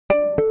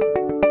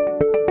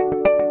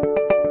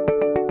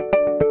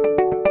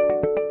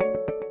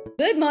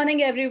Good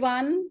morning,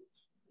 everyone.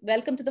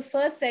 Welcome to the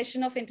first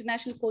session of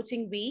International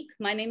Coaching Week.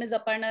 My name is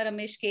Aparna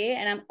Ramesh K,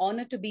 and I'm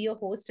honored to be your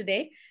host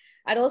today.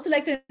 I'd also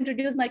like to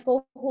introduce my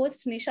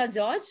co-host, Nisha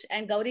George,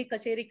 and Gauri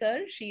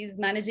Kacherikar. She's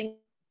managing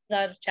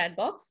our chat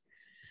box.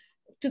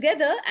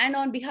 Together, and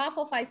on behalf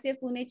of ICF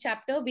Pune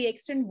Chapter, we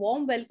extend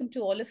warm welcome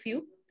to all of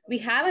you. We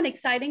have an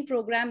exciting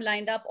program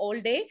lined up all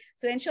day,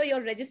 so ensure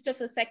you're registered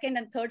for second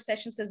and third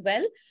sessions as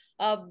well.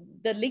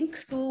 The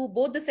link to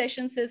both the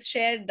sessions is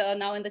shared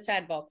now in the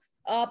chat box.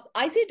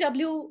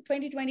 ICW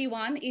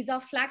 2021 is our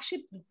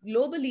flagship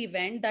global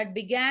event that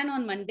began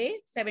on Monday,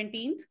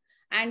 17th,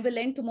 and will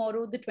end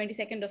tomorrow, the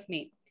 22nd of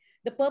May.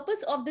 The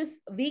purpose of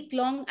this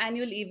week-long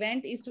annual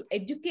event is to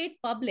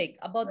educate public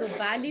about the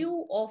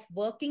value of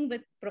working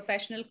with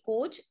professional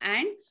coach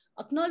and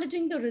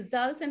acknowledging the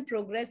results and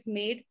progress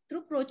made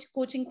through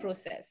coaching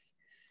process.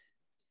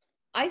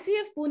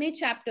 ICF Pune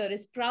Chapter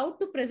is proud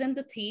to present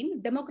the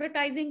theme,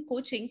 Democratizing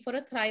Coaching for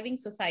a Thriving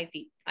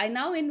Society. I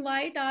now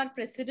invite our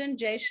President,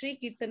 Jayashree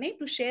Kirtane,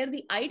 to share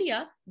the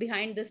idea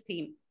behind this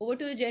theme. Over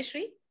to you,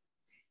 Jayashree.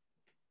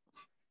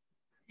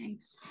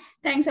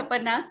 Thanks,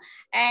 Aparna.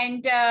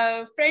 And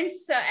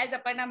friends, as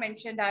Aparna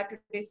mentioned, our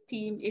today's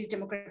theme is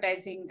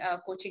democratizing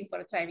coaching for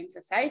a thriving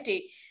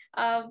society.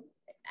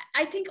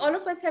 I think all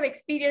of us have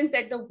experienced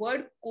that the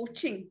word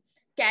coaching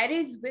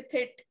carries with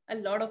it a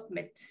lot of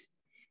myths.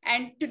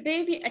 And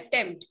today we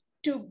attempt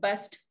to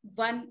bust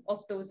one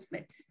of those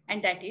myths,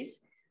 and that is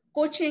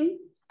coaching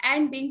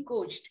and being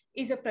coached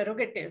is a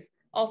prerogative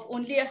of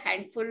only a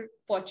handful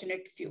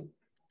fortunate few.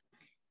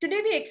 Today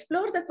we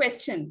explore the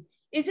question,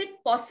 is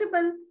it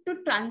possible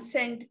to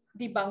transcend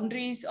the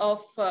boundaries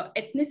of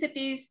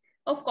ethnicities,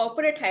 of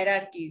corporate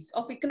hierarchies,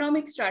 of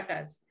economic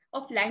stratas,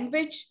 of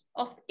language,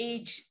 of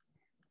age,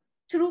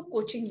 through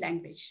coaching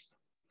language?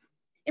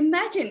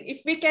 Imagine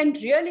if we can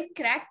really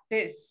crack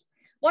this.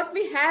 What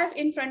we have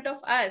in front of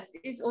us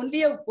is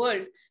only a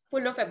world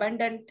full of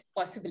abundant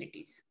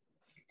possibilities.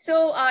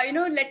 So,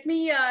 let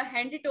me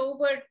hand it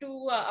over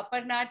to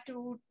Aparna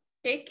to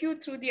take you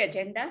through the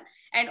agenda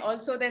and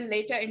also then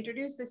later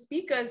introduce the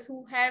speakers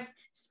who have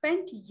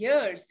spent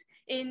years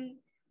in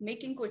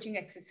making coaching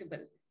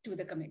accessible to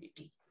the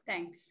community.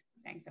 Thanks.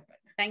 Thanks,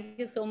 Aparna. Thank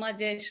you so much,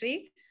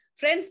 Jayashree.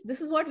 Friends,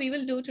 this is what we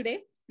will do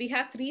today. We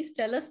have three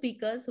stellar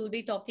speakers who will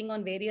be talking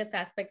on various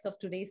aspects of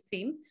today's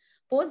theme.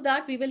 Post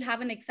that, we will have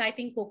an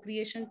exciting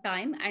co-creation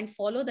time and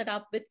follow that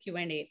up with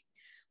Q&A.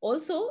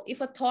 Also,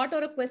 if a thought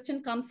or a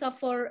question comes up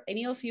for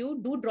any of you,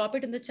 do drop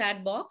it in the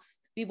chat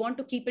box. We want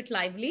to keep it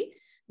lively.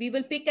 We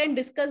will pick and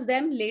discuss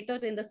them later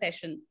in the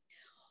session.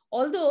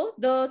 Although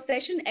the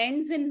session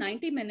ends in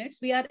 90 minutes,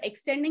 we are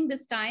extending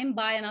this time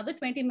by another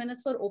 20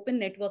 minutes for open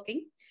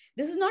networking.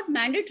 This is not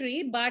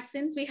mandatory, but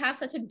since we have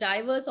such a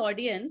diverse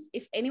audience,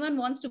 if anyone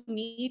wants to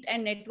meet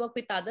and network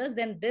with others,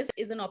 then this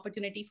is an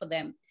opportunity for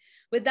them.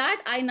 With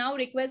that, I now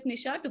request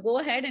Nisha to go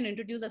ahead and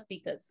introduce our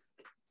speakers.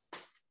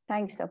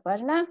 Thanks,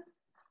 Aparna.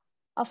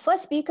 Our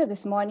first speaker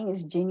this morning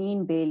is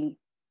Jeanine Bailey.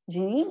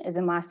 Jeanine is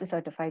a master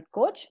certified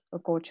coach, a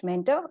coach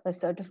mentor, a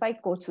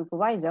certified coach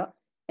supervisor,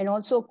 and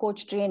also a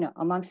coach trainer,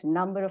 amongst a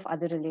number of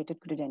other related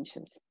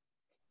credentials.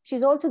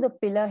 She's also the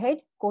pillar head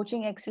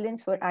coaching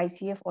excellence for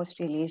ICF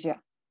Australasia.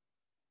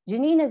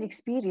 Jeanine has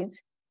experience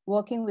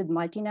working with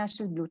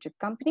multinational blue chip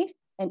companies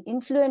and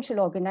influential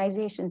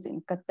organizations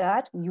in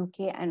Qatar,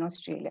 UK, and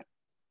Australia.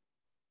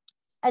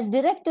 As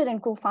director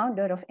and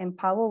co-founder of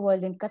Empower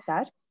World in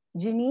Qatar,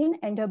 Jeanine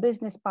and her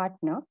business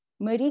partner,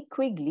 Marie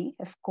Quigley,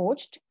 have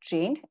coached,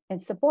 trained, and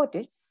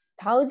supported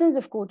thousands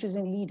of coaches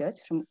and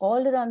leaders from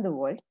all around the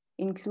world,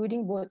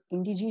 including both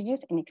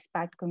indigenous and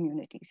expat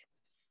communities.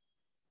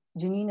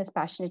 Jeanine is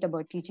passionate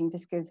about teaching the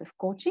skills of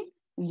coaching,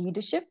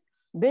 leadership,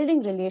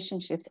 building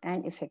relationships,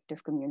 and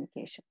effective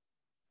communication.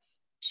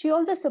 She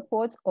also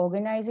supports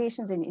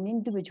organizations and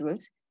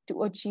individuals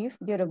to achieve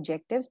their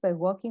objectives by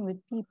working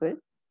with people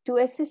to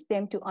assist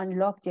them to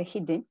unlock their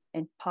hidden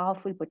and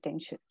powerful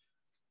potential.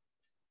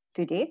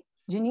 Today,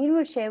 Jeanine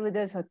will share with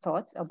us her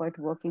thoughts about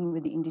working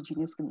with the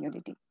indigenous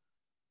community.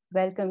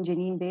 Welcome,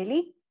 Jeanine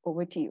Bailey.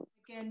 Over to you.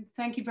 Again,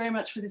 thank you very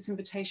much for this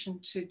invitation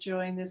to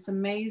join this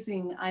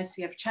amazing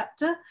ICF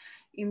chapter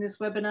in this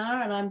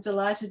webinar. And I'm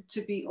delighted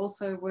to be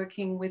also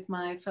working with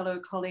my fellow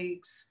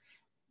colleagues,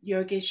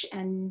 Yogesh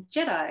and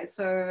Jedi.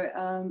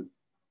 So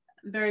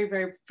very,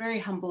 very, very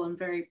humble and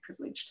very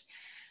privileged.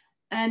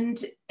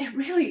 And it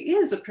really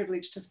is a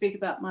privilege to speak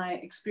about my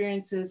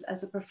experiences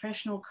as a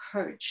professional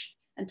coach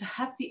and to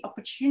have the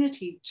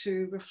opportunity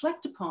to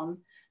reflect upon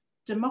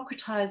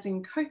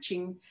democratizing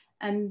coaching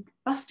and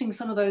busting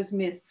some of those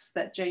myths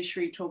that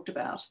Jayashree talked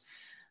about.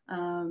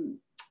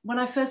 When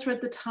I first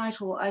read the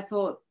title, I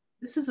thought,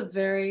 this is a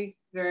very,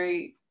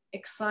 very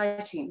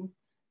exciting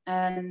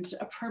and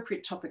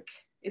appropriate topic.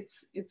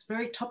 It's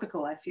very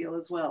topical, I feel,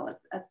 as well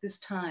at this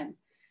time.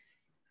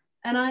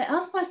 And I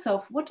asked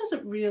myself, what does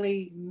it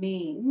really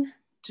mean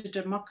to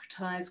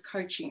democratize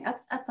coaching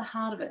at the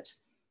heart of it?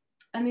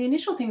 And the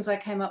initial things I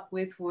came up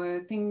with were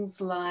things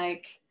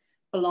like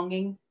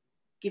belonging,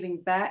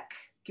 giving back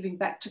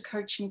to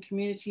coaching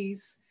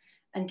communities,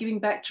 and giving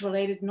back to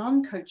related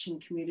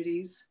non-coaching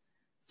communities,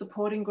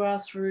 supporting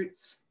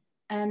grassroots,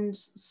 and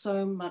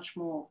so much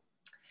more.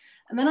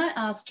 And then I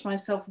asked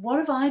myself, what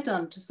have I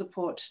done to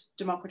support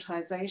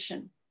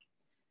democratization?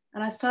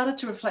 And I started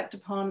to reflect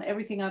upon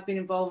everything I've been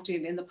involved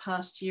in the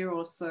past year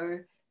or so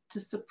to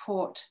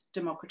support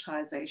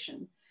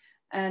democratization.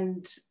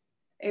 And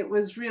it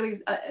was really,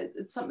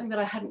 it's something that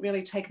I hadn't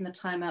really taken the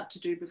time out to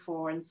do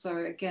before. And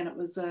so again, it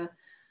was a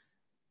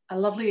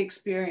lovely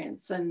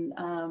experience. And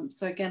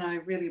so again, I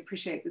really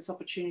appreciate this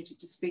opportunity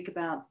to speak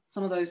about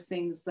some of those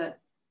things that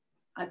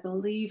I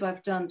believe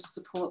I've done to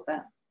support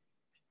that.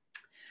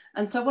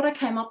 And so what I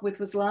came up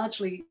with was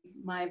largely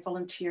my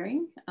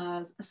volunteering,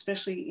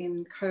 especially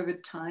in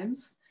COVID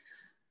times.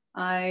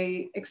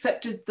 I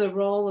accepted the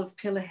role of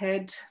pillar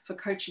head for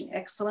coaching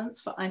excellence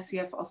for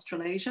ICF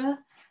Australasia.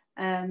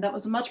 And that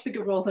was a much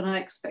bigger role than I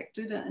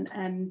expected.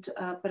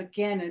 But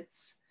again,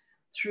 it's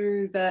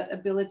through that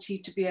ability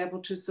to be able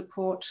to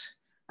support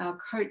our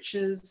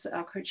coaches,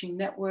 our coaching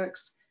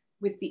networks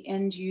with the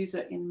end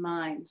user in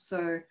mind.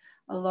 So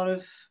a lot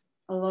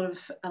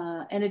of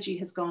energy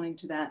has gone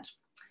into that.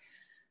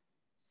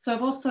 So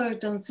I've also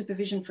done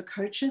supervision for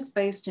coaches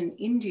based in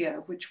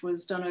India, which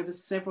was done over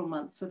several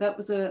months. So that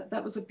was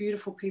a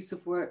beautiful piece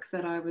of work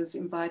that I was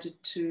invited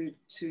to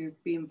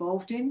be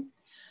involved in.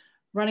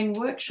 Running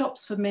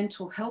workshops for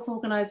mental health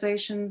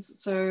organizations.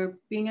 So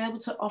being able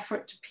to offer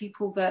it to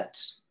people that,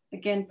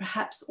 again,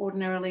 perhaps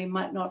ordinarily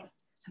might not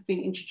have been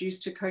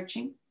introduced to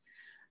coaching.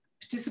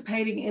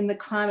 Participating in the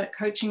Climate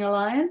Coaching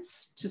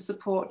Alliance to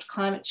support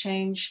climate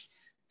change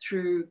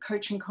through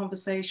coaching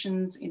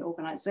conversations in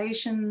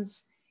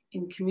organizations,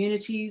 in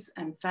communities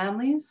and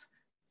families.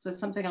 So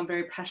something I'm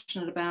very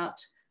passionate about,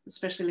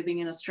 especially living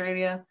in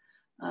Australia,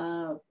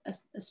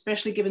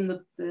 especially given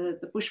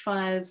the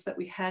bushfires that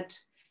we had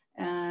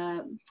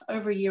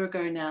over a year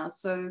ago now.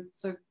 So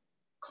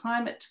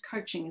climate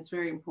coaching is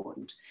very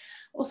important.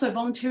 Also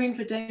volunteering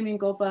for Damien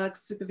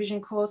Goldbach's supervision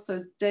course. So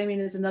Damien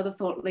is another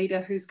thought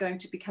leader who's going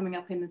to be coming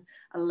up in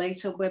a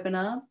later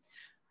webinar.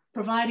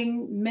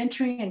 Providing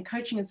mentoring and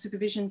coaching and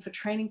supervision for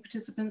training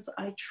participants.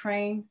 I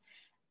train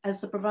as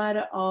the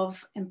provider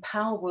of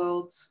Empower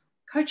World's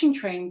coaching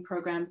training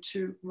program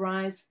to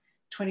Rise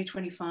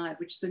 2025,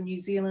 which is a New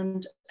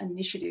Zealand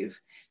initiative,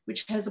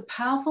 which has a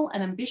powerful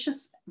and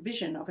ambitious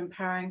vision of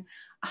empowering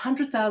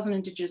 100,000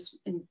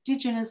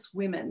 Indigenous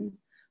women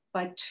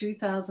by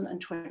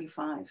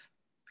 2025.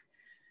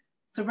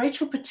 So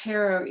Rachel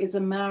Patero is a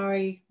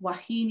Maori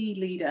Wahine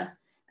leader,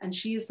 and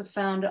she is the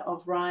founder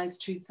of Rise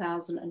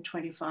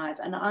 2025.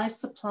 And I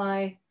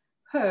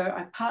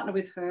partner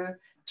with her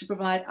to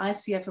provide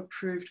ICF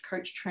approved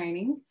coach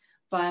training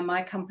via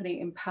my company,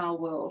 Empower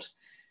World.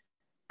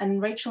 And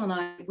Rachel and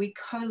I, we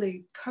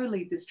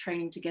co-lead this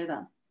training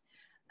together.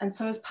 And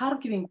so as part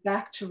of giving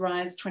back to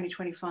Rise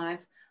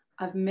 2025,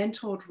 I've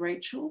mentored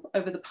Rachel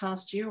over the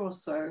past year or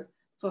so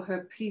for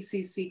her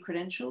PCC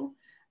credential,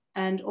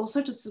 and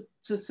also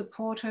to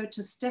support her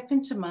to step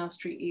into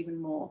mastery even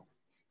more,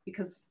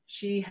 because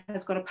she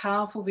has got a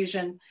powerful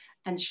vision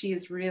and she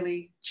is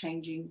really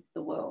changing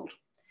the world.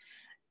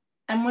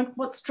 And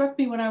what struck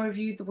me when I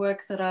reviewed the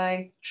work that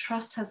I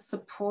trust has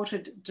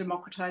supported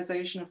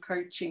democratization of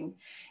coaching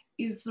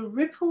is the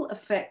ripple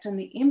effect and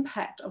the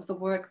impact of the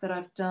work that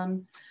I've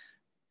done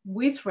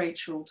with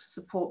Rachel to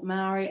support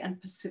Maori and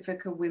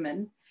Pacifica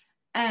women,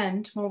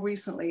 and more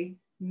recently,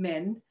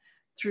 men,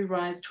 through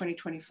Rise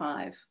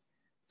 2025.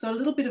 So a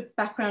little bit of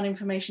background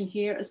information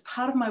here. As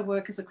part of my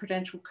work as a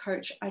credentialed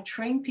coach, I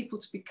train people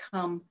to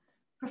become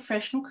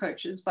professional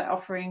coaches by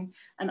offering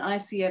an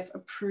ICF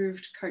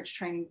approved coach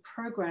training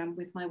program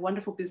with my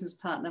wonderful business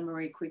partner,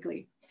 Marie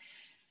Quigley.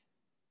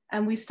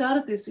 And we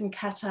started this in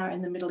Qatar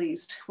in the Middle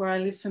East, where I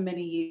lived for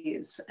many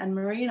years. And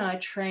Marie and I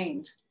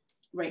trained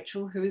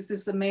Rachel, who is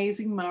this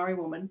amazing Maori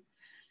woman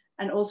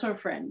and also a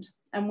friend.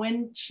 And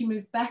when she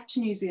moved back to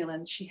New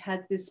Zealand, she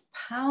had this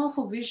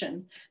powerful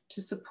vision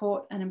to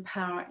support and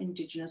empower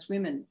Indigenous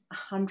women,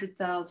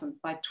 100,000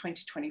 by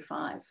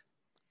 2025.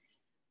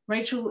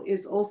 Rachel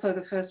is also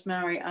the first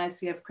Maori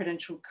ICF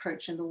credentialed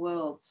coach in the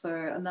world. So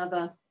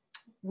another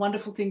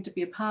wonderful thing to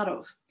be a part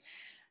of.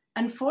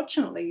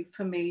 Unfortunately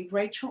for me,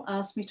 Rachel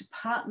asked me to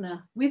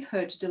partner with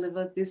her to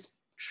deliver this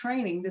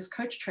training, this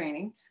coach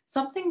training,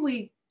 something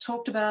we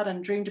talked about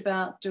and dreamed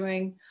about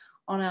doing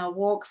on our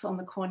walks on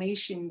the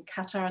Corniche in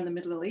Qatar in the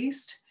Middle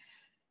East.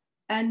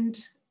 And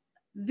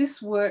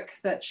this work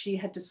that she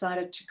had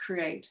decided to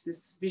create,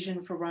 this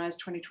vision for Rise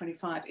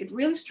 2025, it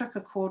really struck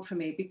a chord for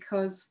me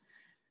because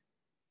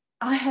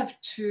I have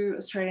two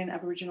Australian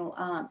Aboriginal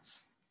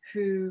aunts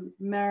who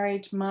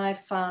married my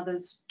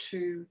father's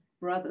two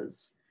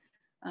brothers.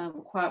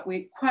 Quite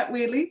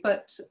weirdly,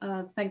 but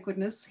thank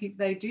goodness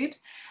they did.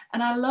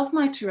 And I love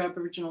my two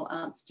Aboriginal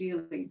aunts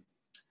dearly.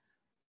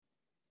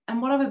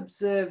 And what I've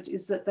observed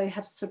is that they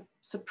have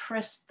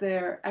suppressed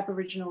their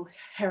Aboriginal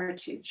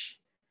heritage.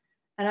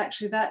 And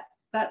actually that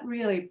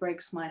really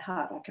breaks my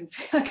heart.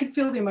 I can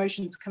feel the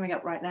emotions coming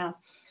up right now.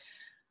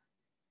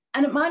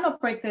 And it might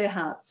not break their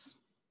hearts.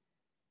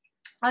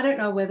 I don't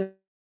know whether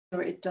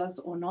it does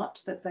or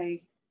not, that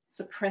they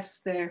suppress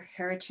their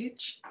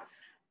heritage,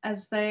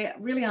 as they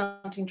really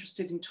aren't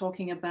interested in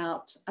talking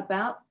about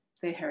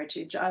their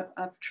heritage.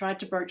 I've tried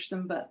to broach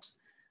them, but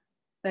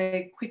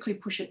they quickly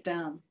push it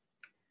down.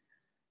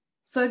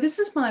 So this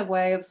is my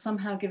way of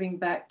somehow giving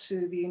back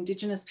to the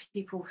Indigenous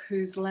people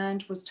whose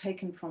land was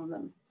taken from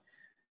them.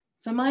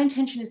 So my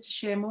intention is to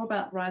share more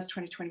about RISE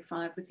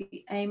 2025 with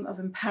the aim of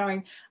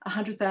empowering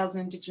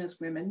 100,000 Indigenous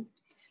women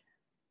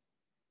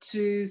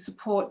to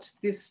support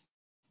this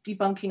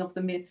debunking of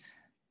the myth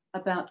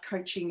about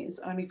coaching is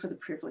only for the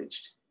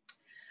privileged.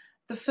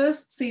 The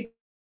first seed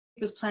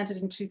was planted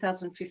in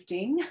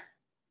 2015,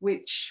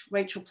 which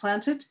Rachel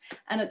planted,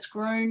 and it's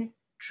grown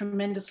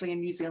tremendously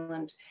in New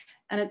Zealand.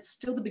 And it's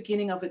still the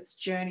beginning of its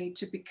journey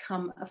to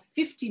become a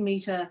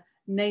 50-metre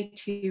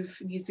native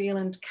New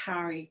Zealand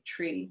kauri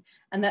tree.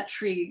 And that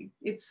tree,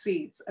 its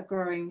seeds are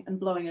growing and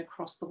blowing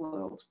across the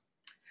world.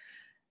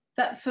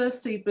 That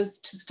first seed was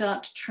to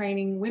start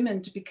training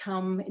women to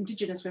become,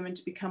 Indigenous women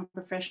to become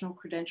professional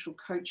credentialed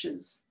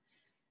coaches.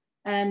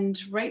 And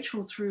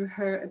Rachel, through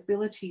her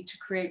ability to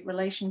create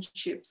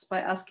relationships by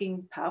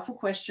asking powerful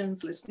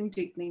questions, listening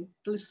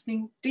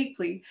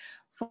deeply,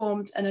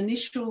 formed an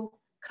initial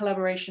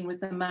collaboration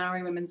with the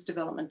Maori Women's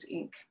Development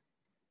Inc.,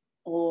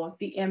 or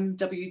the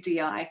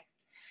MWDI.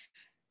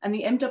 And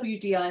the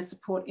MWDI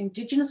support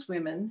Indigenous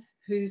women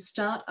who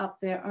start up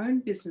their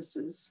own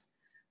businesses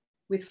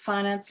with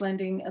finance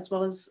lending, as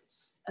well as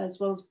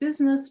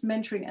business,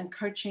 mentoring and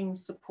coaching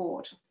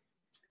support.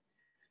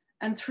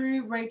 And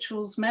through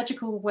Rachel's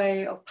magical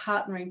way of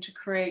partnering to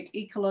create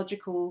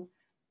ecological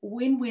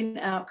win-win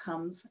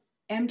outcomes,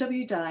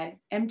 MWDI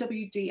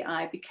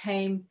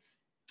became,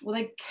 well,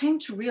 they came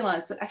to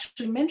realize that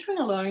actually mentoring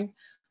alone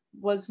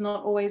was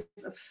not always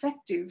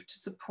effective to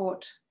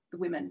support the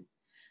women,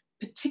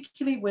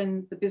 particularly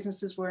when the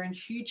businesses were in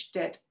huge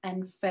debt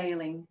and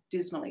failing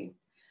dismally.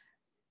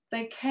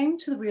 They came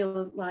to the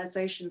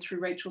realization through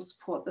Rachel's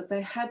support that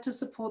they had to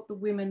support the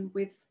women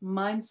with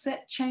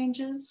mindset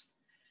changes,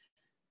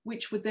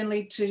 which would then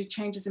lead to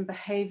changes in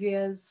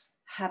behaviors,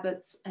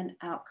 habits, and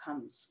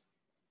outcomes.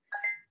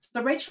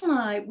 So Rachel and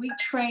I, we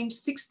trained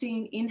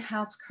 16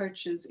 in-house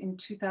coaches in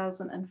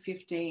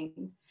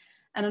 2015.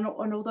 And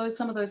although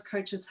some of those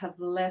coaches have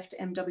left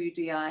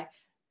MWDI,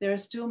 there are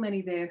still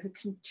many there who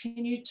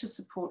continue to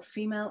support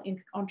female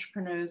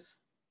entrepreneurs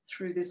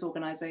through this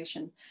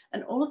organization.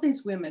 And all of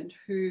these women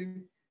who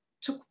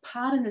took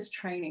part in this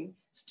training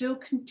still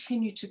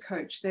continue to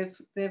coach.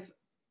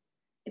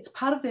 It's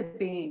part of their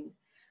being.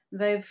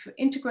 They've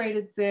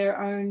integrated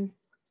their own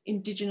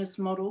Indigenous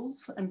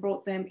models and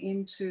brought them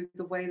into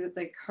the way that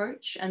they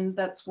coach. And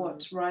that's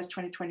what RISE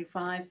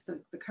 2025,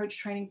 the coach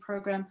training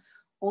program,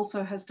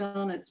 also has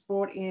done. It's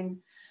brought in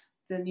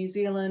the New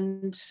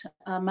Zealand,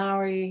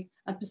 Maori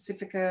and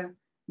Pacifica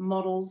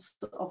models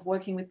of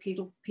working with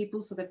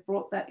people. So they've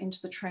brought that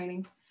into the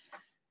training.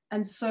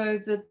 And so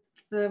the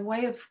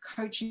way of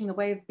coaching, the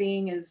way of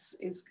being is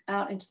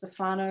out into the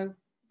whānau,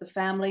 the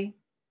family,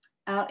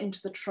 out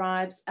into the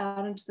tribes,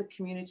 out into the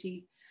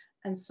community,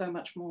 and so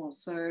much more.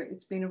 So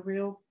it's been a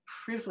real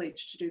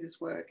privilege to do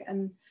this work.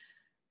 And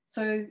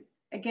so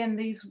again,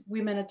 these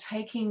women are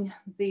taking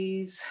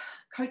these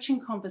coaching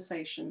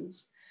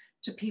conversations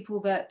to people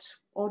that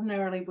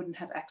ordinarily wouldn't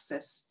have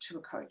access to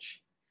a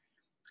coach.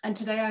 And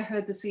today I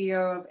heard the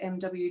CEO of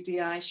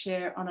MWDI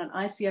share on an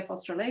ICF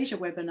Australasia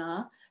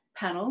webinar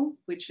panel,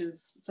 which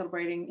is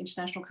celebrating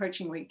International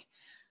Coaching Week.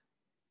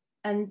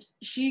 And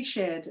she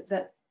shared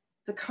that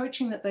the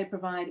coaching that they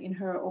provide in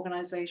her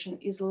organization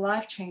is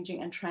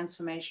life-changing and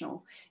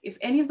transformational. If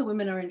any of the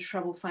women are in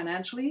trouble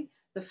financially,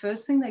 the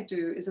first thing they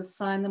do is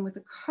assign them with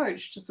a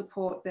coach to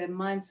support their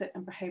mindset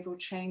and behavioral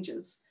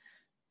changes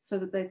so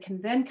that they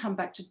can then come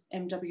back to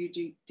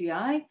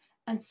MWDI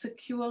and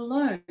secure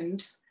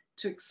loans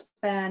to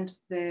expand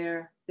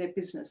their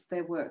business,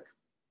 their work.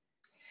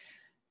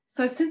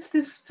 So since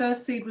this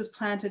first seed was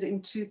planted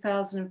in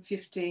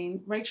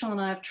 2015, Rachel and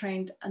I have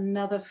trained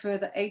another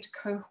further 8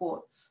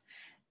 cohorts.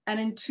 And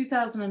in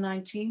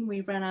 2019,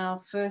 we ran our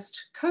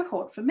first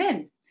cohort for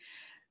men.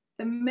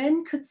 The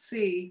men could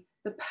see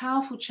the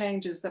powerful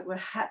changes that were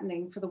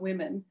happening for the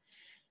women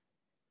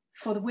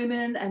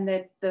and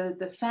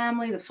the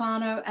family, the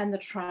whānau and the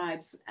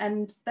tribes.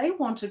 And they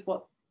wanted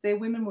what their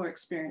women were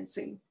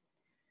experiencing.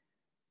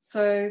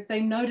 So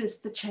they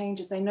noticed the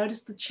changes, they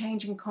noticed the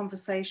change in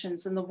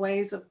conversations and the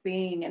ways of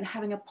being and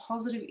having a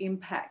positive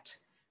impact,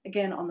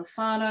 again, on the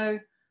whānau,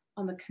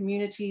 on the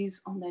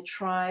communities, on their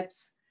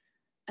tribes,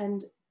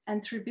 and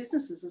through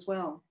businesses as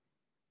well.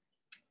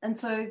 And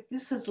so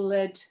this has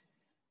led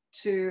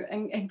to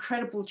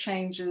incredible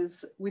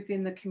changes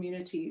within the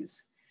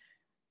communities.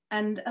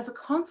 And as a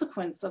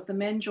consequence of the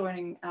men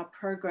joining our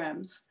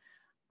programs,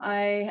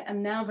 I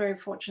am now very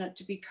fortunate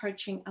to be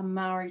coaching a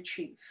Maori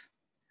chief.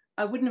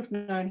 I wouldn't have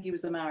known he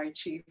was a Maori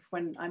chief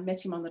when I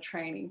met him on the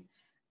training.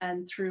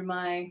 And through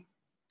my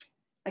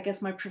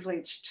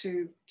privilege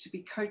to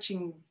be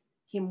coaching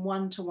him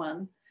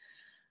one-to-one,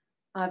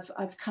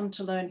 I've come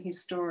to learn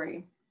his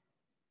story.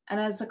 And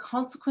as a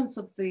consequence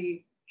of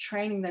the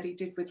training that he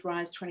did with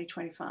RISE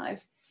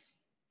 2025,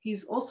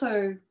 He's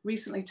also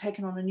recently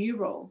taken on a new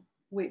role,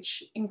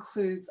 which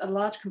includes a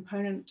large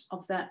component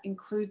of that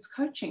includes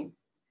coaching,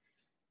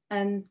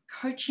 and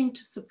coaching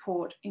to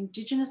support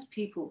Indigenous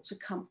people to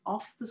come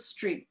off the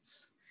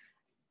streets,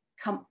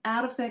 come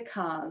out of their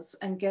cars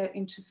and get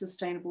into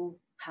sustainable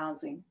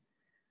housing.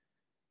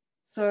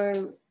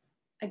 So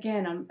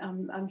again,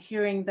 I'm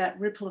hearing that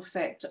ripple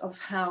effect of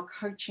how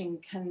coaching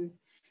can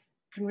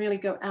really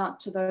go out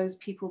to those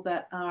people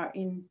that are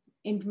in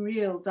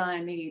real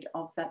dire need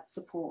of that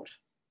support.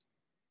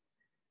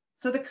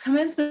 So the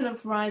commencement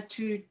of Rise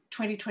to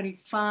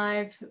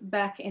 2025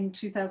 back in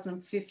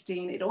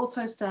 2015, it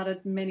also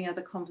started many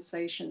other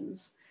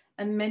conversations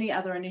and many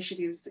other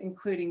initiatives,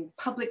 including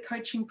public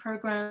coaching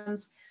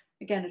programs,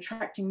 again,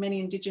 attracting many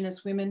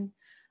Indigenous women,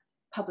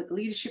 public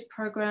leadership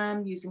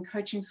program, using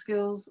coaching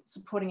skills,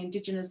 supporting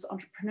Indigenous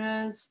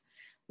entrepreneurs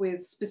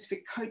with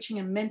specific coaching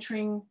and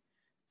mentoring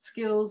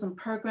skills and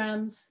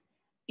programs,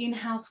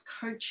 in-house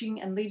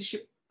coaching and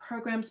leadership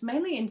programs,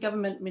 mainly in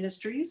government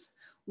ministries,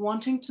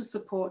 wanting to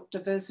support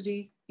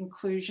diversity,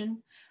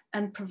 inclusion,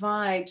 and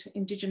provide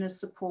Indigenous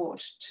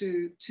support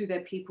to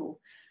their people,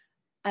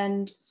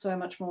 and so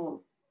much more.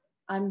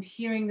 I'm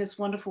hearing this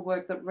wonderful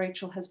work that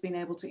Rachel has been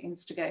able to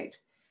instigate.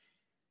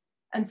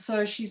 And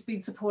so she's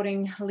been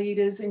supporting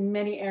leaders in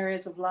many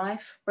areas of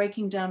life,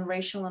 breaking down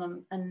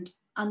racial and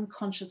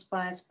unconscious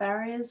bias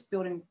barriers,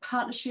 building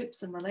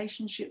partnerships and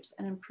relationships,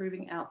 and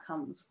improving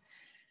outcomes.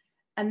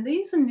 And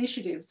these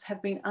initiatives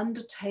have been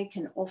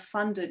undertaken or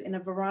funded in a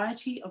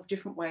variety of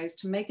different ways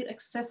to make it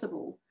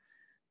accessible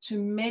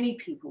to many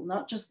people,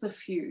 not just the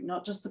few,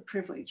 not just the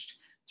privileged,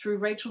 through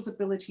Rachel's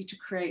ability to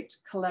create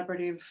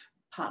collaborative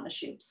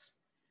partnerships.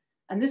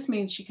 And this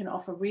means she can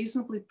offer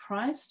reasonably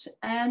priced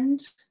and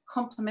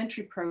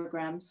complementary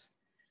programs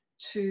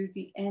to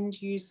the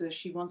end user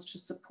she wants to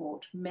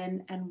support,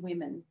 men and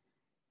women,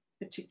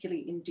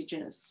 particularly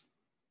Indigenous.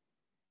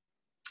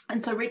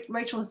 And so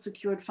Rachel has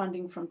secured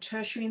funding from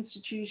tertiary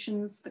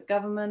institutions, the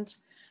government,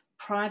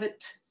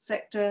 private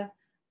sector,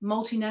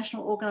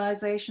 multinational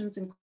organizations,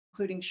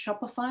 including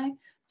Shopify.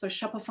 So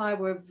Shopify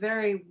were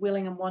very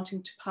willing and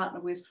wanting to partner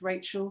with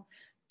Rachel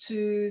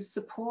to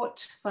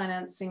support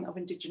financing of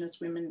Indigenous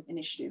women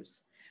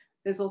initiatives.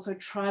 There's also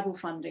tribal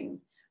funding,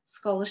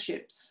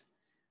 scholarships,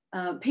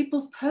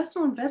 people's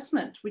personal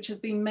investment, which has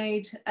been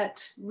made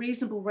at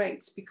reasonable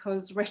rates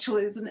because Rachel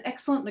is an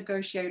excellent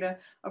negotiator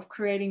of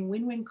creating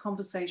win-win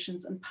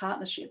conversations and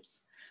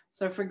partnerships.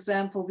 So for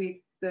example,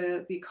 the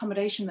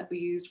accommodation that we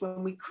used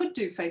when we could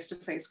do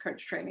face-to-face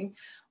coach training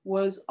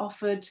was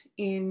offered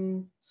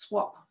in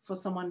swap for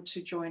someone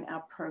to join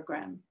our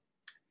program.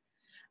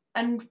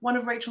 And one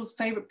of Rachel's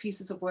favorite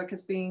pieces of work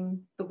has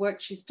been the work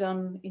she's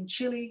done in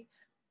Chile,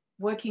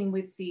 working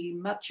with the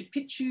Machu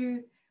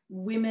Picchu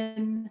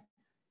women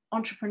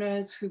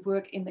entrepreneurs who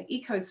work in the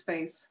eco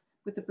space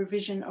with the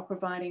provision of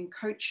providing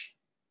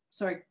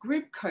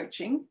group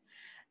coaching.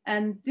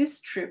 And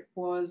this trip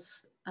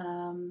was,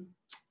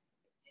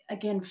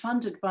 again,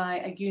 funded by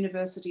a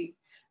university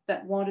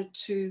that wanted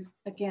to,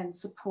 again,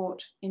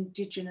 support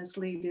Indigenous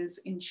leaders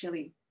in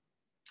Chile.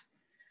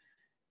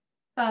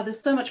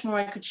 There's so much more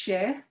I could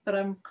share, but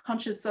I'm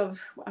conscious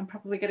of, I'm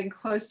probably getting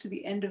close to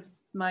the end of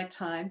my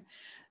time.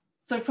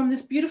 So from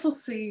this beautiful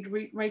seed,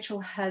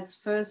 Rachel has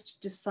first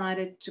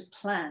decided to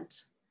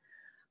plant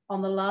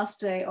on the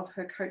last day of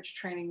her coach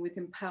training with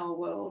Empower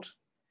World.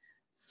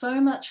 So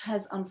much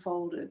has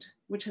unfolded,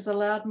 which has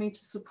allowed me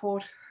to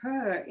support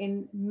her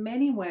in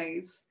many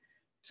ways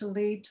to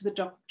lead to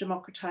the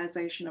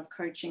democratization of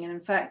coaching. And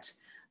in fact,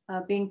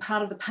 being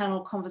part of the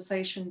panel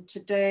conversation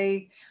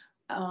today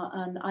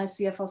on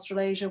ICF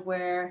Australasia,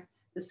 where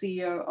the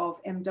CEO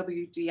of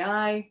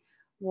MWDI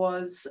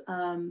was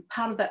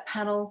part of that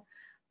panel,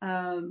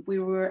 we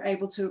were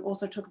able to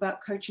also talk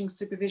about coaching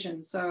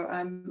supervision. So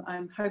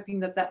I'm hoping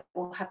that that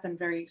will happen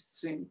very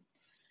soon.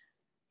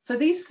 So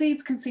these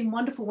seeds can seem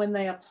wonderful when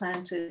they are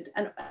planted,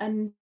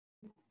 and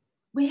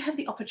we have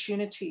the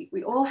opportunity,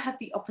 we all have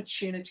the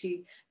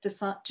opportunity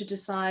to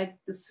decide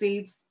the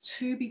seeds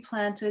to be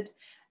planted,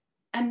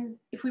 and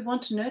if we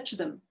want to nurture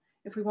them,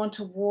 if we want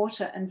to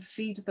water and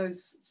feed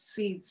those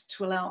seeds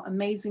to allow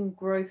amazing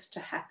growth to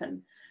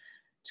happen,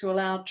 to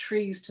allow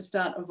trees to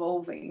start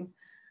evolving.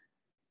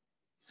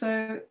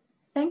 So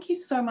thank you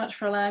so much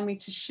for allowing me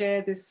to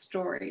share this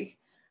story.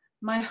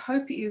 My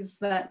hope is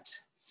that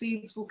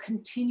seeds will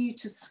continue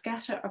to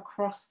scatter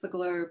across the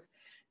globe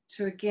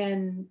to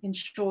again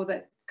ensure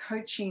that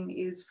coaching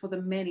is for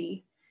the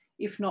many,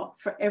 if not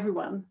for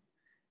everyone.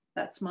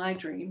 That's my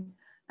dream,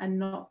 and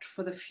not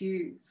for the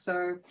few.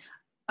 So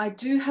I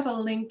do have a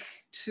link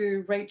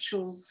to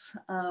Rachel's,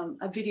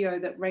 a video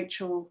that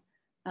Rachel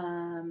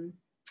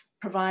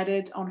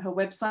provided on her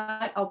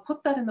website. I'll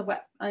put that in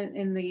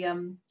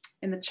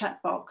the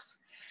chat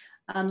box,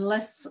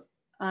 unless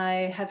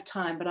I have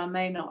time, but I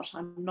may not.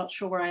 I'm not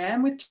sure where I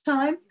am with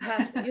time.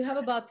 You have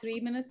about 3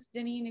 minutes,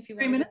 Jeanine, if you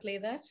want to play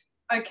that.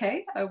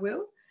 Okay, I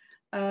will.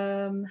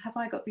 Have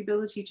I got the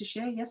ability to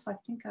share? Yes, I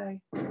think I...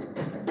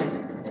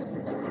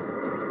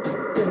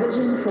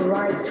 vision for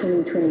RISE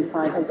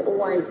 2025 has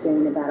always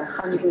been about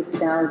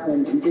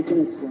 100,000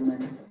 Indigenous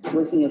women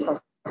working across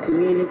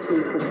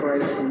community,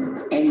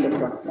 corporations and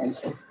across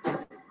nations.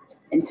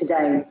 And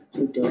today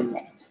we're doing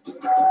that.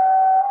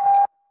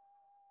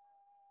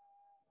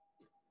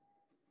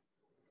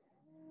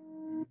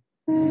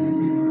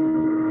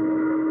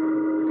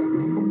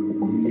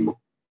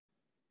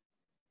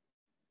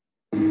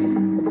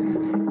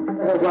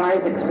 The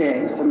RISE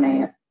experience for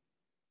me,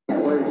 it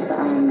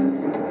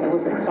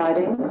was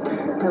exciting,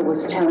 it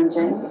was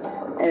challenging,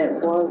 it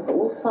was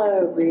also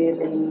a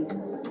really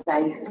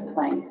safe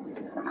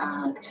place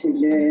to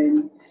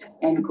learn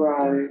and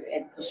grow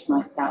and push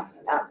myself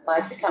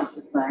outside the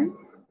comfort zone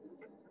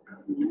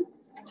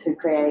to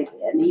create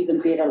an even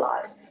better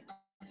life.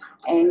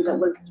 And it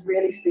was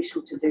really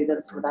special to do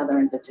this with other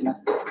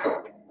Indigenous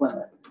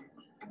women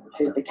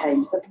who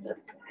became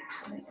sisters.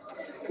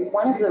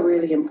 One of the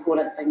really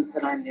important things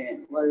that I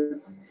learned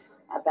was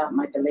about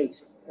my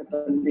beliefs, the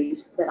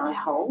beliefs that I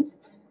hold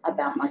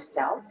about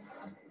myself,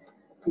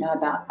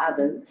 about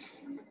others,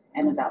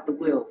 and about the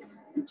world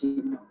in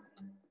general.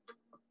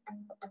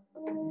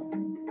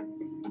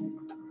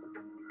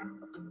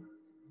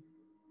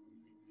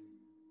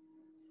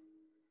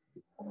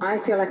 I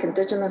feel like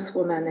Indigenous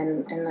women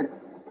and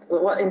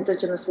what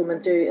Indigenous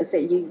women do is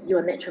that you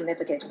are natural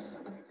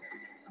navigators.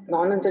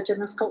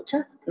 Non-Indigenous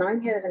culture,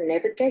 knowing how to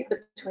navigate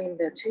between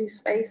the two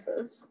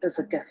spaces is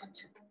a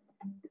gift.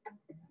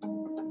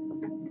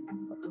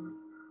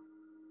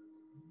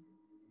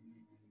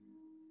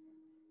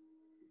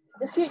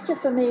 The future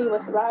for me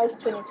with RISE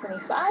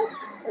 2025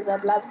 is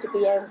I'd love to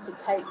be able to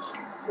take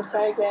the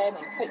program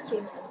and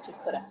coaching into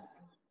kura.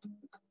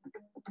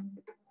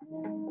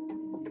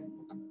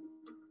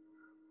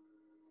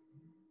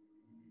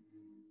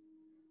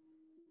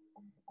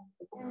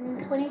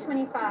 In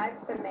 2025,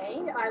 for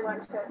me, I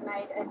want to have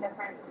made a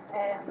difference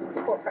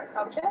in corporate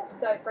culture.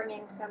 So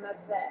bringing some of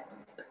the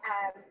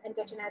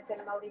Indigenous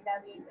and Māori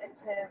values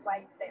into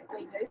ways that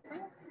we do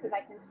things, because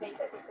I can see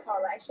that there's a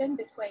correlation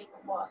between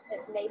what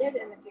is needed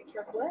in the future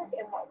of work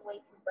and what we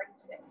can bring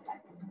to that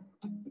space.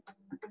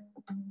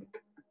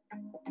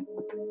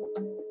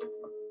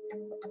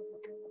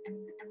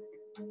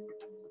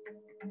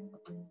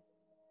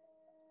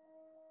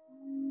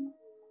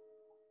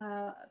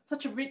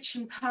 Such a rich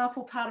and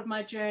powerful part of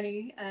my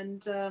journey,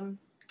 and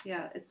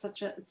yeah, it's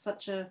such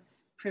a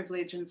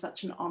privilege and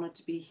such an honor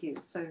to be here.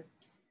 So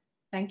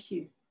thank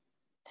you.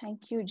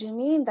 Thank you,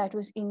 Jeanine. That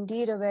was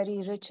indeed a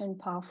very rich and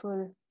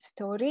powerful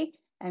story.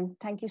 And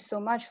thank you so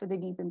much for the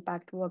deep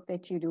impact work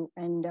that you do.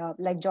 And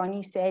like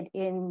Johnny said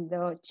in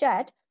the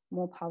chat,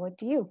 more power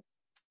to you.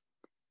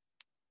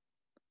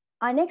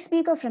 Our next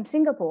speaker from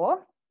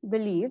Singapore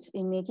believes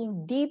in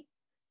making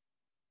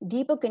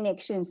deeper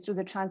connections through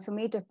the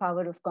transformative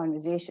power of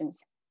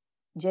conversations.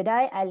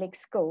 Jedi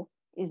Alex Ko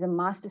is a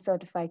master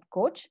certified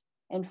coach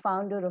and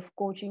founder of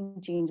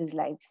Coaching Changes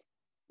Lives,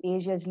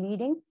 Asia's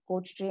leading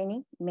coach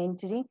training,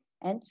 mentoring,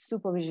 and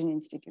supervision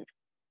institute.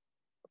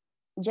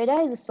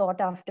 Jedi is a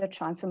sought-after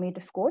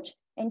transformative coach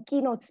and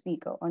keynote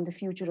speaker on the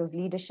future of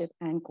leadership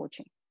and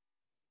coaching.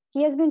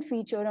 He has been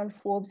featured on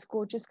Forbes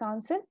Coaches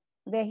Council,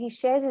 where he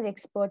shares his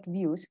expert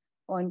views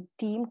on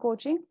team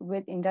coaching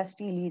with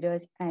industry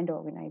leaders and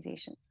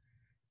organizations.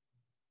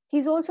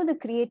 He's also the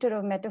creator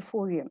of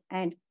Metaphorium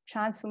and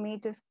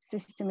Transformative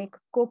Systemic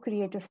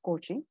Co-Creative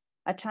Coaching,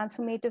 a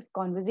transformative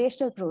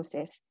conversational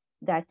process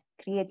that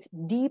creates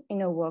deep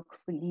inner work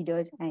for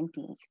leaders and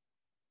teams.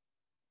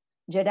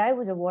 Jedi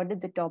was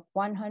awarded the Top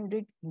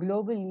 100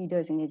 Global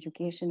Leaders in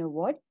Education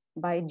Award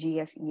by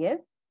GFEL.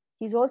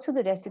 He's also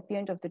the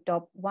recipient of the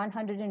Top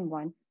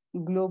 101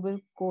 Global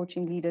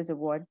Coaching Leaders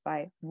Award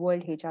by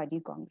World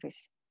HRD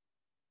Congress.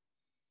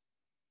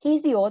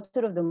 He's the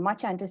author of the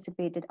much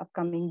anticipated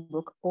upcoming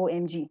book,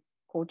 OMG,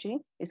 Coaching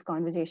is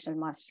Conversational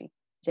Mastery.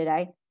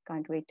 Jedi,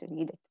 can't wait to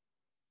read it.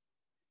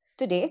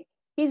 Today,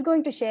 he's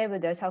going to share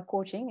with us how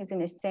coaching is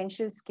an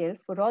essential skill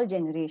for all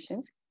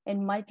generations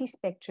and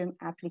multi-spectrum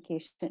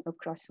application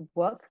across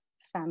work,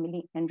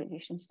 family, and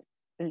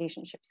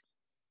relationships.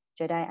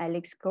 Jedi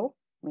Alex Ko,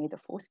 may the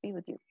force be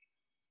with you.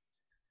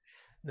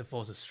 The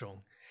force is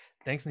strong.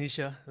 Thanks,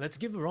 Nisha. Let's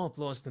give a round of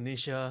applause to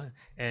Nisha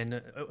and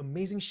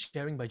amazing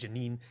sharing by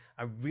Jeanine.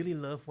 I really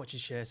love what she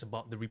shares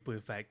about the ripple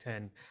effect.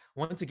 And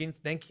once again,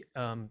 thank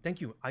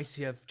you,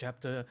 ICF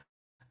Chapter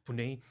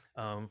Pune,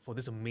 for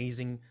this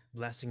amazing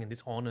blessing and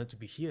this honor to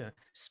be here,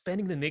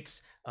 spending the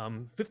next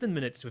 15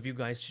 minutes with you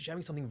guys,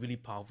 sharing something really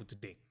powerful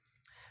today.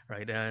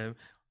 Right?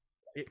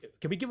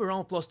 Can we give a round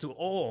of applause to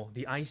all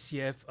the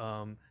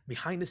ICF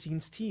behind the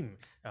scenes team,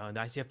 the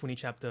ICF Pune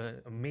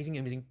Chapter,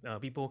 amazing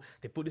people.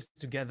 They put this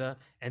together,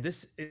 and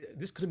this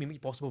couldn't be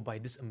made possible by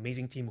this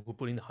amazing team who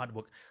put in the hard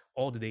work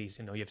all the days.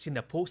 You've seen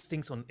their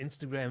postings on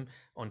Instagram,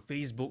 on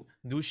Facebook.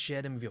 Do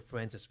share them with your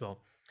friends as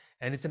well.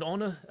 And it's an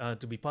honor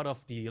to be part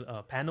of the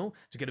panel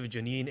together with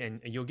Jeanine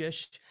and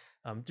Yogesh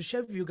to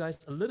share with you guys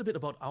a little bit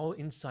about our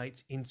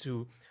insights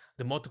into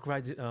the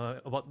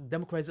about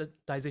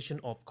democratization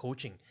of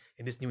coaching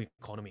in this new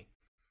economy.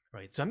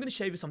 right? So I'm going to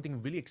share with you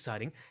something really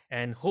exciting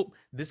and hope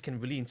this can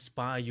really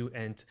inspire you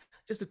and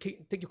just to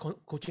take your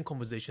coaching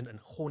conversation a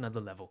whole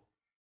nother level.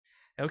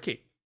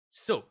 Okay,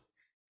 so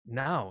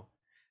now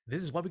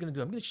this is what we're going to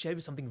do. I'm going to share with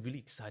you something really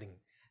exciting.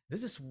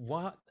 This is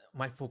what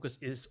my focus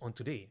is on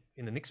today.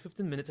 In the next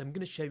 15 minutes, I'm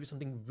going to share with you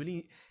something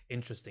really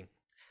interesting.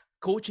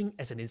 Coaching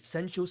as an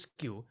essential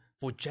skill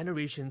for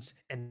generations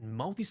and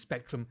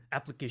multi-spectrum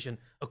application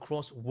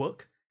across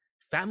work,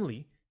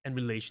 family, and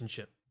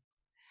relationship.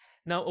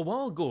 Now, a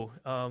while ago,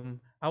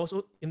 I was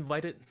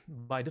invited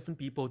by different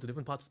people to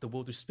different parts of the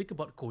world to speak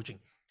about coaching.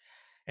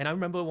 And I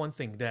remember one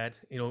thing that,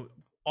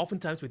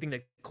 oftentimes we think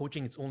that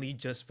coaching is only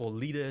just for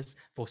leaders,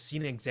 for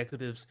senior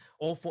executives,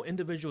 or for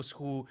individuals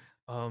who,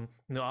 are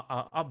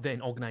up there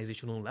in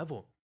organizational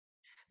level.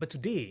 But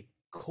today,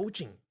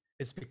 coaching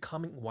is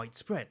becoming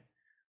widespread,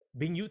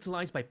 being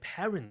utilized by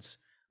parents,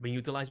 being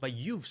utilized by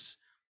youths,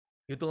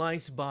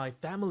 utilized by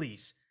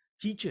families,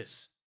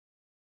 teachers,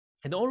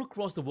 and all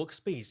across the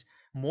workspace.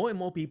 More and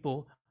more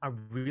people are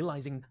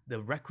realizing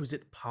the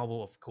requisite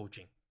power of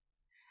coaching.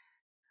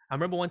 I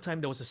remember one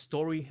time there was a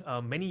story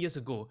many years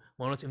ago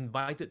when I was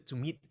invited to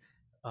meet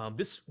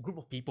this group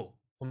of people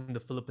from the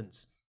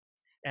Philippines.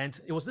 And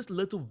it was this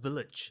little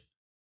village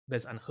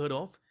that's unheard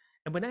of.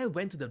 And when I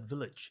went to that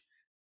village,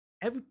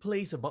 every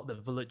place about the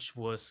village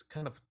was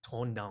kind of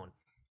torn down.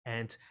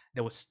 And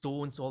there were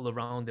stones all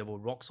around, there were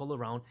rocks all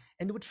around,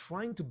 and they were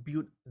trying to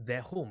build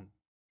their home.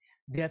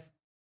 They have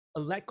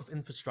a lack of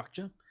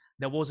infrastructure,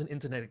 there wasn't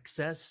internet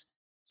access.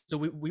 So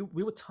we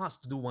were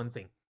tasked to do one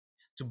thing,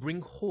 to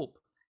bring hope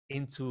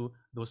into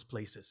those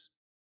places.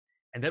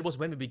 And that was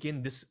when we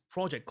began this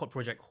project called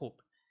Project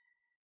Hope.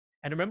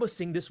 And I remember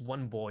seeing this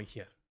one boy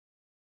here.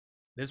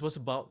 This was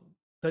about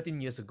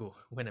 13 years ago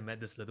when I met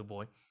this little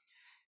boy.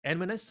 And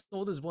when I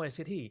saw this boy, I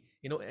said, hey,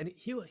 and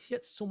he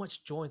had so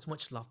much joy and so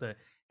much laughter.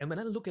 And when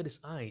I look at his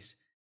eyes,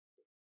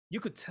 you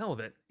could tell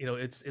that,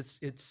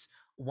 it's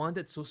one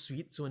that's so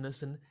sweet, so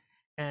innocent.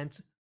 And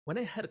when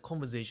I had a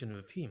conversation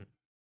with him,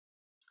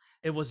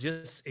 it was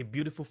just a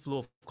beautiful flow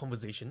of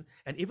conversation.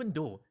 And even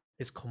though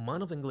his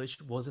command of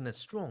English wasn't as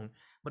strong,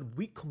 but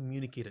we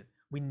communicated.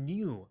 We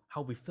knew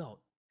how we felt.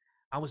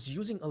 I was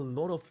using a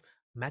lot of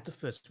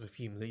metaphors with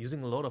him,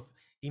 using a lot of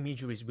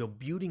imageries. We're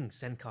building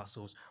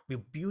sandcastles. We're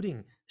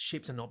building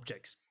shapes and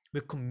objects.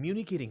 We're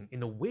communicating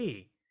in a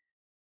way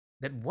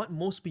that what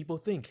most people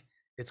think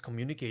it's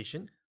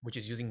communication, which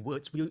is using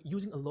words. We're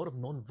using a lot of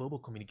non-verbal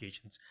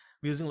communications.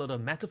 We're using a lot of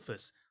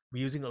metaphors.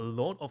 We're using a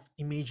lot of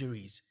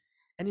imageries.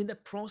 And in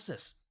that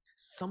process,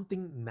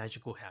 something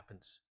magical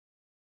happens.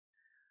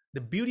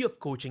 The beauty of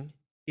coaching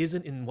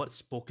isn't in what's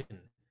spoken.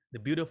 The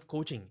beauty of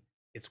coaching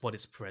is what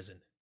is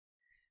present.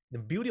 The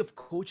beauty of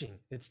coaching,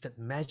 it's that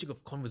magic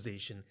of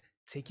conversation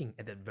taking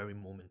at that very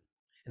moment.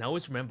 And I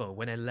always remember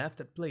when I left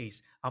that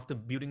place after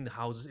building the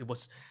houses, it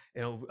was,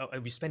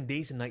 we spent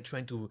days and nights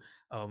trying to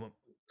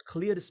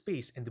clear the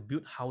space and to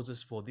build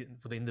houses for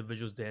the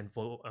individuals there and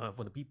for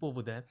the people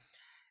over there.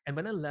 And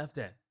when I left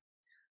there,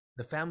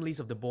 the families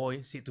of the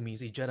boy said to me,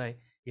 say, Jedi,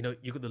 you're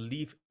going to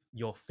leave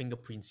your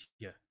fingerprints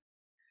here.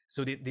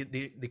 So they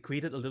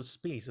created a little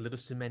space, a little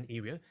cement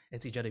area,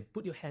 and said, Jedi,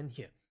 put your hand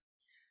here.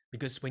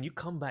 Because when you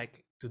come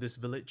back to this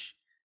village,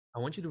 I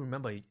want you to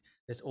remember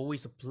there's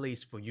always a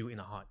place for you in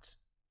our hearts.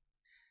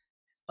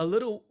 A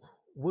little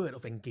word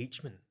of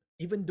engagement,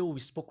 even though we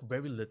spoke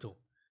very little,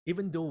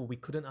 even though we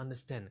couldn't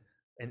understand,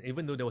 and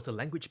even though there was a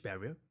language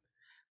barrier,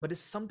 but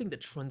it's something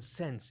that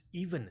transcends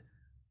even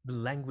the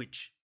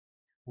language,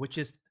 which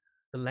is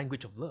the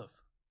language of love.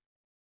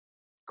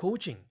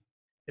 Coaching,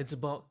 it's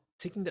about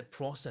taking that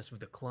process with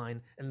the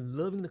client and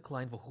loving the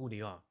client for who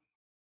they are.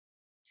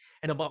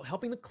 And about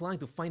helping the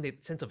client to find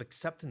that sense of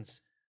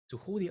acceptance to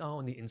who they are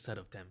on the inside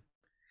of them.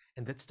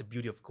 And that's the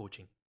beauty of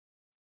coaching.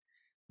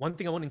 One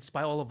thing I want to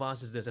inspire all of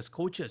us is this: as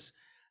coaches,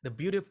 the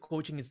beauty of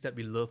coaching is that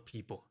we love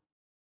people.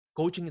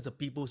 Coaching is a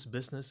people's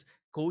business.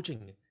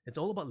 Coaching, it's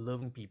all about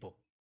loving people,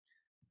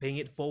 paying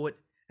it forward.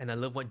 And I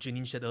love what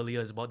Jeanine said earlier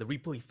is about the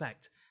ripple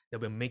effect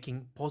that we're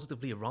making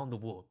positively around the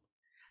world.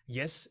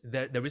 Yes,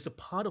 there is a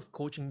part of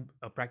coaching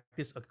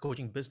practice, a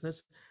coaching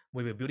business,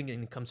 where we're building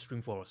an income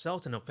stream for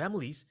ourselves and our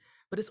families,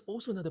 but there's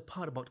also another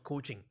part about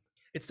coaching.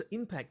 It's the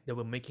impact that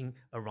we're making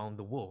around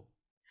the world.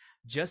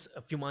 Just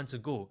a few months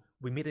ago,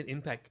 we made an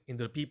impact in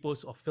the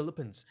peoples of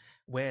Philippines,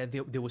 where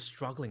they were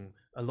struggling.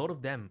 A lot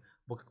of them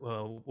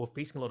were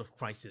facing a lot of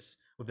crisis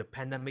with the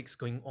pandemics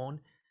going on.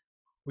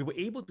 We were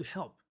able to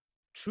help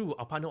through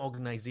our partner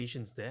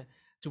organizations there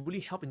to really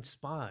help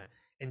inspire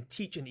and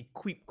teach and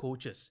equip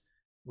coaches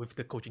with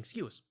the coaching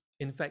skills.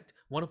 In fact,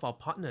 one of our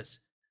partners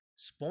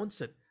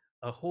sponsored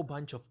a whole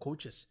bunch of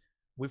coaches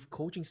with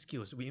coaching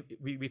skills.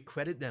 We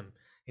credit them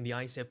in the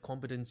ICF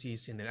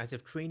competencies, in the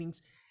ICF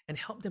trainings, and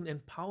help them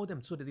empower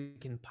them so that they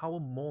can empower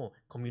more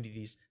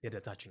communities that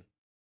they're touching.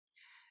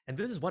 And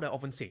this is what I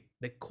often say,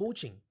 that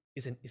coaching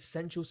is an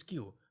essential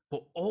skill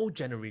for all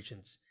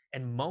generations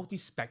and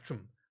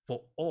multi-spectrum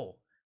for all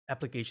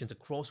applications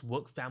across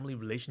work, family,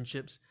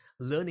 relationships,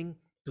 learning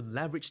to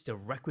leverage the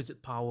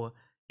requisite power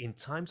in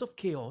times of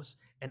chaos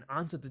and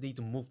uncertainty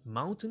to move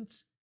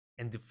mountains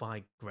and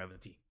defy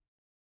gravity.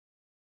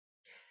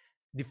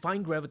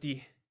 Defying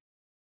gravity,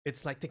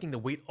 it's like taking the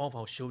weight off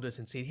our shoulders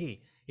and saying,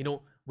 hey,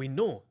 we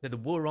know that the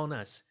world around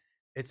us,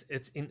 it's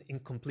in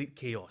complete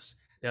chaos.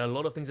 There are a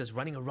lot of things that's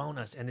running around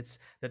us, and it's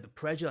that the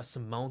pressure is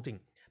surmounting.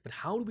 But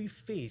how do we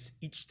face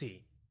each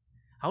day?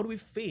 How do we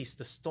face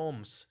the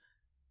storms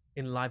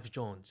in life's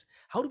journeys?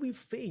 How do we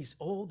face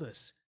all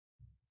this?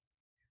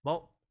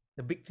 Well,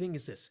 the big thing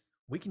is this: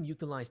 we can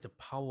utilize the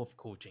power of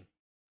coaching.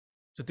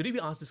 So today we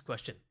ask this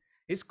question: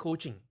 is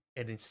coaching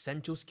an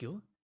essential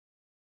skill?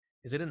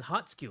 Is it a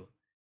hard skill?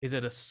 Is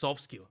it a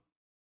soft skill?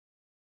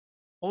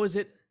 Or is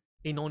it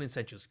a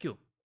non-essential skill?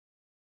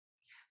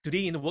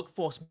 Today in the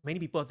workforce, many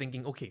people are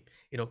thinking, okay,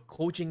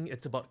 coaching,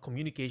 it's about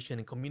communication,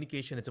 and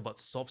communication, it's about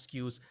soft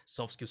skills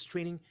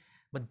training,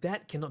 but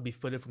that cannot be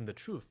further from the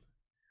truth.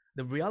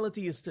 The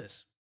reality is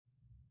this: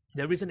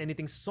 there isn't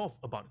anything soft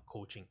about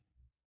coaching.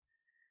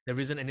 There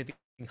isn't anything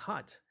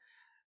hard,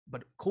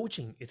 but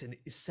coaching is an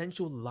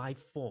essential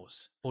life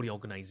force for the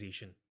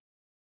organization.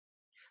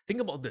 Think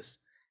about this.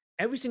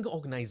 Every single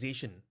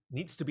organization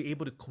needs to be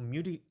able to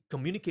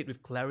communicate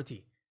with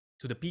clarity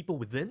to the people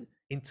within,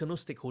 internal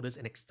stakeholders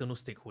and external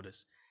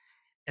stakeholders.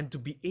 And to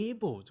be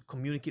able to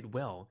communicate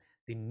well,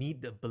 they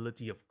need the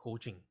ability of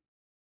coaching.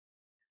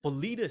 For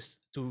leaders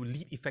to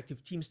lead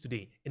effective teams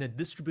today in a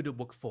distributed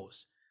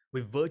workforce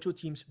with virtual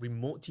teams,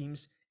 remote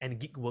teams, and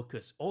gig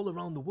workers all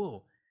around the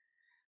world,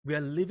 we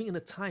are living in a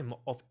time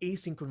of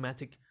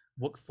asynchromatic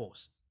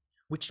workforce,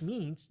 which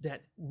means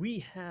that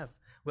we're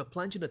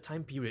plunged in a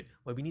time period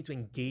where we need to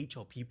engage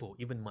our people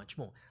even much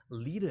more.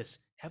 Leaders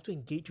have to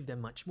engage with them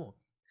much more.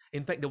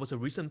 In fact, there was a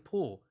recent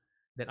poll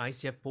that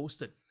ICF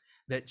posted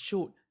that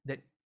showed that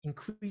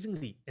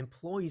increasingly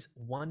employees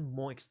want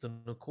more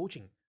external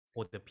coaching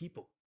for their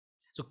people.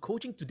 So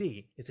coaching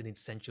today is an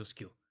essential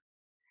skill.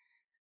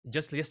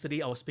 Just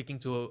yesterday, I was speaking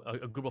to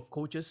a group of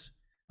coaches,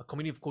 a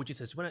community of coaches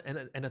as well,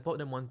 and I taught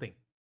them one thing: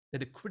 that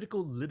the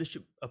critical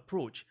leadership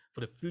approach for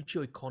the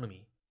future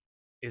economy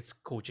is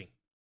coaching.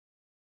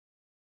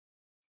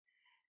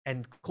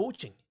 And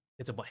coaching,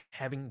 it's about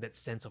having that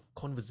sense of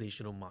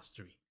conversational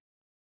mastery.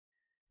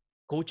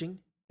 Coaching,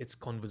 it's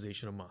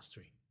conversational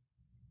mastery.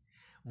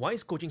 Why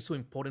is coaching so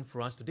important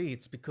for us today?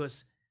 It's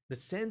because the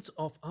sense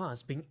of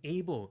us being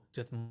able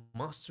to have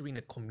mastery in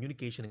a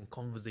communication and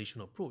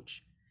conversational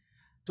approach,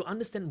 to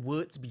understand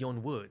words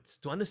beyond words,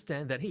 to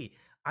understand that, hey,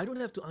 I don't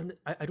have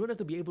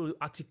to be able to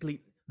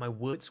articulate my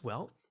words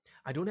well.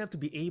 I don't have to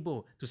be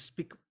able to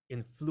speak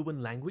in fluent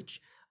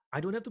language.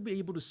 I don't have to be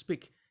able to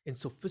speak in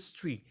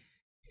sophistry,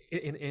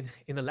 in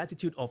the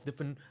latitude of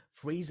different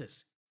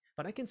phrases,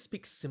 but I can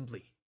speak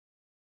simply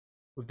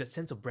with that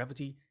sense of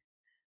brevity,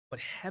 but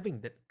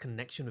having that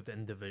connection with the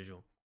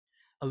individual,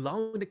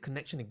 allowing the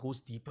connection that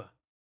goes deeper,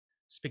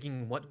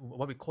 speaking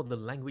what we call the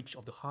language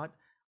of the heart,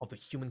 of the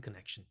human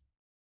connection.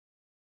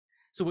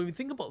 So when we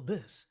think about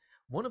this,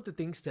 one of the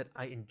things that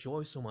I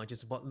enjoy so much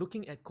is about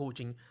looking at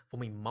coaching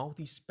from a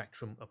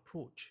multi-spectrum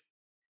approach.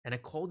 And I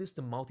call this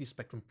the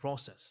multi-spectrum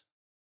process.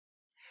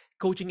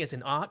 Coaching as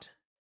an art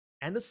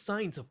and the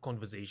science of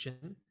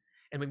conversation.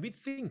 And when we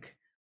think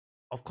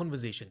of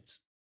conversations,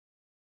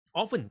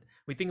 often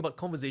we think about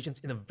conversations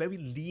in a very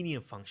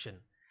linear function.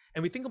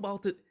 And we think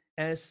about it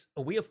as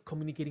a way of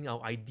communicating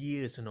our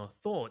ideas and our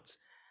thoughts,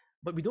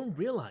 but we don't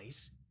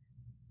realize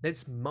that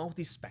it's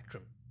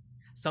multi-spectrum.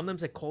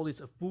 Sometimes I call this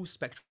a full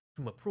spectrum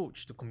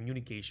approach to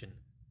communication.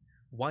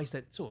 Why is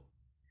that so?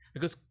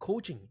 Because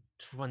coaching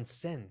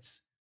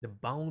transcends the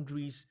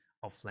boundaries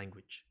of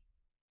language.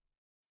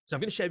 So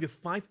I'm going to share with you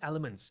 5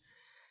 elements.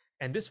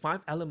 And these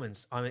 5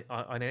 elements are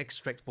an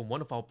extract from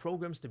one of our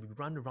programs that we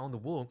run around the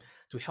world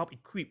to help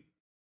equip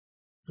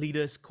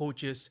leaders,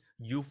 coaches,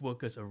 youth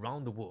workers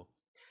around the world.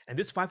 And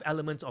these 5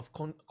 elements of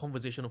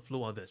conversational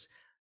flow are this.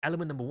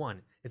 Element number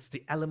 1, it's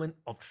the element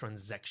of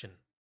transaction.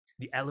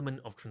 The element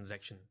of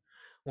transaction.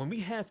 When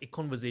we have a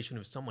conversation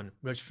with someone,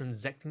 we're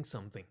transacting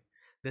something.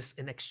 There's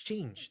an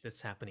exchange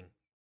that's happening.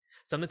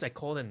 Sometimes I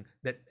call them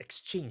that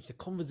exchange, the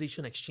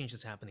conversation exchange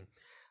is happening.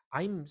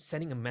 I'm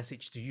sending a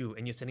message to you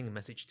and you're sending a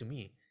message to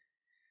me.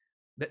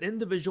 That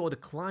individual or the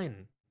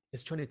client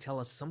is trying to tell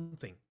us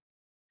something.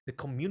 The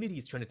community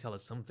is trying to tell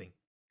us something.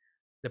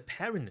 The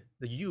parent,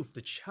 the youth,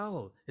 the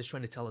child is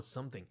trying to tell us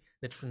something.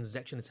 The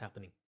transaction is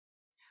happening.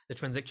 The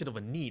transaction of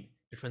a need,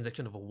 the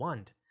transaction of a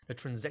want, the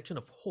transaction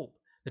of hope,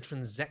 the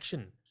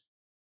transaction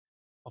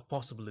of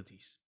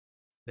possibilities.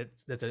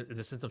 There's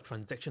a sense of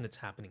transaction that's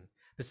happening.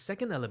 The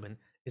second element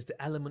is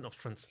the element of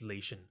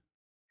translation.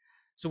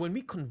 So when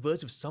we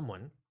converse with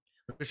someone,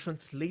 we're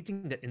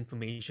translating that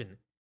information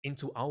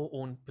into our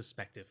own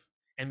perspective,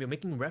 and we're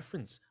making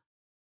reference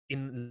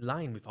in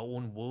line with our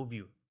own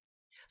worldview.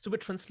 So we're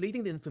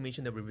translating the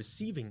information that we're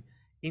receiving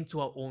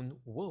into our own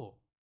world.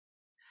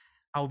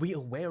 Are we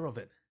aware of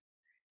it?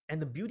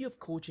 And the beauty of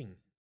coaching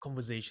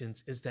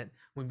conversations is that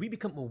when we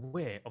become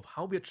aware of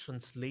how we're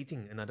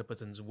translating another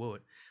person's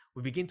word,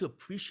 we begin to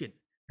appreciate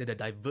that the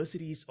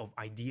diversities of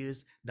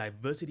ideas,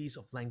 diversities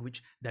of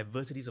language,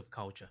 diversities of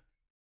culture.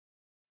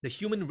 The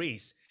human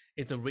race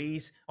is a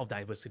race of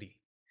diversity.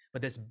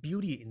 but there's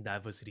beauty in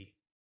diversity.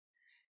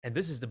 And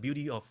this is the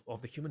beauty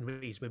of the human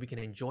race, where we can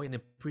enjoy and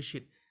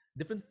appreciate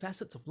different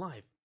facets of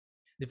life,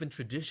 different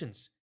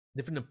traditions,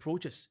 different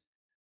approaches,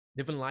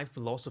 different life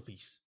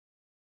philosophies.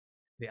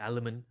 The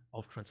element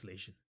of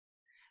translation.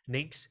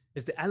 Next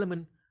is the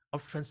element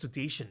of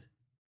transmutation.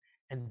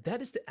 And that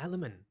is the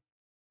element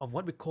of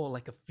what we call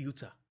like a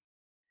filter.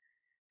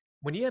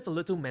 When you have a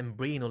little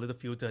membrane or little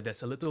filter,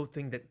 there's a little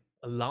thing that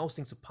allows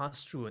things to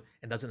pass through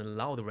and doesn't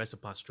allow the rest to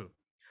pass through.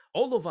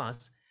 All of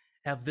us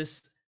have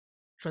this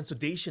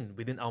transmutation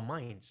within our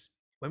minds.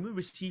 When we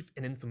receive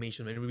an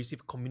information, when we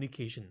receive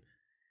communication,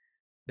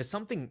 there's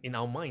something in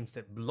our minds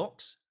that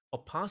blocks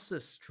or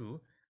passes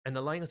through and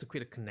allowing us to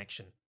create a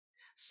connection.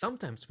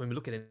 Sometimes when we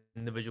look at an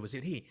individual, we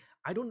say, hey,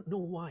 I don't know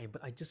why,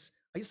 but I just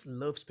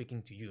love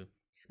speaking to you.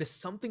 There's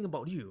something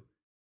about you,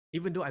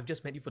 even though I've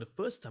just met you for the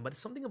first time, but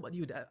there's something about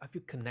you that I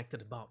feel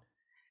connected about.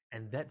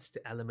 And that's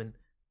the element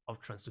of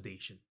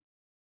transmutation.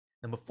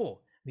 Number 4,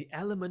 the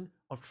element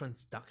of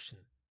transduction.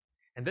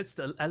 And that's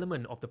the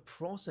element of the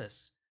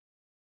process.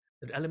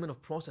 The element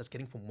of process,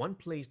 getting from one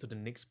place to the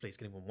next place,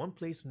 getting from one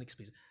place to the next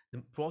place,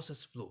 the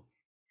process flow.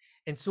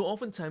 And so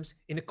oftentimes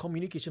in the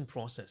communication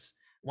process,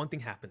 one thing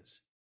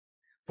happens.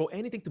 For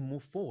anything to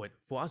move forward,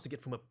 for us to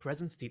get from a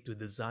present state to a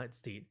desired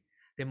state,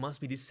 there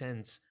must be this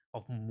sense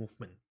of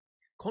movement.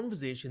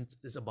 Conversations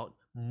is about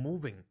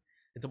moving.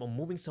 It's about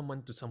moving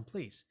someone to some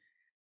place.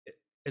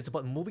 It's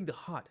about moving the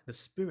heart, the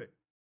spirit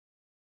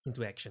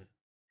into action.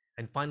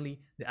 And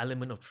finally, the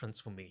element of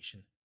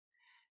transformation.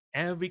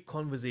 Every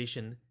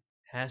conversation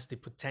has the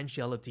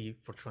potentiality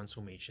for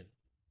transformation.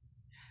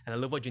 And I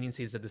love what Jeanine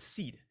says, that the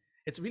seed,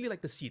 it's really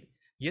like the seed.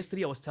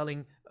 Yesterday, I was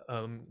telling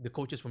the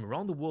coaches from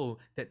around the world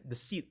that the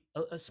seed,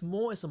 as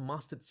small as a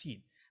mustard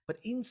seed, but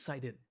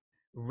inside it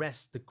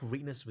rests the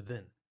greatness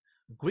within.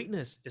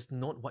 Greatness is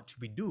not what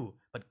we do,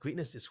 but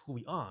greatness is who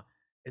we are.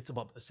 It's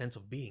about a sense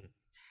of being.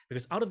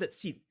 Because out of that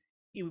seed,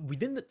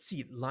 within that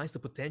seed lies the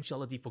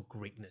potentiality for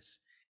greatness.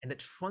 And that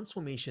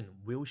transformation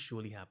will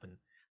surely happen.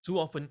 Too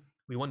often,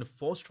 we want to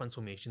force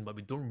transformation, but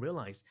we don't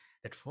realize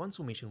that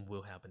transformation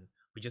will happen.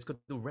 We just got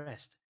to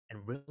rest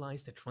and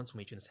realize that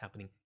transformation is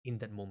happening in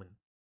that moment.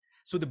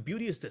 So the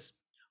beauty is this: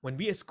 when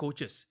we as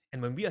coaches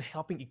and when we are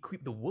helping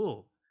equip the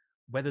world,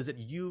 whether it's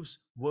youths,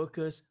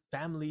 workers,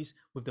 families,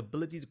 with the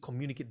ability to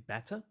communicate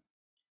better,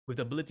 with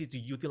the ability to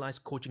utilize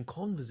coaching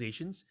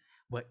conversations,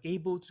 we're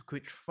able to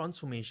create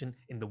transformation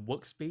in the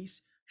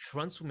workspace,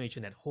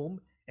 transformation at home,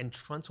 and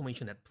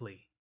transformation at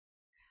play.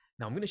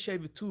 Now, I'm going to share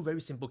with you 2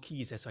 very simple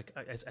keys as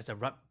I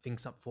wrap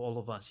things up for all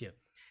of us here.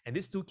 And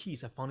these 2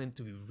 keys I found them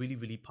to be really,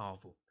 really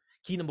powerful.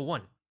 Key number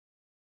 1,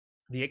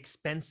 the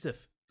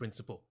expansive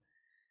principle.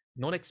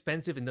 Not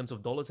expensive in terms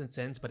of dollars and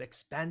cents, but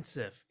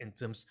expansive in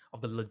terms of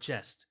the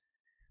largesse,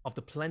 of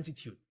the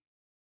plentitude,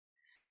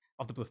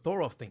 of the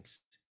plethora of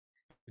things.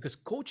 Because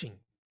coaching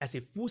as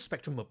a full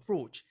spectrum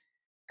approach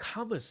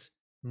covers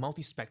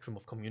multi-spectrum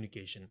of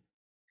communication.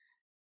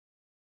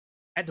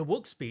 At the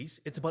workspace,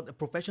 it's about a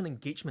professional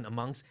engagement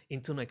amongst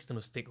internal and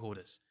external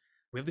stakeholders.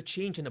 We have to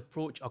change and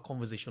approach our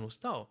conversational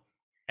style.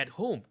 At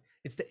home,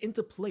 it's the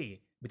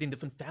interplay between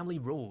different family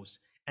roles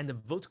and the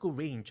vertical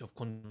range of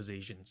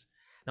conversations.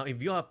 Now,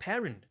 if you're a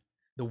parent,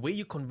 the way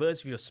you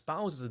converse with your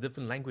spouse is a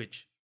different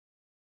language.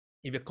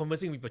 If you're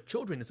conversing with your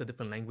children, it's a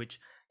different language.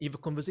 If you're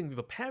conversing with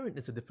a parent,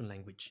 it's a different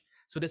language.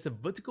 So there's a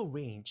vertical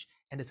range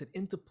and there's an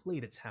interplay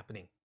that's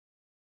happening.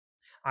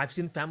 I've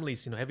seen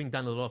families, having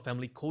done a lot of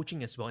family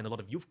coaching as well and a lot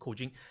of youth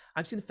coaching,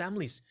 I've seen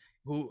families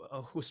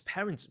whose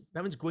parents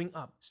growing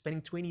up,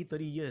 spending 20,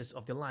 30 years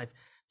of their life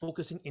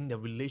focusing in their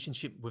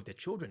relationship with their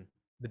children,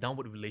 the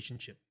downward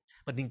relationship,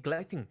 but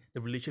neglecting the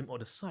relationship or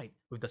the side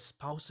with the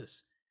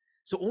spouses.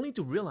 So only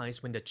to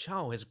realize when the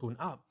child has grown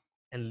up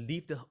and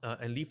leave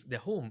their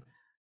home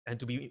and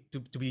to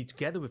be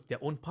together with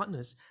their own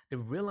partners, they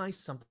realize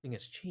something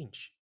has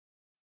changed.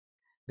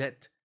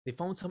 That they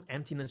found some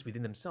emptiness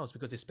within themselves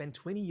because they spent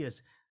 20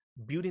 years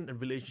building a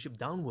relationship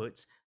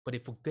downwards, but they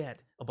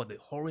forget about the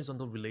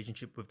horizontal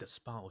relationship with the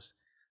spouse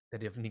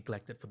that they've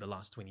neglected for the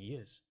last 20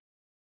 years.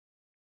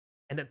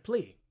 And at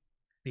play,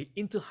 the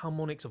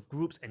interharmonics of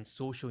groups and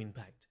social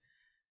impact.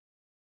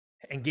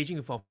 Engaging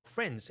with our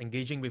friends,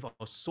 engaging with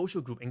our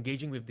social group,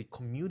 engaging with the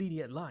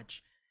community at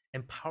large,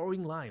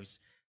 empowering lives,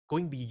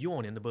 going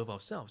beyond and above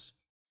ourselves,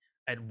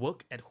 at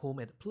work, at home,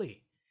 at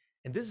play.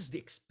 And this is the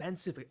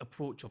expansive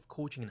approach of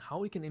coaching and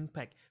how it can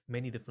impact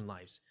many different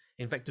lives.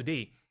 In fact,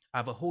 today, I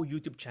have a whole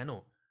YouTube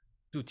channel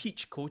to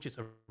teach coaches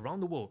around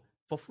the world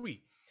for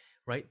free,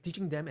 right?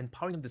 Teaching them,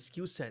 empowering them the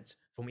skill sets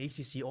from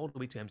ACC all the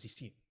way to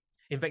MCC.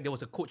 In fact, there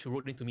was a coach who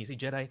wrote into me, say,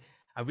 Jedi,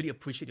 I really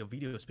appreciate your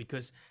videos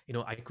because,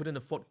 I couldn't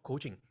afford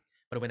coaching.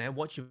 But when I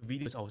watched your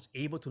videos, I was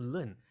able to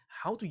learn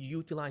how to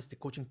utilize the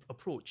coaching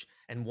approach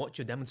and watch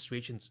your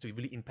demonstrations to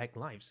really impact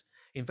lives.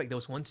 In fact, there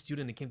was one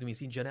student that came to me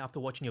saying, Jedi, after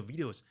watching your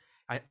videos,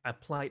 I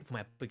applied for my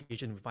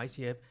application with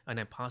ICF and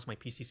I passed my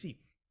PCC.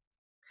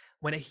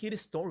 When I hear these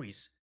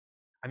stories,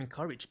 I'm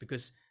encouraged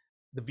because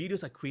the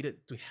videos are created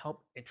to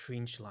help and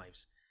change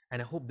lives.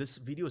 And I hope these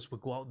videos will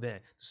go out there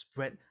to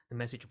spread the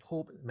message of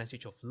hope, the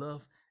message of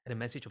love, and a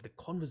message of the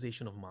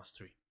conversation of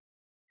mastery.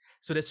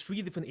 So there's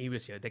three different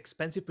areas here. The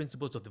expansive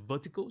principles of the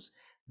verticals,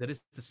 that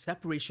is the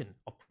separation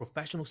of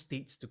professional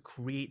states to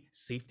create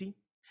safety.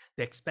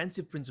 The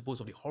expansive principles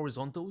of the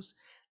horizontals,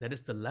 that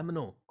is the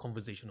liminal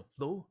conversational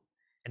flow.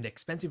 And the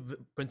expansive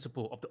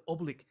principle of the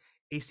oblique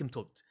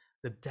asymptote,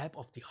 the depth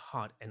of the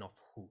heart and of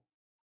who.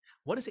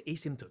 What is an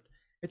asymptote?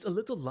 It's a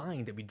little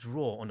line that we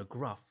draw on a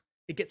graph.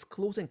 It gets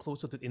closer and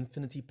closer to the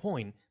infinity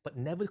point, but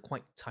never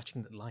quite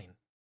touching that line.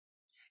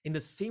 In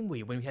the same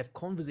way, when we have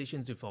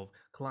conversations with our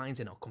clients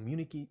and our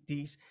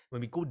communities,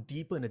 when we go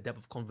deeper in the depth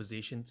of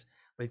conversations,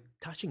 we're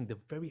touching the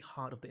very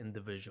heart of the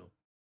individual.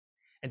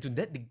 And to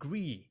that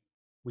degree,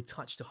 we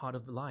touch the heart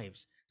of the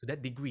lives. To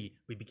that degree,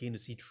 we begin to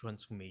see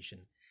transformation.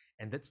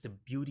 And that's the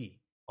beauty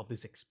of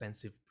this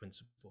expansive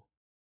principle.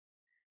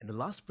 And the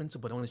last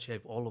principle I want to share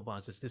with all of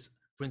us is this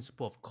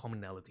principle of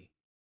commonality.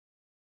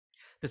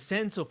 The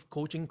sense of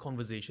coaching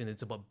conversation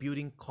is about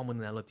building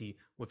commonality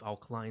with our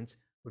clients,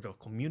 with our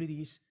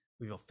communities,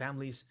 with our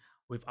families,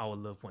 with our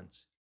loved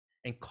ones.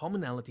 And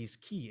commonality is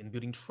key in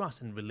building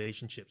trust and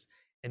relationships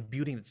and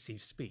building that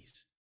safe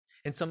space.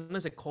 And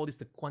sometimes I call this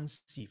the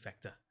Quan-Si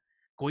factor,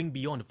 going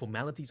beyond the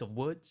formalities of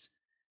words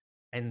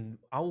and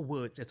our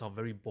words as our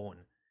very born.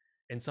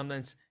 And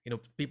sometimes,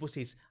 people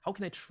say, how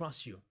can I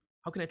trust you?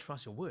 How can I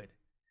trust your word?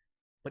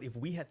 But if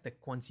we have that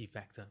Quan-Si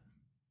factor,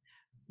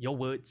 your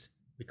words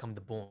become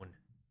the born.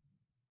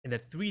 And there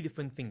are three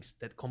different things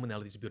that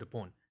commonality is built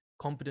upon: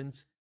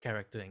 competence,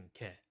 character, and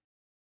care.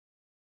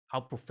 How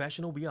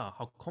professional we are,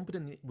 how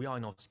competent we are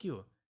in our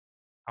skill,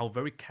 our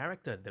very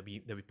character that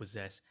we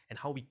possess, and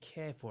how we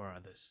care for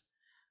others.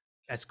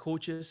 As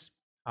coaches,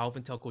 I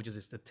often tell coaches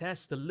is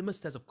the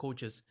litmus test of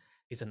coaches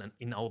is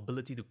in our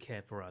ability to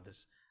care for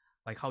others.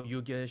 Like how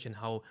Yogesh and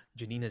how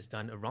Jeanine has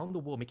done around the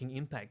world, making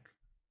impact.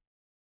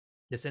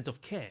 The sense of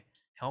care,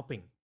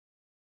 helping,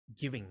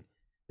 giving,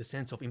 the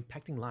sense of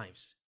impacting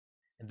lives.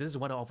 And this is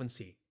what I often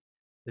say: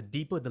 the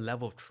deeper the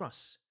level of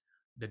trust,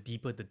 the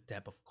deeper the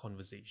depth of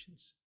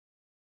conversations.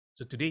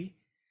 So today,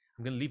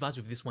 I'm going to leave us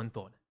with this one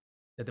thought,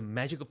 that the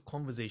magic of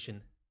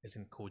conversation is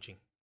in coaching.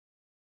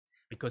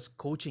 Because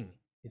coaching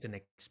is an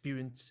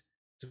experience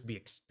to be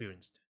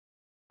experienced.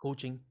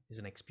 Coaching is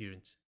an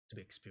experience to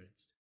be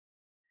experienced.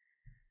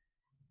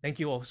 Thank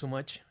you all so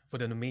much for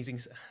the amazing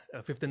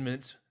 15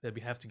 minutes that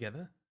we have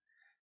together.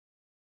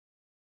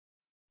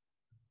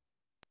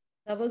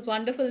 That was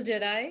wonderful,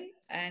 Jedi.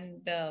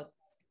 And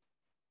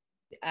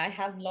I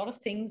have a lot of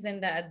things in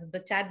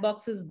the chat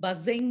box is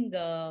buzzing.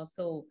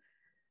 So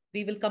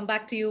we will come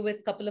back to you with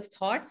a couple of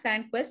thoughts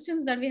and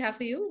questions that we have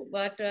for you.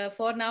 But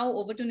for now,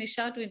 over to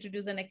Nisha to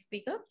introduce the next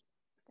speaker.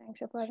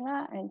 Thanks,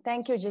 Aparna. And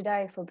thank you,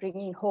 Jedi, for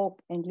bringing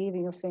hope and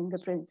leaving your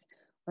fingerprints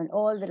on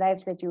all the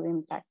lives that you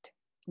impact.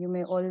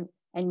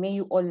 May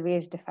you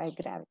always defy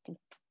gravity.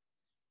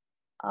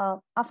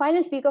 Our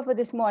final speaker for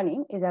this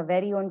morning is our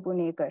very own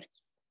Punekar,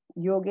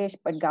 Yogesh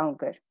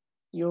Patgaonkar.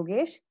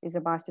 Yogesh is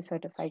a Master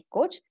Certified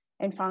Coach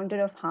and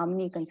founder of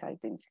Harmony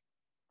Consultants.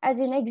 As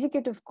an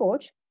executive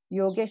coach,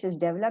 Yogesh has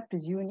developed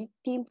his unique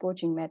team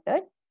coaching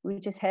method,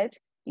 which has helped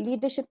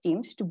leadership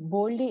teams to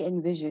boldly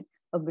envision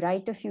a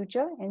brighter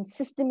future and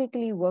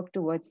systemically work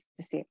towards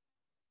the same.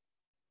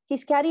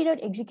 He's carried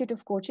out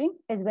executive coaching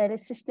as well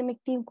as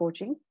systemic team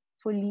coaching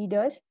for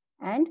leaders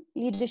and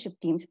leadership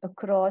teams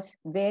across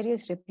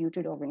various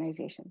reputed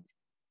organizations.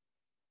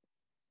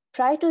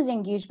 Prior to his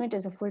engagement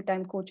as a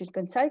full-time coach and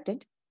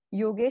consultant,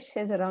 Yogesh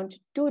has around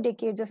 2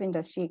 decades of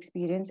industry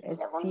experience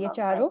as a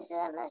CHRO,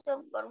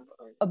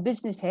 a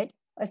business head,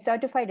 a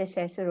certified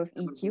assessor of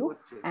EQ,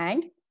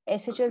 and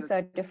SHL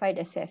certified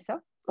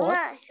assessor for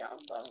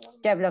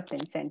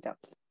Development Center.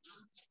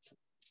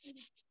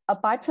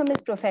 Apart from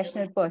his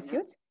professional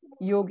pursuits,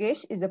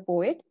 Yogesh is a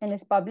poet and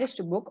has published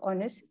a book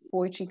on his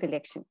poetry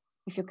collection.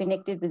 If you're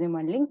connected with him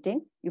on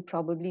LinkedIn, you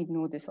probably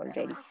know this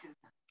already.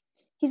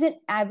 He's an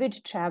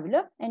avid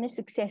traveler and has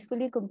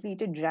successfully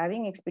completed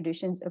driving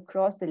expeditions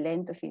across the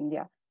length of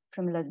India,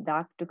 from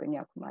Ladakh to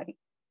Kanyakumari.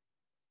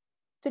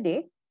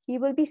 Today, he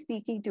will be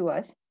speaking to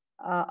us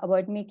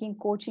about making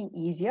coaching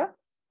easier,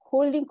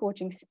 holding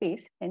coaching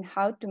space, and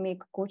how to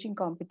make coaching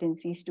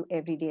competencies to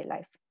everyday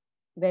life.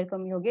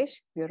 Welcome,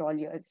 Yogesh. We're all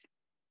yours.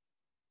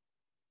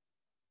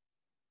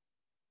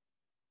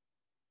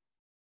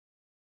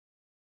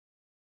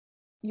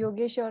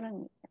 Yogesh, you're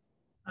on.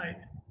 Hi,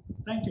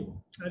 thank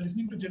you.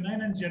 Listening to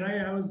Jeanine and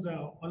Jedi, I was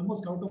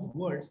almost out of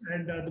words.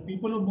 And the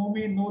people who know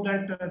me know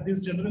that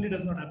this generally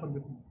does not happen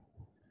with me.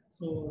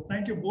 So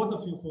thank you, both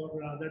of you, for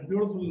that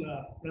beautiful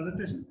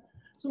presentation.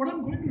 So what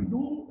I'm going to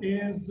do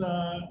is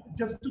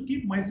just to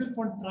keep myself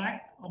on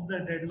track of the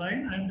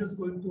deadline, I'm just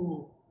going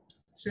to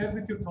share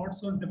with you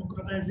thoughts on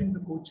democratizing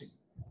the coaching.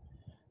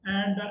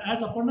 And as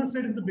Aparna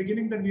said in the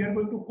beginning that we are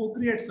going to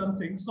co-create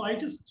something. So I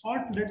just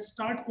thought, let's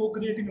start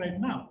co-creating right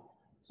now.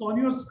 So on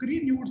your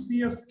screen, you would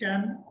see a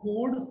scan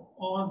code,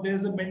 or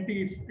there's a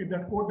Menti. If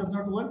that code does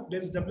not work,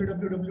 there's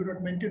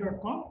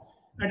www.menti.com,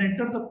 and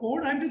enter the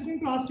code. I'm just going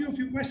to ask you a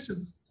few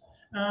questions.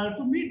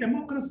 To me,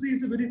 democracy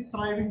is a very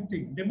thriving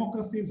thing.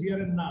 Democracy is here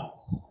and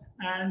now.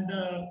 And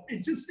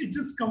it's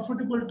just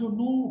comfortable to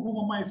know whom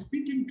am I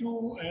speaking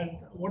to and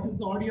what is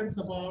the audience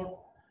about.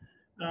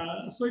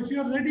 So if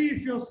you're ready,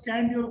 if you've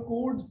scanned your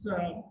codes,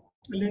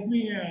 let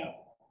me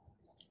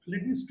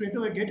straight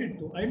away get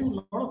into. I know a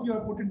lot of you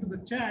are put into the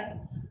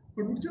chat,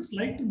 but would just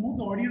like to know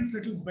the audience a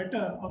little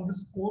better on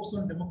this course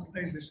on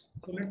democratization.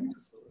 So let me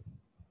just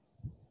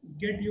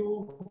get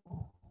you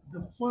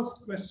the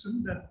first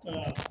question that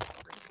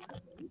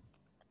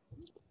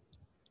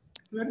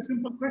it's a very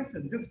simple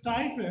question. Just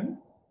type in,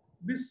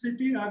 which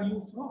city are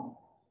you from?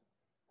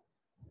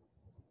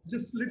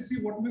 Just let's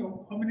see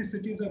how many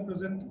cities are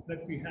present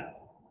that we have.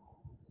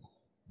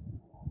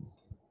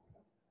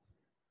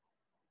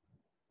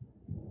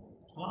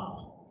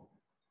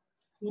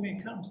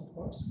 Pune comes, of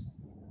course.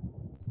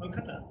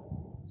 Kolkata,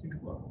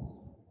 Singapore.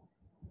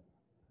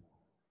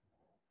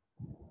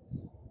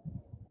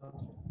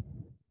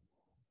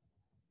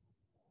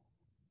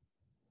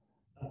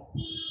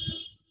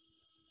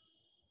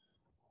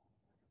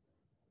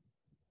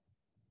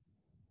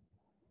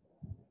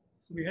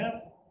 So we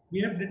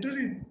have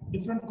literally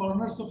different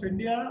corners of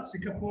India,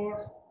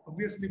 Singapore.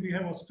 Obviously, we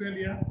have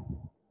Australia.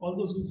 All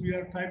those who we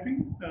are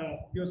typing,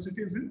 your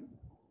citizen.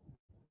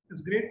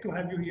 It's great to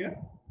have you here.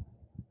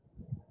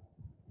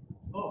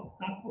 Oh,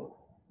 Nagpur,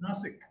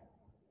 Nasik.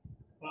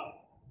 Wow.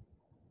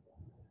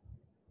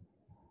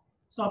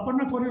 So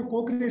Aparna, for your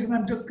co-creation,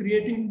 I'm just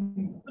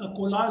creating a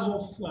collage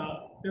of,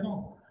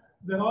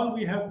 where all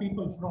we have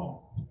people from.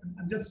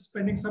 I'm just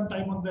spending some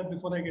time on that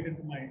before I get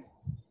into my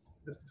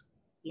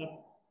discussion.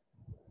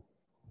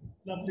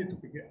 Lovely to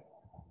be here.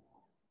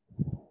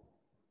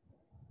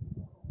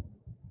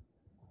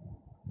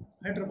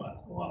 Hyderabad,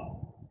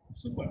 wow,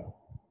 super.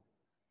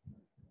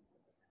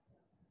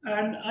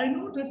 And I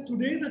know that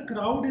today the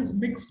crowd is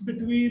mixed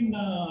between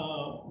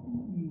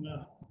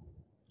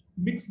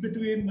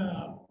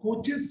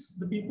coaches,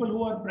 the people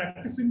who are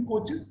practicing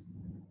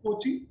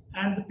coaching,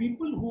 and the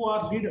people who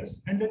are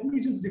leaders. And let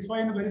me just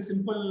define a very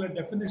simple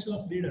definition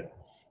of leader.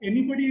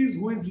 Anybody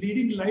who is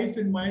leading life,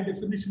 in my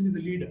definition, is a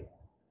leader.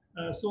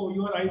 So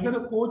you are either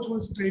a coach who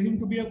is training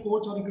to be a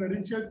coach or a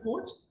credentialed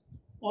coach,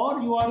 or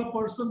you are a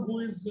person who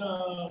is,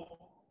 a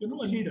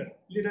leader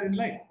in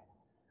life.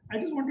 I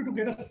just wanted to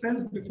get a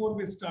sense before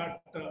we start.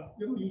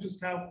 You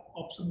just have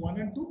option 1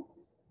 and 2.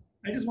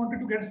 I just wanted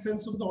to get a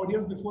sense of the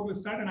audience before we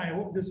start, and I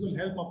hope this will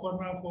help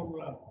Aparna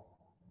for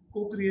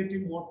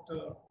co-creating what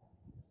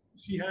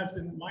she has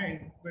in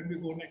mind when we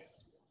go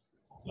next.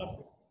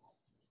 Lovely.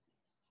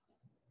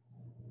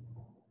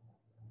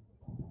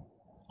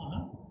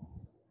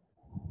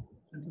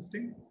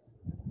 Interesting.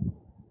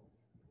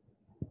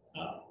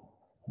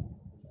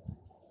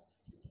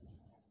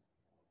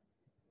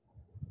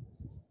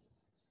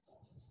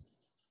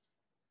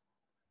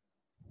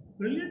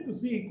 Brilliant to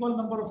see equal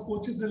number of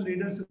coaches and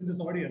leaders in this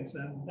audience,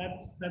 and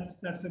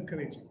that's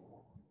encouraging.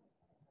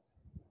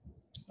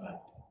 All right.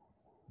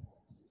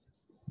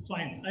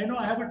 Fine. I know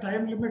I have a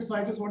time limit, so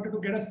I just wanted to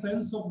get a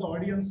sense of the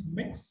audience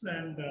mix.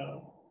 And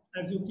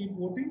as you keep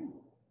voting,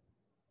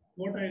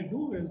 what I'll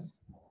do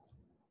is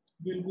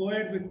we'll go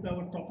ahead with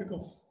our topic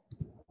of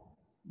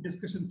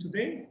discussion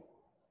today,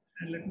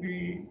 and let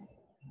me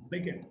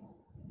begin.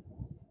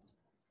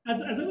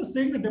 As I was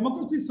saying, the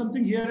democracy is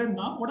something here and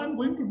now. What I'm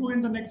going to do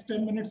in the next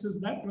 10 minutes is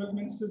that, 12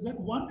 minutes is that,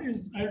 one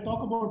is I'll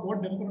talk about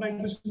what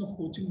democratization of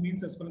coaching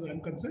means as far as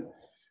I'm concerned.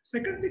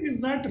 Second thing is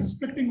that,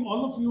 respecting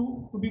all of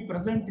you to be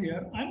present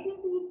here, I'm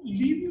going to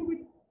leave you with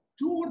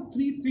 2 or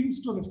 3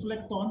 things to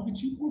reflect on,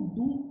 which you could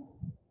do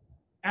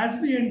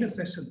as we end the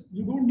session.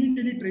 You don't need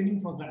any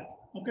training for that.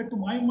 Okay, to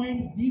my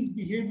mind, these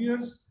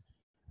behaviors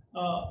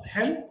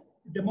help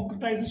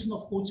democratization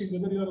of coaching,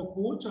 whether you're a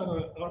coach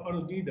or a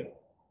leader.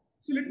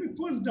 So let me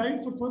first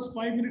dive for first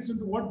 5 minutes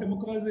into what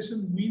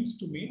democratization means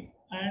to me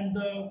and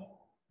the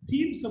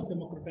themes of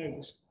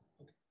democratization.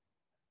 Okay.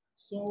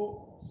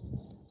 So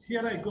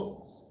here I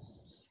go.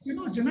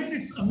 Jeanine,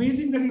 it's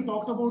amazing that you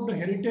talked about the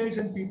heritage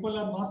and people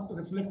are not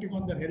reflecting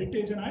on their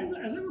heritage. And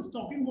as I was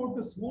talking about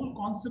this whole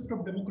concept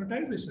of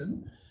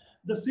democratization,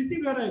 the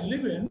city where I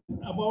live in,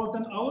 about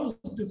an hour's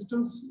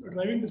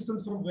driving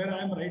distance from where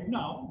I am right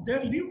now,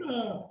 there lived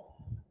a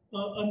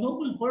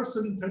noble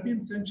person in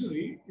 13th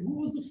century who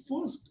was the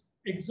first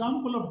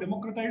example of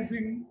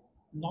democratizing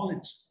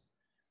knowledge.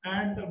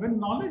 And when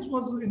knowledge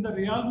was in the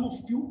realm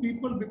of few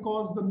people,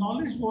 because the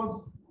knowledge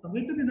was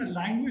written in a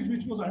language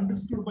which was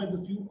understood by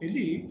the few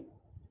elite,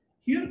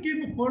 here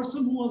came a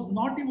person who was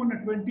not even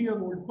a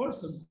 20-year-old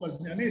person called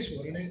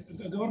Jnaneshwar, and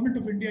the government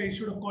of India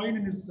issued a coin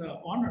in his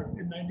honor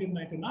in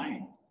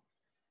 1999.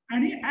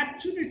 And he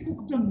actually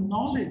took the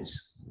knowledge,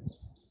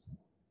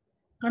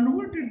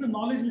 converted the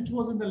knowledge which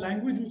was in the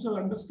language which was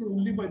understood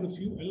only by the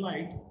few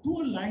elite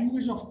to a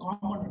language of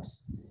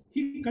commoners.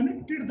 He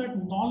connected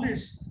that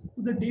knowledge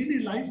to the daily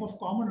life of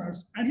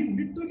commoners, and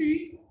he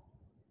literally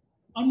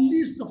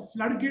unleashed the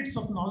floodgates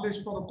of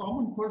knowledge for a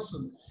common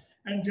person.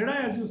 And Jedi,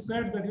 as you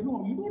said, that you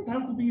don't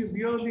have to be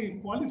really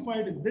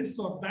qualified in this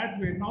or that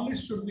way.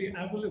 Knowledge should be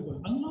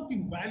available,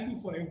 unlocking value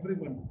for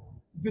everyone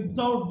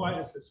without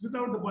biases,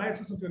 without the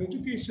biases of your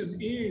education,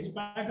 age,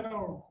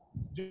 background,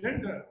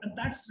 gender. And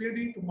that's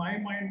really, to my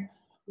mind,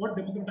 what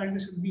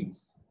democratization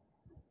means.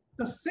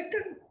 The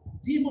second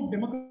theme of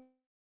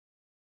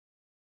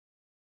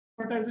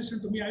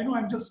democratization to me, I know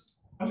I'm just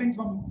traveling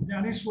from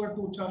Jnaneshwar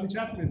to Charlie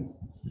Chaplin,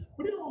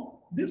 but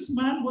this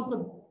man was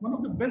one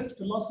of the best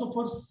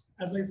philosophers,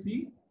 as I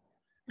see.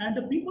 And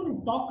the people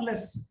who talk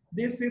less,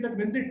 they say that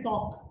when they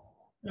talk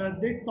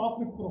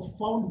with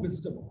profound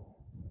wisdom.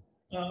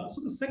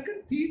 So the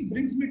second theme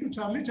brings me to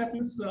Charlie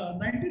Chaplin's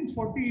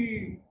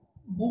 1940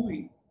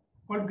 movie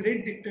called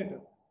Great Dictator.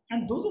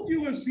 And those of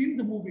you who have seen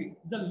the movie,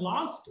 the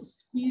last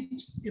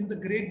speech in The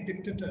Great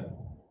Dictator,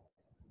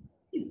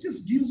 it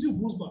just gives you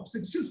goosebumps.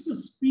 It's just a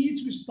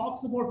speech which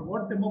talks about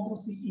what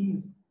democracy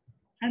is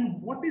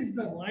and what is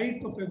the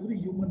right of every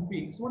human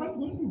being. So what I'm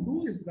going to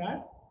do is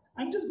that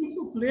I'm just going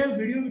to play a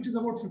video which is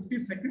about 50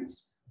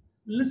 seconds.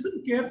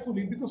 Listen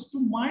carefully, because to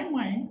my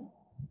mind,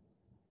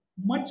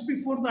 much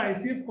before the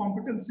ICF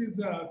competencies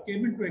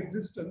came into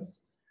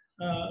existence,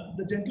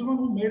 the gentleman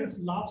who made us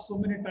laugh so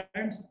many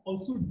times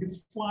also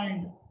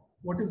defined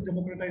what is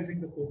democratizing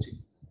the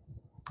coaching.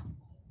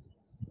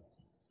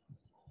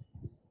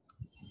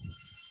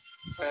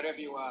 Wherever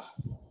you are,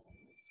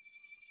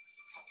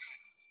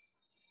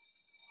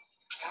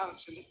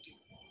 clouds are lifting,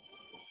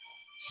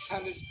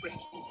 sun is breaking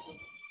through.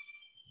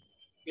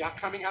 We are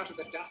coming out of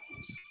the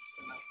darkness of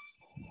the night.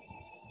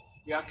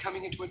 We are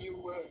coming into a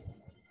new world,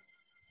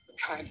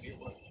 a kindly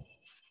world,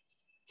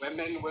 where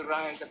men will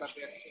rise above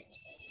their hate,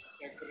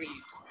 their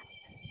greed,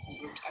 and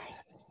brutality.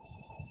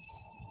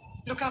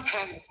 Look up,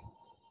 Henry.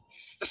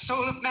 The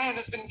soul of man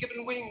has been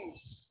given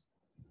wings,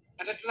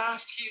 and at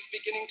last he is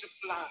beginning to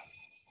fly.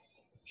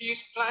 He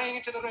is flying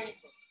into the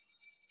rainbow,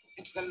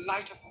 into the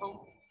light of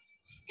hope,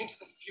 into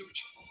the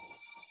future,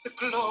 the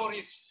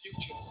glorious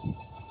future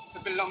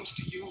that belongs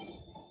to you,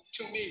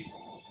 to me,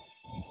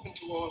 and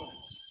to all of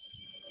us.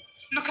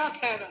 Look up,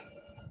 Hannah.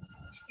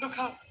 Look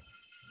up.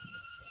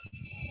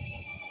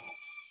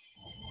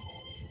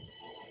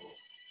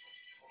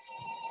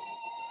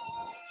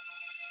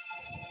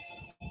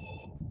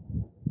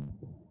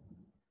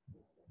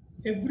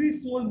 Every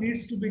soul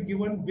needs to be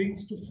given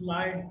wings to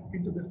fly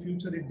into the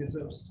future it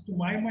deserves. To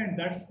my mind,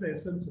 that's the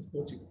essence of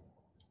coaching.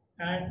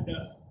 And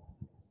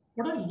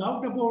what I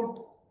loved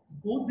about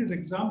both these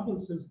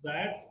examples is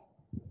that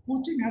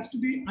coaching has to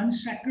be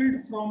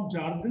unshackled from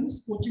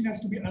jargons. Coaching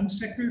has to be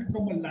unshackled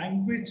from a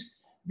language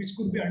which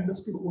could be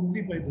understood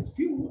only by the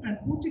few. And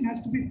coaching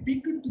has to be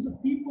taken to the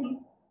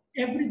people,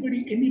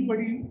 everybody,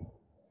 anybody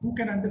who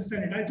can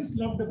understand it. I just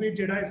love the way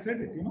Jedi said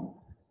it,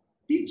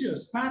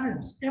 Teachers,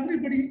 parents,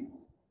 everybody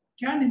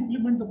can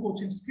implement the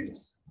coaching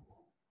skills.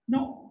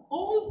 Now,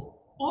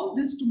 all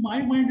this to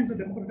my mind is a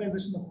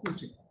democratization of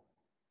coaching.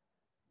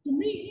 To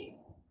me,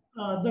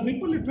 the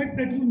ripple effect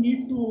that you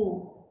need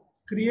to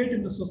create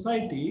in the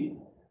society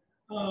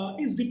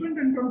is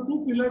dependent on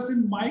two pillars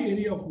in my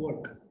area of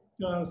work.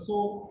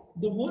 So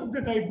the work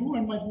that I do,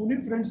 and my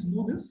Pune friends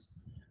know this,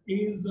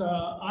 is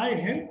I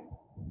help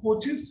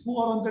coaches who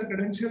are on their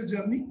credential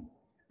journey,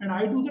 and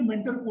I do the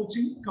mentor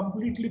coaching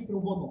completely pro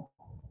bono.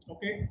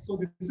 Okay, so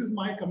this is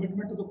my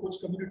commitment to the coach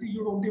community.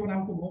 You don't even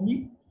have to know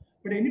me,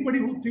 but anybody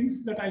who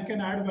thinks that I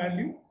can add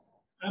value,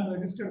 I'm a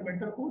registered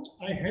mentor coach.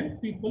 I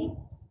help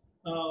people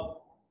pro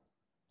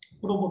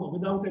bono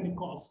without any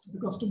cost,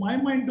 because to my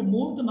mind, the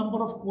more the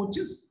number of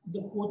coaches,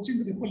 the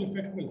coaching ripple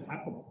effect will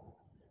happen.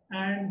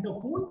 And the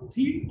whole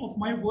theme of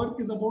my work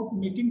is about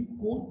making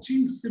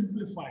coaching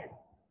simplified.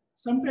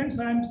 Sometimes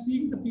I am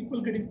seeing the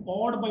people getting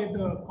awed by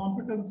the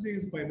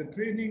competencies, by the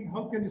training.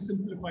 How can you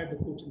simplify the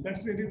coaching?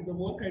 That's really the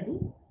work I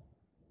do.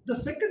 The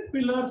second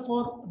pillar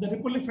for the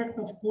ripple effect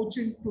of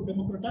coaching to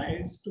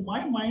democratize, to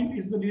my mind,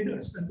 is the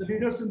leaders, and the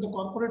leaders in the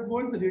corporate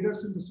world, the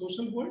leaders in the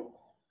social world.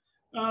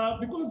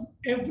 Because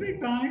every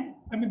time,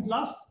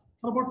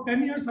 for about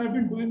 10 years, I've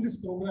been doing this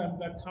program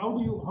that how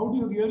do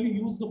you really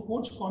use the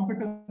coach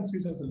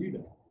competencies as a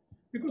leader?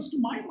 Because to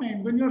my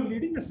mind, when you're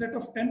leading a set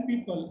of 10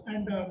 people,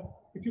 and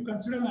if you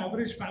consider an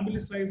average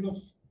family size of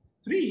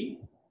 3,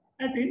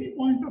 at any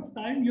point of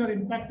time, you're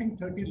impacting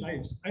 30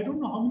 lives. I don't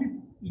know how many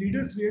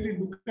leaders really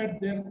look at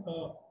their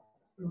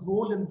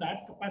role in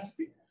that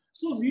capacity.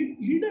 So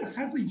leader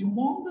has a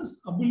humongous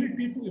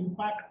ability to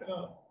impact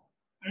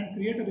and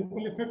create a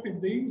ripple effect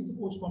if they use the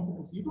coach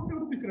competency. You don't have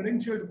to be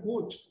credentialed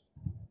coach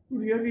to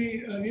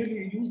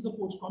really use the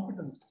coach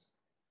competencies.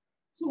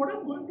 So what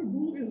I'm going to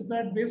do is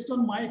that, based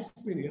on my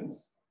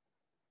experience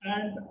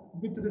and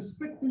with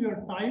respect to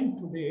your time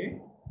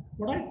today,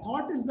 what I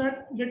thought is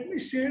that let me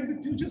share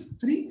with you just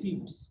 3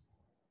 themes.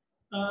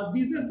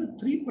 These are the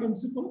 3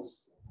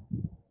 principles.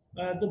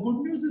 The good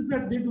news is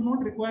that they do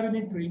not require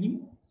any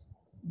training.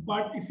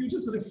 But if you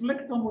just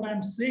reflect on what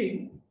I'm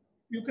saying,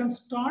 you can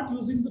start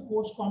using the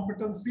coach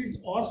competencies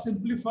or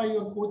simplify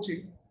your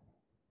coaching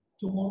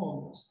tomorrow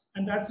onwards.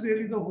 And that's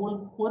really the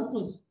whole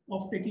purpose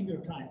of taking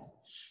your time.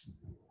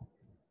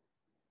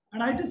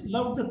 And I just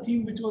love the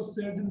theme which was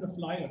said in the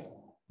flyer,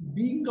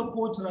 being a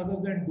coach rather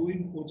than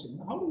doing coaching.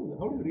 How do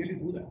you really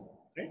do that,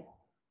 right?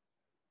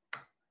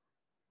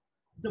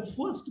 The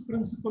first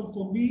principle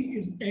for me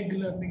is egg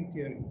learning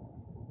theory.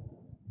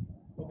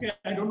 Okay,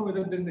 I don't know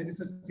whether there is any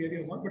such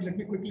theory or not, but let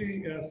me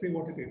quickly say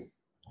what it is.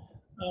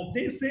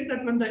 They say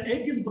that when the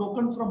egg is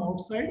broken from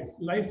outside,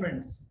 life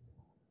ends.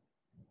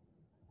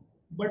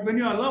 But when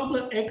you allow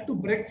the egg to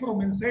break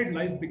from inside,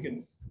 life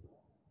begins.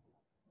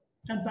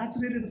 And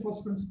that's really the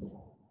first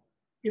principle.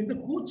 In the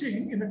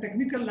coaching, in the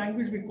technical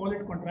language, we call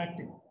it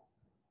contracting.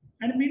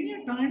 And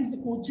many times the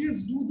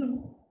coaches do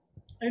the,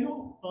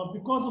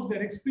 because of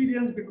their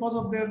experience, because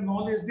of their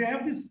knowledge, they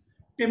have this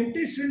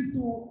temptation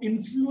to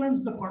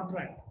influence the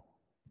contract.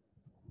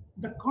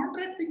 The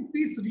contracting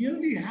piece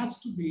really has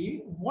to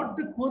be what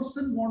the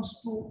person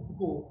wants to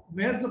go,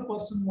 where the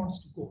person wants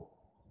to go.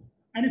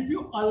 And if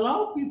you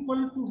allow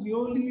people to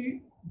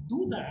really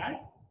do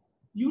that,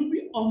 you'll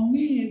be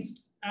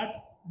amazed at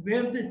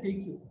where they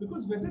take you.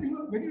 Because when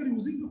you're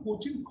using the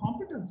coaching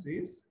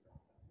competencies,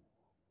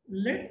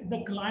 let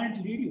the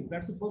client lead you.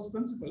 That's the first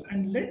principle.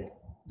 And let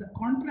the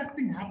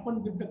contracting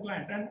happen with the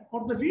client. And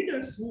for the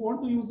leaders who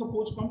want to use the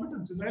coach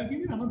competencies, I'll give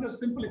you another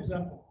simple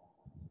example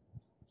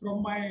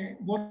from my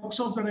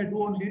workshop that I do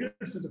on leaders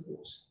as a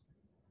coach.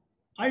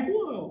 I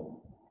do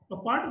a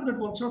part of that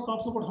workshop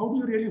talks about how do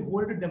you really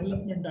hold a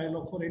development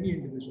dialogue for any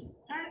individual.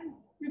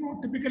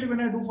 And typically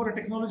when I do for a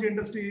technology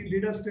industry,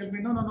 leaders tell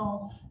me,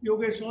 no,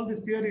 Yogesh, all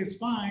this theory is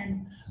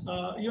fine,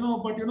 but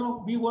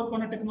we work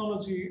on a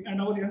technology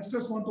and our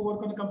youngsters want to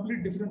work on a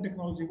complete different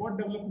technology. What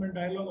development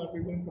dialogue are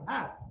we going to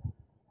have?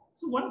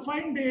 So one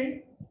fine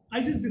day,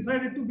 I just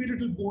decided to be a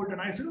little bold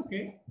and I said,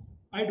 okay,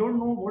 I don't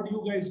know what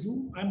you guys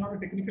do. I'm not a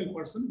technical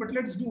person, but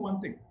let's do one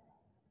thing.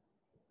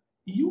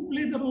 You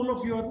play the role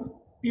of your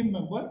team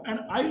member and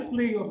I'll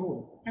play your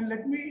role. And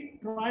let me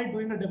try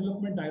doing a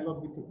development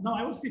dialogue with you. Now,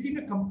 I was taking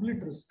a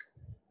complete risk.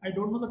 I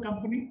don't know the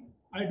company.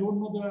 I don't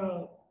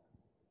know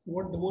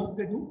what the work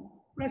they do.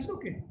 But I said,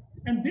 okay.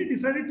 And they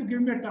decided to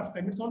give me a tough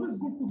time. It's always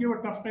good to give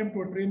a tough time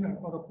to a trainer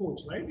or a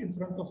coach, right? In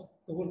front of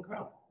the whole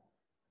crowd.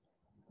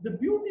 The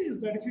beauty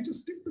is that if you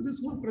just stick to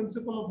this whole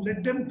principle of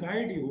let them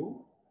guide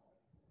you,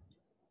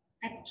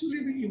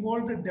 actually we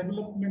evolve the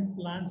development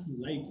plans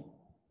live.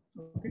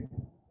 Okay.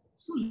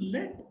 So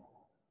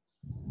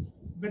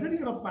whether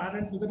you're a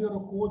parent, whether you're a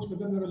coach,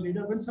 whether you're a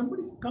leader, when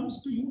somebody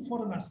comes to you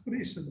for an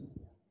aspiration,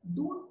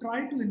 don't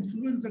try to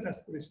influence that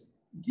aspiration.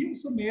 Give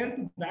some air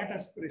to that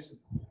aspiration.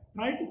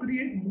 Try to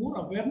create more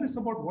awareness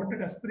about what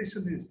that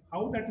aspiration is,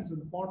 how that is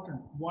important,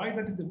 why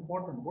that is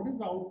important, what is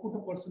the output a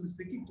person is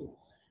seeking to.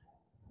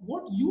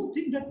 What you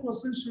think that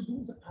person should do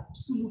is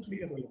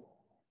absolutely irrelevant.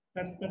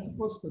 That's the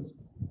first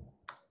principle.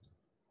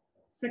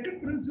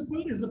 Second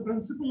principle is the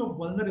principle of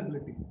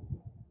vulnerability.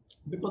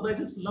 Because I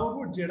just love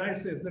what Jedi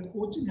says, that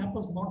coaching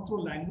happens not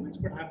through language,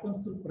 but happens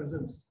through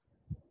presence.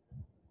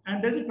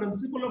 And there's a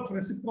principle of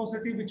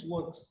reciprocity which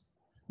works.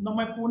 Now,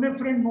 my Pune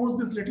friend knows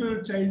this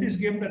little childish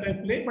game that I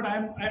play, but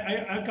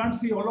I can't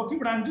see all of you,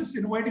 but I'm just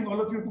inviting all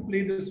of you to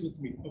play this with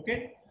me,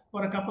 okay?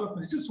 For a couple of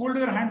minutes. Just hold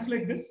your hands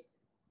like this.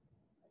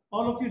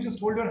 All of you just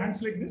hold your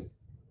hands like this.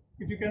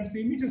 If you can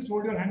see me, just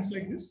hold your hands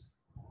like this.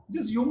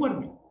 Just humor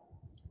me,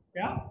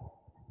 yeah?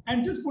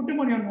 And just put them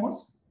on your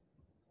nose.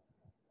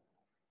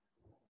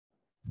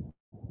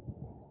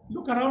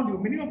 Look around you.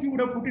 Many of you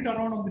would have put it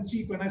around on the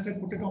cheek when I said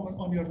put it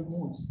on your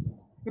nose.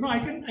 I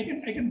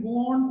can go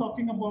on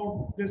talking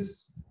about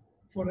this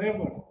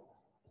forever.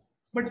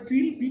 But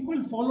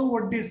people follow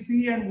what they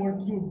see and what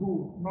you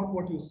do, not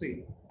what you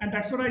say. And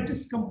that's what I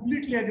just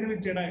completely agree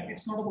with Jedi.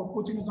 It's not about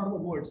coaching, it's not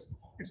about words.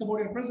 It's about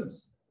your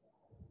presence.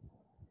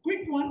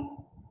 Quick one,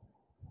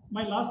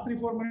 my last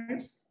 3-4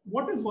 minutes.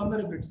 What is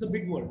vulnerability? It's a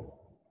big word.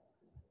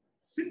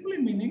 Simply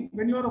meaning,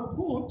 when you are a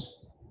coach,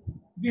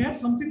 we have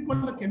something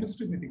called a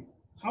chemistry meeting.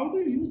 How do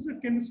you use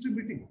that chemistry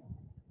meeting?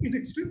 It's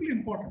extremely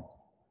important.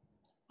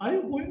 Are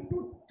you going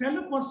to tell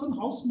a person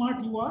how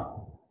smart you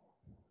are?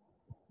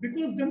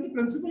 Because then the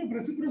principle of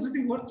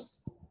reciprocity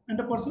works. And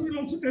the person will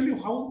also tell you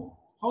how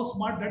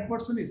smart that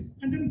person is.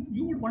 And then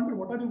you would wonder,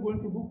 what are you going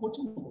to do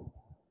coaching about?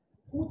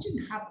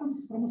 Coaching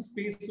happens from a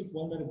space of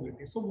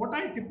vulnerability. So what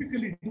I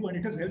typically do, and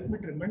it has helped me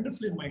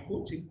tremendously in my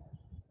coaching,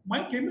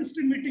 my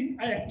chemistry meeting,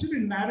 I actually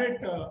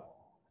narrate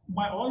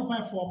all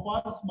my faux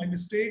pas, my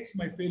mistakes,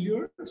 my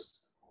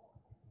failures.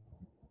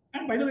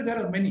 And by the way,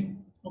 there are many.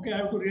 Okay, I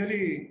have to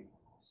really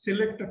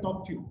select a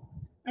top few.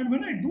 And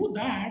when I do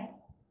that,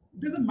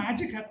 there's a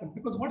magic happen,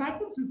 because what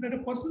happens is that a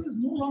person is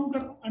no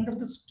longer under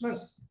the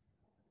stress.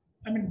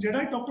 I mean,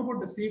 Jedi talked about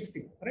the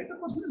safety, right? The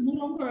person is no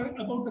longer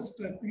about the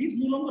stress. He's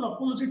no longer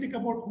apologetic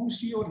about who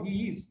she or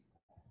he is.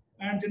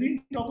 And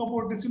Jeanine talked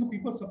about this,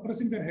 people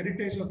suppressing their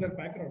heritage or their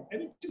background.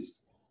 And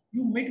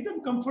you make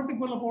them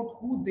comfortable about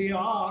who they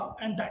are,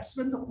 and that's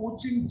when the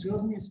coaching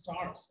journey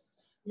starts.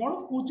 A lot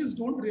of coaches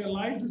don't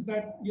realize is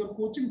that your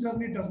coaching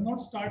journey does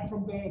not start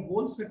from the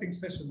goal setting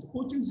session. The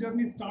coaching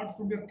journey starts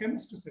from your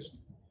chemistry session.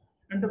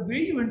 And the way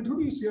you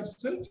introduce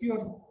yourself,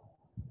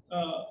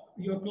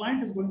 your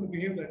client is going to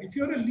behave that. If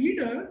you're a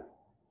leader,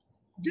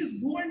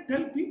 just go and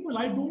tell people,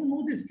 I don't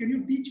know this, can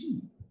you teach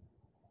me?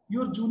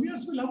 Your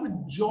juniors will have a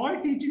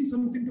joy teaching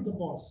something to the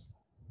boss.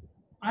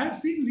 I have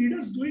seen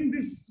leaders doing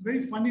this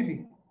very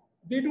funnily.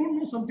 They don't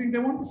know something, they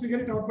want to figure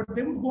it out, but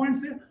they would go and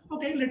say,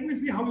 okay, let me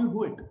see how you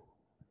do it.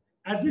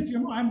 As if,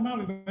 I'm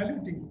now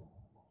evaluating you.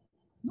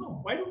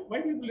 No, why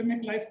do you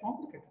make life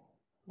complicated?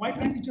 Why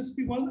can't you just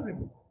be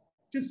vulnerable?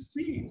 Just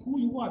see who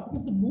you are.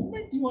 Because the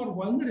moment you are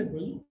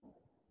vulnerable,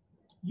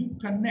 you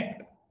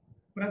connect.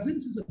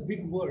 Presence is a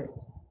big word.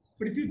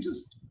 But if you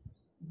just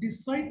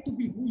decide to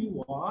be who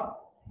you are,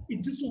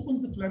 it just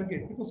opens the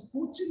floodgate. Because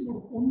coaching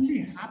would only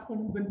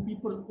happen when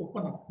people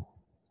open up.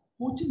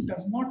 Coaching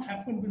does not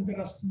happen when there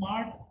are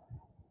smart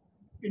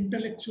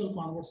intellectual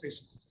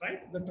conversations,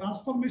 right? The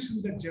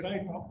transformation that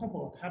Jedi talked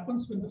about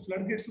happens when the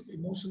floodgates of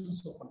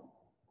emotions open up.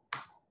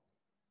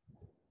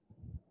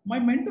 My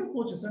mentor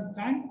coaches, and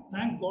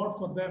thank God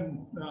for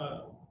them,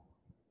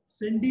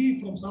 Cindy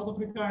from South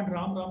Africa and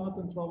Ram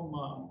Ramanathan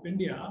from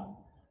India,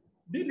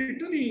 they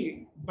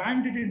literally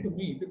banged it into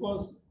me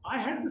because I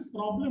had this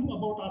problem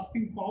about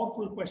asking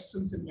powerful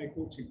questions in my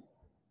coaching.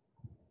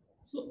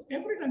 So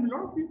every time, a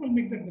lot of people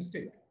make that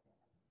mistake.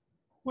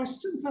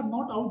 Questions are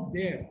not out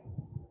there.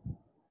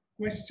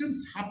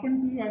 Questions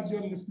happen to you as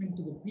you're listening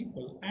to the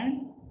people.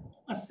 And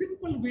a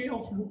simple way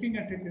of looking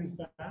at it is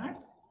that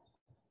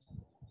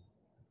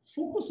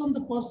focus on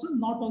the person,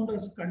 not on the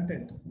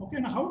content. Okay,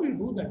 now how do you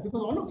do that?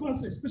 Because all of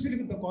us, especially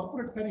with the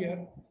corporate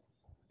career,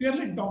 we are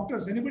like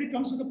doctors. Anybody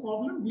comes with a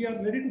problem, we are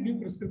ready to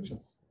give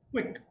prescriptions,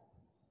 quick.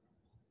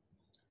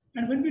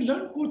 And when we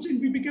learn coaching,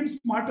 we became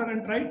smarter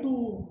and try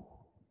to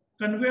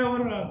convey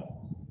our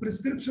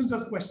prescriptions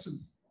as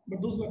questions. But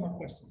those were not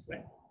questions,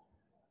 right?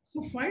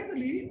 So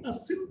finally, a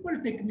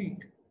simple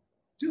technique,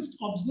 just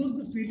observe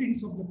the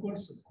feelings of the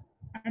person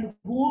and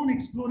go on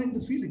exploring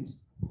the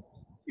feelings.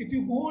 If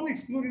you go on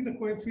exploring the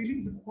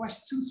feelings, the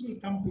questions will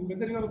come to you,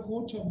 whether you're a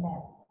coach or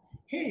not.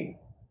 Hey,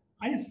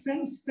 I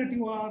sense that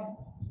you are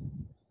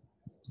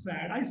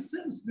sad. I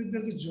sense that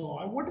there's a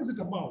joy. What is it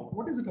about?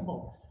 What is it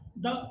about?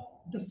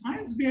 The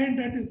science behind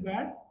that is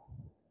that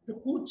the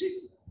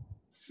coaching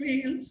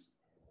fails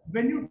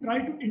when you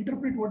try to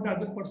interpret what the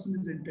other person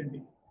is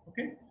intending.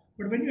 Okay?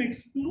 But when you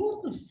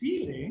explore the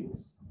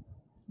feelings,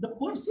 the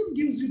person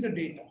gives you the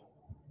data.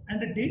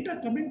 And the data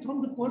coming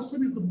from the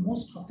person is the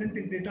most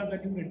authentic data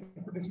that your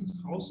interpretations,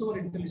 however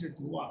intelligent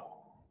you are.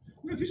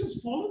 Now, if you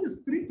just follow these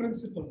three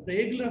principles, the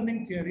egg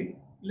learning theory,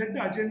 let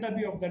the agenda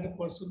be of that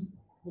person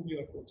whom you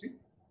are coaching.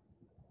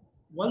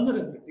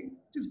 Vulnerability,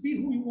 just be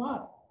who you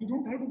are. You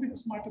don't have to be the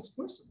smartest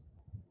person.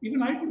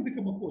 Even I could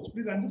become a coach.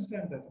 Please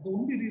understand that. The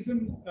only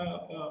reason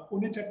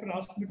Pune Chapter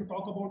asked me to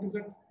talk about is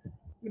that,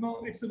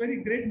 it's a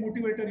very great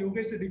motivator.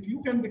 Yogesh said, if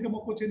you can become a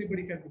coach,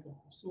 anybody can become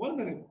a coach. So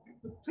vulnerability.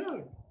 The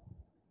third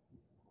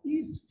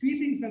is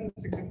feelings as a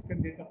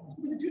significant data.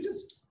 Because if you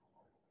just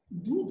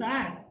do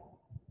that,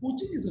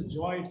 coaching is a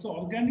joy. It's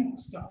organic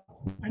stuff.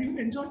 And you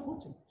enjoy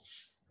coaching.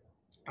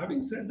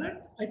 Having said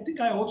that, I think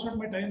I overshot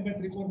my time by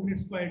 3-4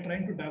 minutes by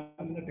trying to dabble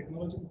in the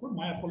technology before.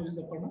 My apologies,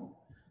 Aparna.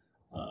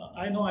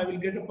 I know I will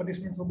get a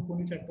punishment from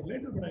Pune Chapter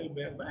later, but I will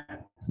bear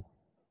that.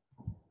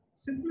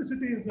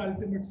 Simplicity is the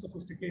ultimate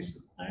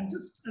sophistication. And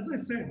just as I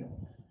said,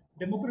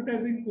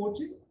 democratizing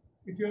coaching.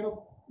 If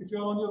you're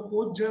on your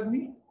coach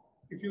journey,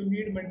 if you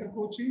need mentor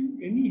coaching,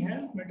 any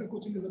help, mentor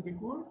coaching is a big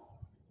word.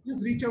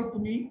 Just reach out to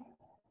me.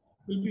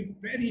 We'll be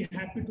very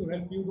happy to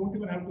help you. You don't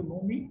even have to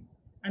know me.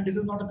 And this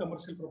is not a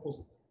commercial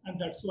proposal. And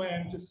that's why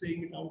I'm just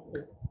saying it out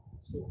there.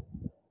 So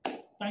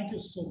thank you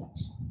so much.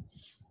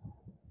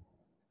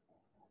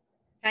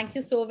 Thank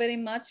you so very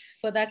much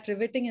for that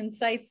riveting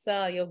insights,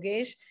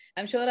 Yogesh.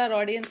 I'm sure our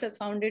audience has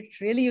found it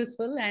really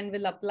useful and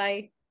will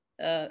apply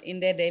in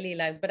their daily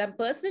lives. But I'm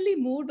personally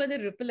moved by the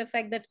ripple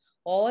effect that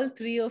all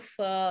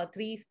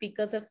three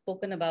speakers have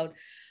spoken about.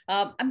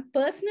 I'm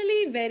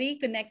personally very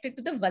connected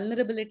to the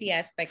vulnerability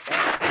aspect.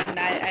 And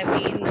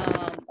I've been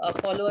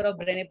a follower of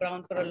Brené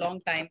Brown for a long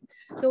time.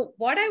 So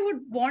what I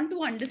would want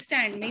to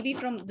understand, maybe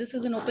this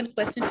is an open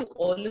question to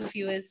all of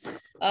you, is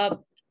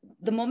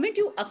the moment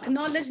you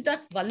acknowledge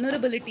that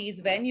vulnerability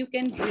is when you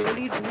can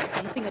really do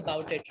something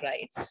about it,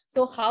 right?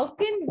 So how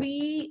can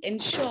we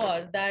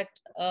ensure that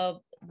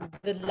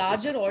the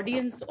larger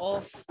audience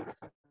of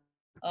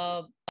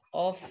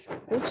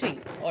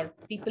coaching or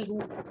people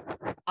who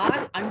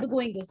are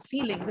undergoing those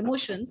feelings,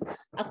 emotions,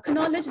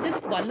 acknowledge this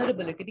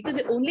vulnerability?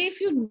 Because only if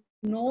you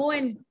know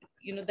and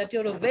that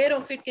you're aware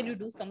of it, can you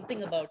do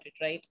something about it,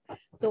 right?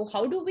 So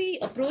how do we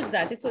approach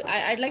that? So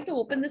I'd like to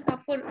open this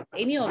up for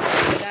any of you,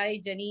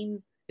 Jedi,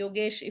 Jeanine,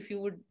 Yogesh, if you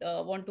would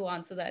want to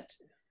answer that.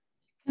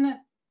 Go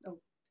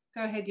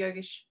ahead,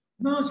 Yogesh.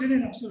 No,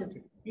 Jeanine,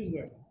 absolutely. Please go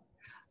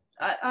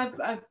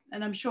ahead.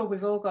 And I'm sure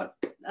we've all got,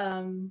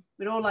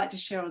 we'd all like to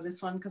share on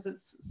this one because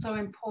it's so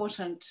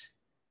important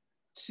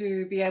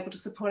to be able to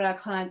support our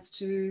clients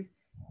to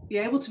be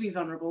able to be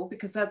vulnerable,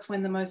 because that's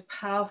when the most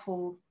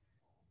powerful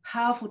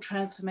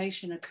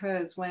transformation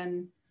occurs,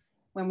 when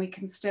we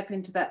can step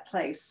into that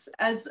place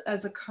as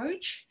a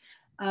coach,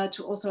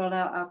 to also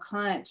allow our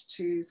client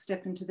to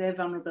step into their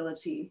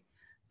vulnerability.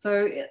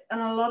 So,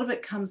 and a lot of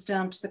it comes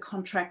down to the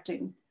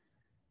contracting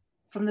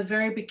from the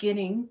very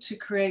beginning to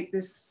create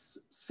this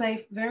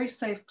safe, very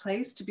safe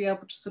place to be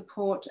able to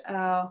support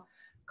our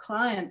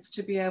clients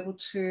to be able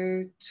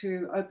to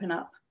open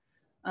up.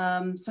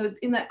 So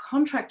in that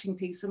contracting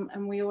piece,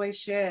 and we always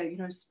share, you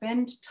know,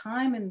 spend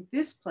time in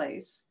this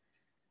place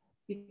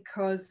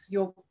because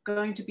you're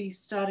going to be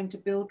starting to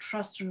build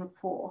trust and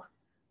rapport.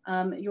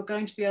 You're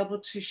going to be able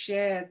to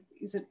share,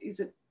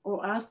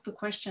 or ask the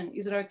question,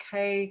 is it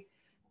okay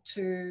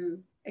to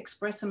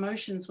express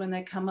emotions when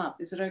they come up?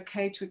 Is it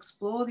okay to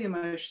explore the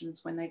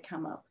emotions when they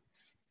come up?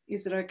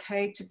 Is it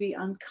okay to be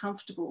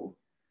uncomfortable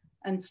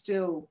and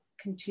still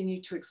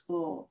continue to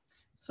explore?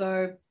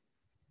 So,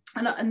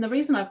 and the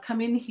reason I've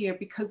come in here,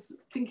 because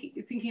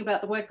thinking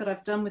about the work that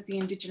I've done with the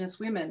Indigenous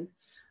women,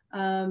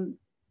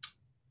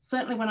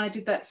 certainly when I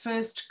did that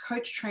first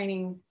coach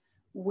training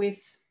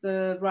with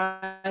the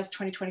Rise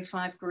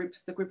 2025 group,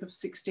 the group of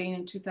 16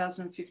 in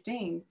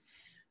 2015,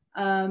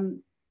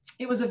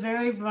 it was a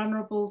very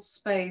vulnerable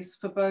space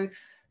for both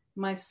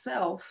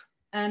myself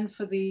and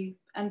for the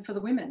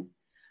women,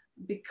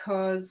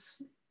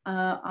 because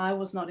I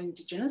was not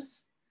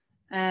Indigenous,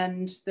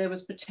 and there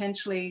was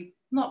potentially,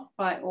 not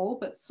by all,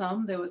 but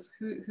some, there was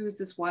who is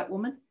this white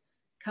woman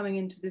coming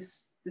into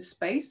this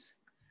space.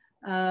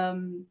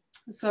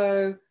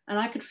 So, and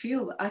I could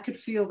feel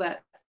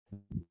that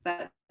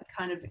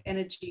kind of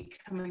energy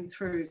coming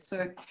through.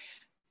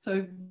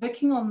 So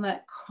working on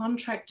that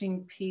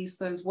contracting piece,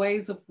 those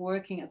ways of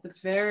working at the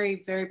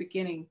very, very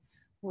beginning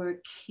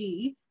were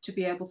key to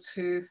be able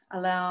to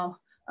allow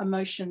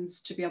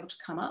emotions to be able to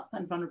come up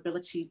and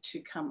vulnerability to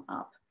come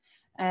up.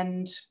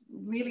 And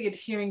really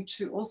adhering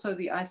to also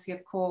the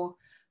ICF core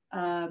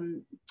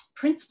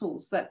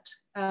principles that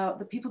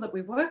the people that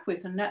we work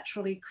with are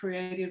naturally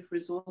creative,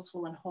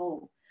 resourceful, and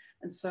whole.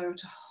 And so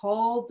to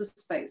hold the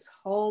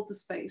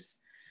space,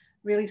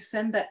 really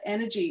send that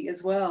energy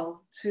as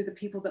well to the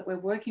people that we're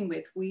working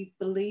with. We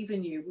believe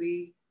in you.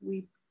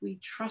 We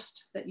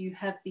trust that you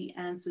have the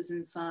answers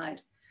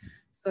inside.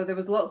 So there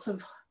was lots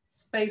of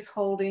space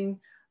holding,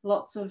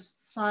 lots of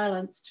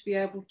silence to be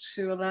able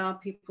to allow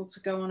people to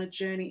go on a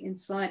journey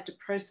inside, to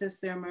process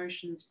their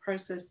emotions,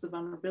 process the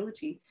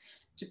vulnerability,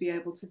 to be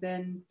able to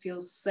then feel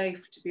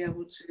safe, to be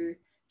able to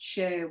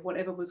share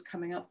whatever was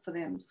coming up for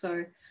them.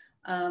 So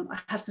I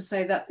have to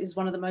say that is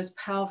one of the most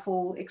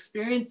powerful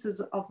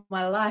experiences of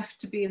my life,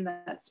 to be in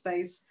that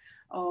space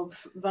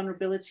of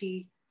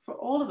vulnerability for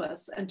all of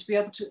us, and to be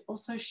able to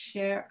also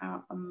share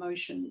our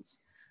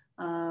emotions.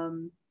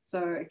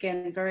 So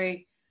again,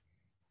 very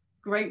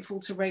grateful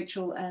to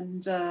Rachel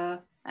and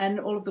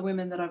all of the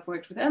women that I've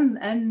worked with,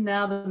 and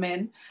now the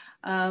men,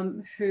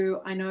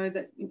 who I know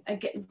that,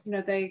 again, you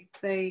know, they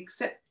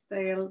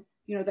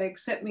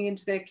accept me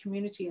into their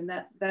community, and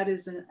that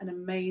is an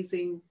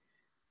amazing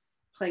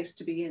place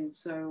to be in.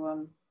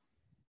 So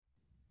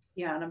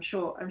yeah, and I'm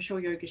sure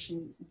Yogesh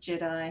and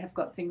Jedi have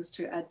got things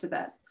to add to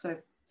that. So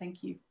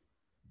thank you.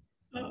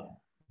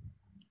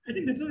 I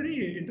think that's a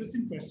very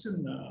interesting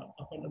question.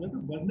 Whether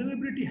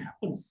vulnerability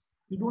happens,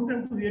 you don't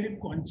have to really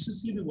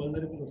consciously be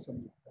vulnerable or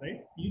something, right?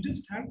 You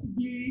just have to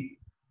be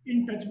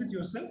in touch with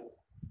yourself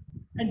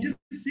and just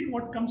see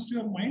what comes to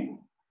your mind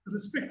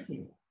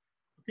respectfully.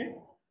 Okay.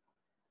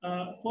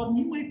 For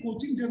me, my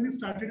coaching journey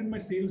started in my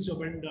sales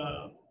job, and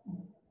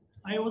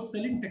I was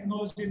selling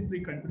technology in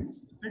 3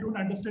 countries. I don't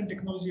understand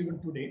technology even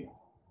today.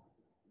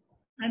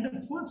 And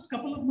the first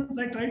couple of months,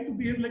 I tried to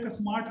behave like a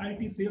smart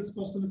IT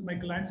salesperson with my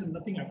clients, and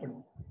nothing happened.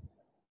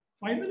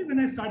 Finally, when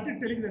I started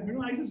telling them, you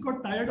know, I just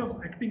got tired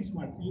of acting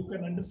smart. You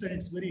can understand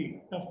it's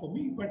very tough for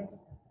me, but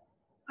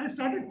I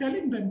started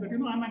telling them that, you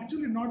know, I'm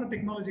actually not a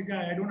technology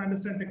guy. I don't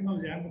understand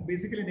technology. I'm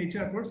basically an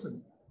HR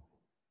person.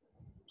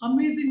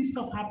 Amazing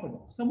stuff happened.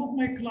 Some of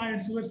my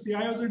clients who were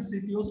CIOs and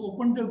CTOs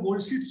opened their goal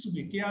sheets to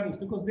me, KRs,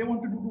 because they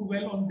wanted to do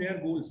well on their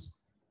goals.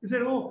 They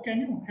said, oh, can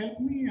you help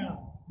me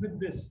with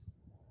this?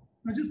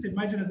 Now just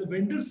imagine, as a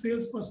vendor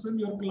salesperson,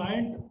 your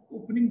client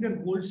opening their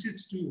goal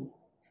sheets to you.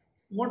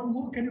 What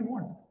more can you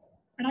want?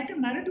 And I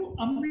can narrate you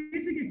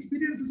amazing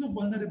experiences of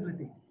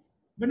vulnerability.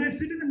 When I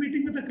sit in a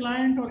meeting with a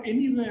client, or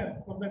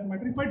anywhere for that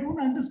matter, if I don't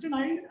understand,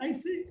 I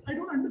say, I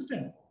don't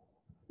understand.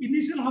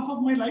 Initial half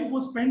of my life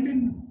was spent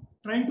in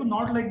trying to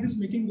nod like this,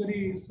 making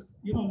very,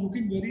 you know,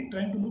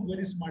 trying to look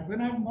very smart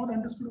when I have not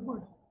understood a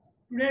word.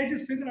 Today, I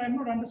just say that I have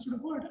not understood a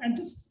word, and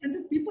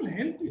then people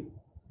help you.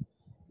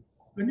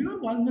 When you are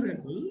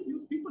vulnerable,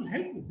 people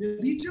help you.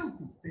 They reach out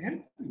to you, they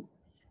help you.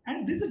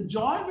 And there's a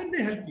joy when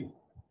they help you.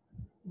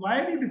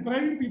 Why are you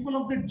depriving people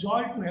of that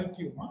joy to help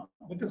you? Huh?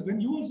 Because when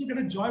you also get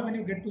a joy when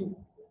you get to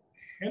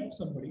help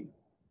somebody.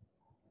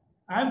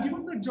 I have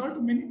given that joy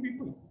to many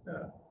people,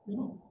 you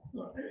know,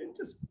 so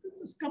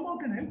just come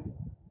out and help.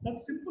 That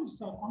simple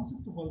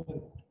concept of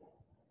vulnerability.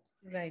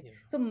 Right. Yeah.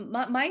 So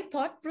my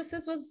thought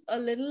process was a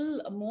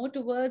little more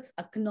towards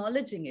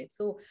acknowledging it.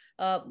 So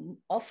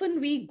often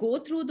we go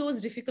through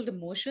those difficult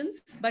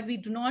emotions, but we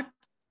do not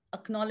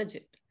acknowledge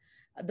it.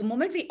 The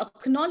moment we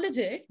acknowledge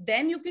it,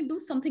 then you can do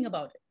something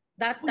about it.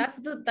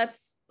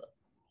 That's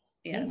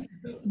yeah.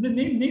 The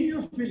name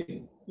your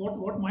feeling.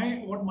 What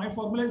my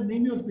formula is: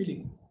 name your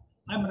feeling.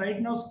 I'm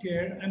right now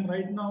scared. I'm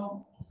right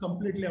now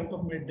completely out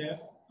of my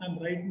depth. I'm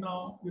right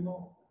now, you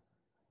know,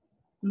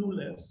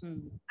 clueless,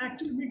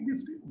 actually make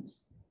these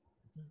statements.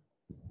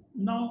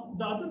 Now,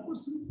 the other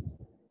person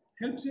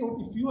helps you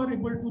out if you are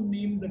able to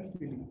name that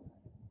feeling.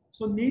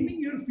 So naming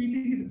your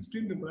feeling is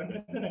extremely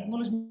important. That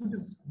acknowledgement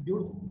is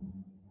beautiful.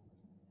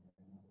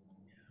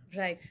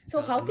 Right.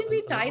 So how can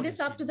we tie this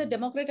up to the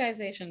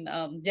democratization?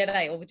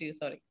 Jedi, over to you,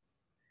 sorry.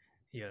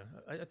 Yeah,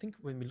 I think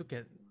when we look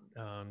at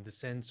the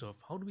sense of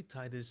how do we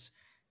tie this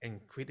and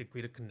create a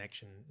greater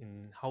connection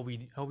in how we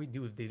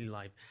deal with daily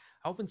life,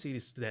 I often say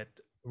this that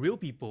real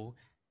people,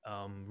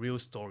 real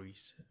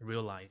stories,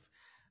 real life.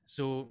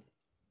 So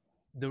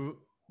the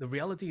the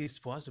reality is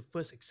for us to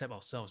first accept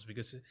ourselves,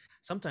 because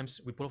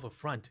sometimes we put off a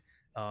front,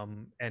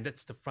 and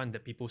that's the front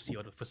that people see,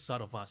 or the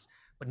facade of us,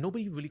 but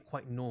nobody really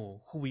quite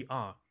know who we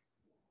are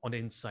on the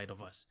inside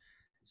of us.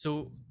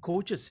 So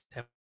coaches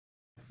have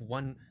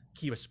one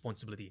key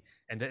responsibility,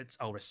 and that's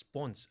our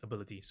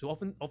responsibility. So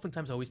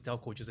oftentimes I always tell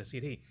coaches, I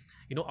say, hey,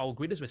 our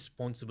greatest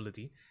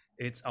responsibility,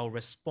 it's our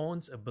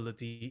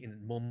responsibility in the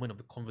moment of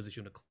the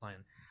conversation with the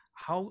client,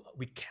 how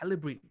we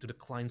calibrate to the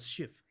client's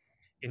shift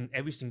in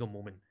every single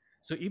moment.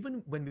 So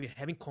even when we're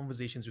having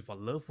conversations with our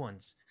loved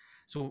ones,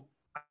 so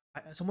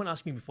someone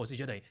asked me before, say,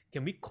 Jedi,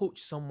 can we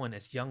coach someone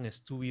as young as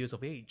 2 years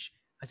of age?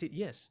 I said,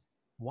 yes.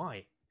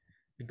 Why?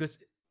 Because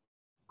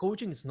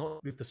coaching is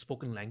not with the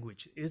spoken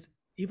language, it's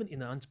even in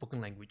the unspoken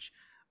language.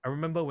 I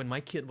remember when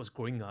my kid was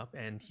growing up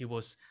and he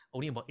was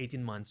only about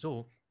 18 months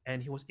old,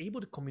 and he was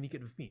able to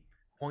communicate with me,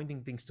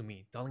 pointing things to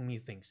me, telling me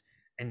things.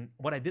 And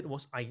what I did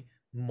was I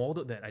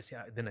modeled that.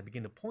 Then I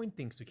began to point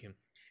things to him,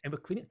 and we're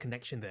creating a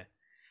connection there.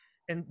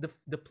 And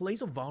the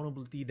place of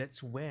vulnerability,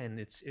 that's when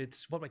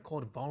it's what I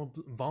call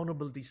the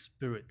vulnerability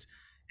spirit.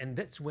 And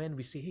that's when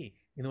we say, hey,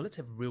 let's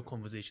have real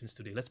conversations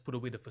today. Let's put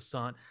away the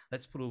facade.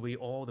 Let's put away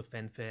all the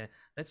fanfare.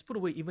 Let's put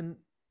away even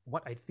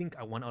what I think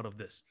I want out of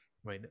this,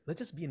 right? Let's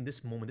just be in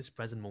this moment, this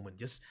present moment,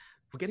 just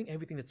forgetting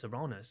everything that's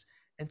around us.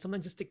 And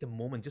sometimes just take the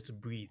moment just to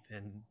breathe,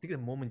 and take the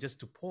moment just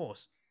to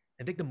pause,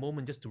 and take the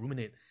moment just to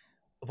ruminate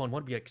upon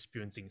what we are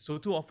experiencing. So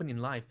too often in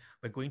life,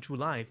 we're going through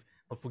life,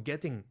 but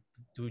forgetting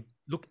to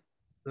look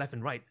left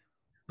and right,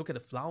 look at the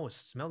flowers,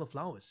 smell the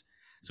flowers.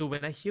 So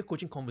when I hear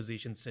coaching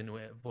conversations, and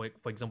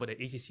for example, at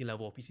ACC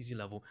level or PCC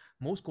level,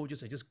 most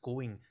coaches are just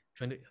trying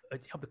to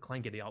help the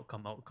client get the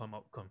outcome,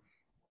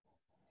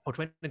 or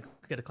trying to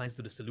get the clients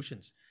to the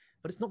solutions.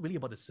 But it's not really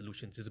about the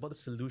solutions, it's about the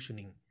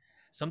solutioning.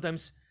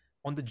 Sometimes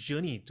on the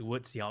journey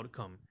towards the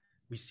outcome,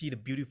 we see the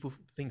beautiful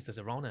things that's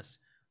around us.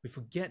 We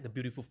forget the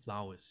beautiful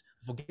flowers.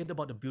 We forget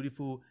about the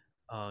beautiful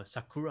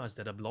sakuras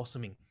that are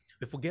blossoming.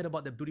 We forget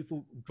about the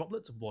beautiful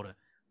droplets of water.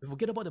 We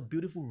forget about the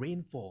beautiful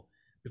rainfall.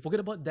 We forget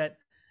about that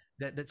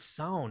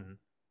sound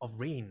of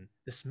rain,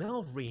 the smell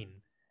of rain,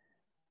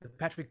 the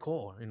Patrick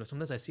core.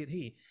 Sometimes I say,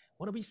 hey,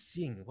 what are we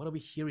seeing? What are we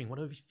hearing? What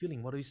are we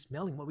feeling? What are we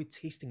smelling? What are we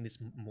tasting this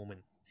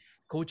moment?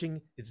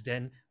 Coaching is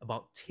then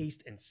about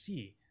taste and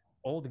see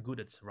all the good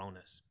that's around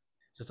us.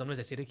 So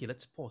sometimes I say, okay,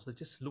 let's pause. Let's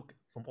just look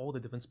from all the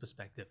different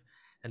perspective,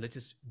 and let's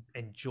just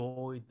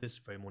enjoy this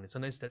very moment.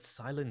 Sometimes that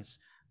silence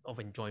of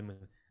enjoyment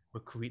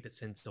will create that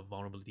sense of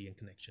vulnerability and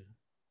connection.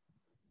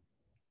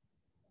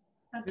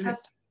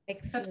 Fantastic.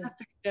 Excellent.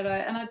 Fantastic,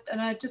 Jedi.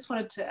 And I just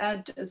wanted to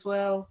add as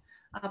well,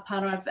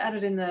 partner, I've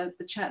added in the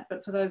chat,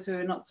 but for those who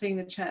are not seeing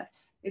the chat,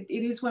 it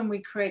is when we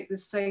create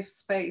this safe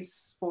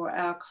space for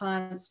our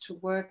clients to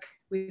work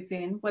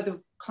within, whether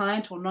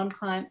client or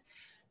non-client,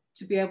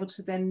 to be able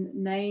to then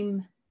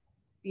name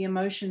the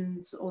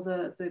emotions or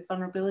the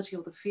vulnerability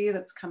or the fear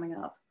that's coming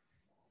up.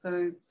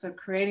 So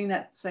creating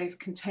that safe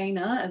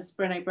container, as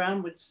Brené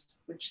Brown would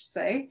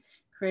say,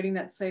 creating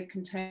that safe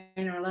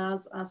container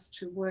allows us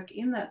to work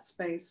in that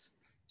space,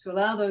 to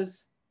allow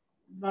those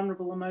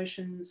vulnerable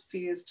emotions,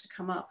 fears to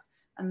come up.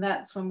 And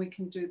that's when we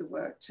can do the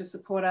work to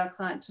support our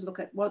client to look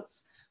at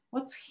what's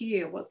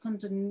here,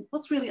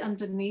 what's really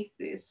underneath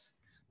this,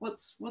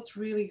 what's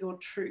really your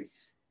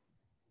truth,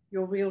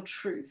 your real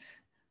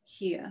truth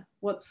here.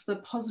 What's the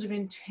positive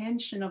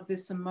intention of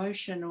this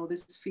emotion or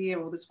this fear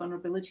or this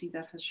vulnerability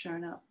that has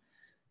shown up?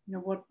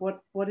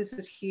 What is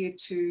it here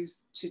to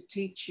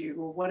teach you,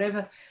 or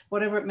whatever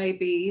it may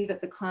be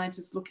that the client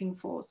is looking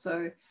for.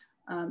 So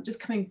just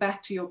coming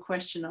back to your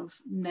question of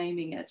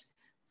naming it.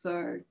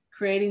 So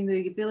creating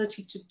the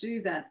ability to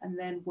do that, and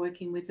then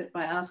working with it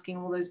by asking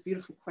all those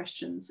beautiful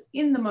questions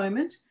in the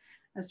moment,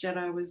 as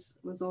Jedi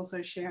was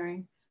also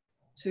sharing,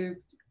 to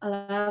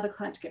allow the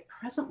client to get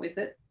present with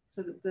it,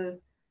 so that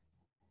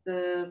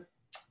the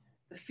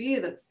fear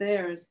that's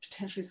there is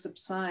potentially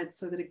subsides,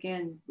 so that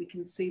again we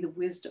can see the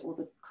wisdom, or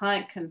the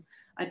client can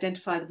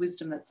identify the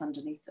wisdom that's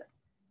underneath it.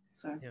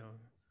 So yeah,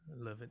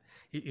 I love it.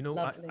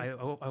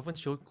 I once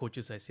showed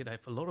coaches, I said I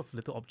have a lot of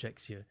little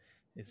objects here.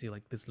 You see,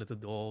 like these little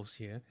dolls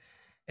here,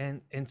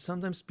 and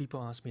sometimes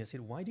people ask me, I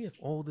said, why do you have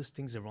all these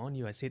things around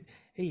you? I said,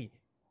 hey,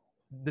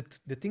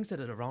 the things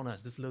that are around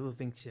us, these little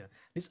things here,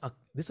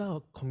 these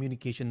are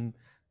communication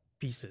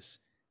pieces.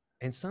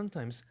 And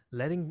sometimes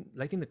letting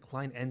the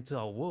client enter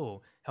our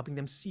world, helping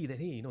them see that,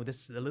 hey,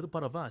 there's a little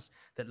part of us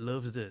that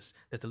loves this,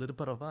 there's a little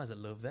part of us that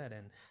love that,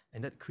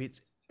 and that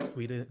creates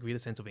greater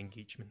sense of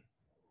engagement.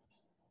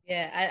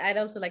 Yeah, I'd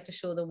also like to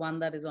show the one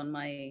that is on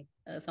my,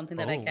 something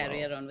that I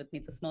carry around with me.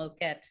 It's a small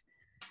cat.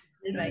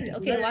 Right.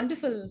 Okay,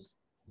 wonderful.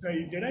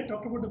 Jedi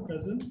talked about the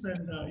presence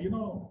and,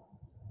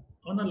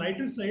 on a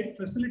lighter side,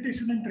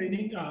 facilitation and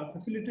training,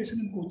 facilitation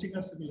and coaching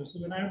are similar. So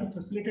when I have to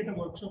facilitate a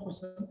workshop or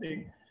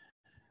something,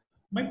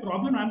 my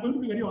problem, I'm going to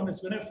be very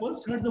honest, when I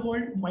first heard the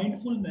word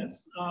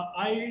mindfulness,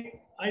 I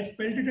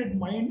spelled it at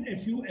mind,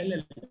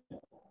 F-U-L-L.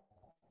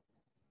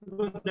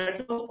 Because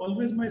that was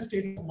always my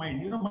state of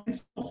mind. Mind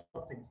is full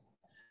of things.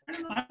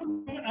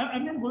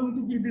 I'm not going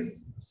to be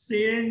this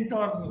saint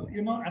or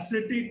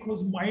ascetic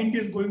whose mind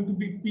is going to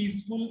be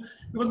peaceful,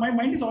 because my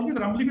mind is always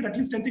rumbling with at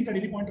least 10 things at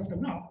any point of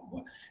time now.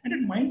 And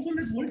then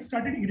mindfulness word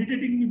started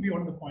irritating me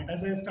beyond the point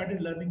as I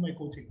started learning my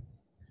coaching.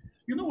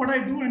 You know what I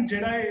do, and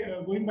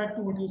Jedi, going back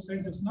to what you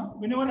said just now,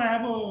 whenever I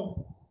have a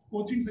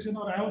coaching session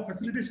or I have a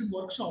facilitation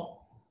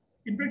workshop,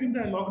 in fact in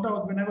the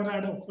lockdown, whenever I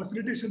had a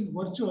facilitation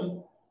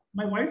virtual,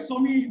 my wife saw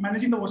me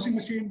managing the washing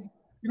machine,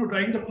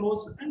 drying the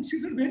clothes. And she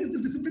said, where is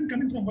this discipline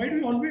coming from? Why do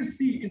you always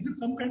see? Is this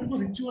some kind of a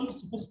ritual or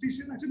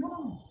superstition? I said,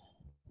 no.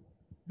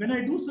 When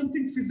I do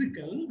something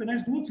physical, when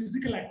I do a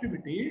physical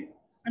activity,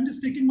 I'm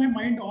just taking my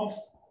mind off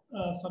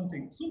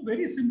something. So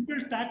very simple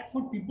tact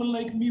for people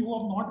like me who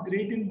are not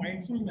great in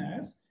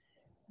mindfulness.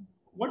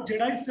 What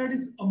Jedi said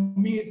is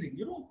amazing.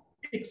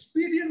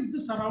 Experience the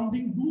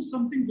surrounding, do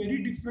something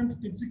very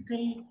different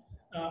physical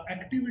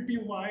activity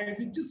wise.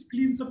 It just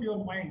cleans up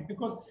your mind,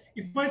 because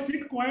if I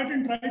sit quiet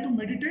and try to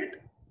meditate,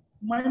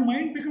 my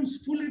mind becomes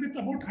full with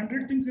about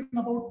 100 things in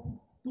about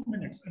 2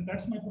 minutes, and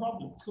that's my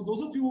problem. So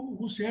those of you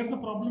who share the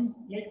problem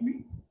like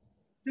me,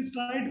 just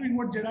try doing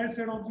what Jedi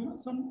said, or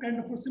some kind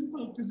of a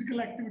simple physical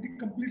activity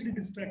completely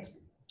distracts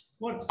you.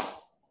 Works.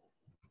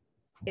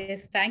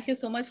 Yes, thank you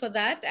so much for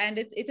that. And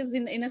it is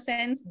in a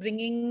sense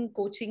bringing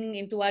coaching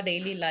into our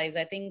daily lives.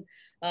 I think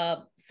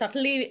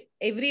subtly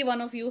every one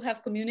of you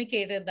have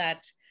communicated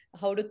that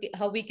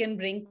how we can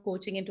bring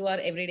coaching into our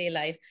everyday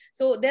life.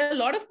 So there are a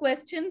lot of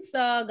questions.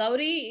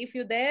 Gauri, if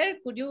you're there,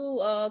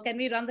 can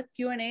we run the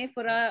Q&A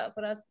for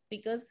our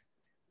speakers?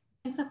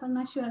 Thanks,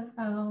 Aparna. Sure.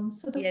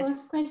 So the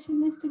first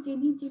question is to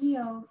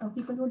Jeanine.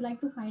 People would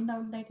like to find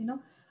out that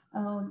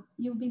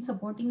you've been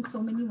supporting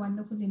so many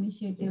wonderful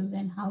initiatives,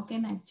 and how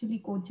can actually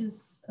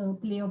coaches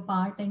play a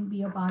part and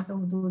be a part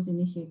of those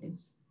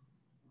initiatives?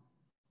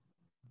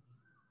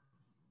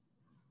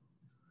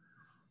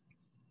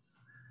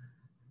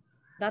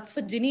 That's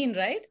for Jeanine,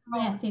 right?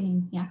 Yeah,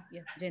 Jeanine. Yeah.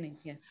 Yeah, Jeanine.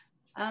 Yeah.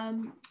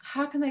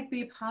 How can they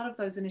be a part of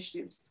those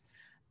initiatives?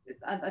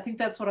 I think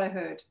that's what I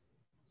heard.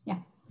 Yeah.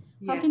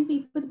 How can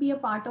people be a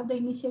part of the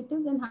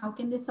initiatives, and how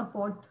can they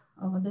support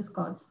this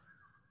cause?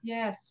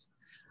 Yes.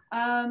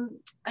 Are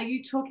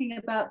you talking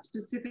about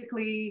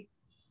specifically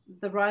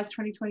the RISE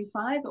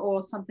 2025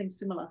 or something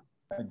similar?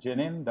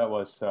 Jeanine, that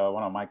was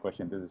one of my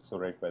questions. This is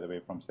Suresh, by the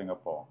way, from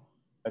Singapore.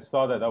 I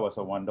saw that was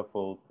a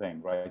wonderful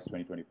thing, RISE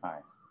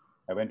 2025.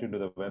 I went into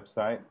the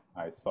website.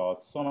 I saw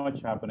so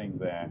much happening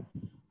there.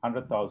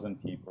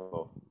 100,000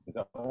 people. Is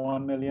that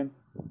 1 million?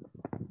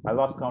 I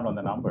lost count on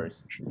the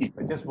numbers.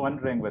 But just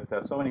wondering, with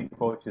so many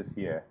coaches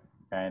here,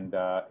 and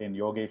in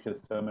Yogesh's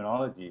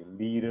terminology,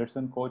 leaders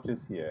and coaches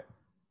here,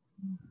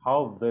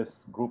 how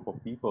this group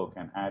of people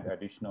can add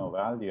additional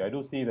value. I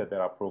do see that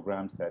there are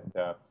programs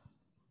that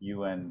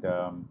you and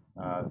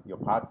your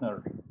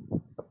partner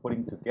are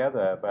putting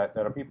together, but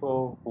there are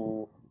people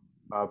who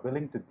are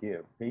willing to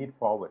give, pay it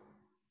forward.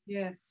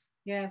 Yes,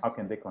 yes. How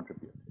can they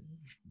contribute?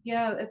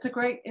 Yeah, it's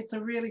a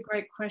really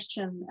great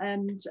question.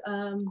 And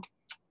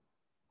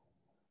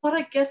what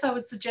I guess I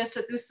would suggest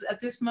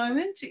at this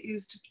moment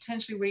is to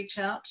potentially reach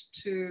out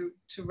to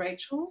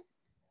Rachel.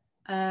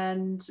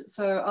 And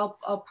so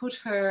I'll put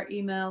her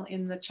email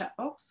in the chat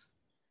box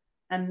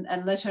and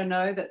let her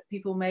know that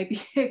people may be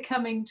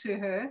coming to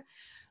her,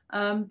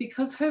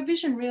 because her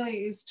vision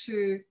really is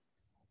to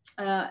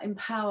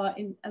empower,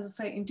 as I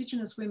say,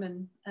 Indigenous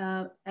women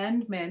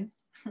and men,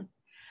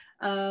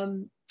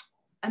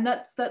 and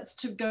that's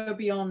to go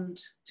beyond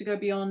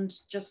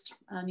just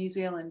New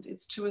Zealand.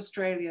 It's to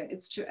Australia.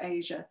 It's to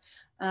Asia.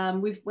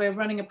 We're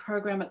running a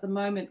program at the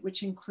moment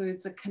which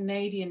includes a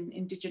Canadian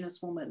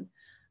Indigenous woman.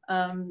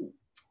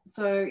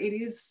 So it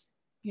is,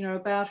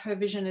 about her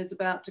vision is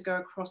about to go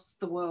across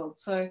the world.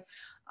 So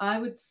I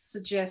would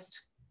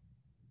suggest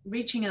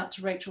reaching out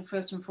to Rachel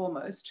first and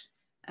foremost,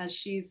 as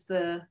she's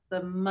the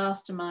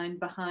mastermind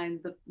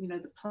behind the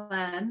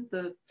plan,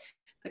 the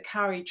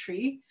Kari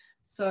tree.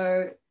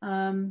 So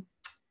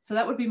so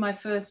that would be my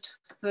first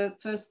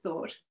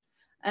thought.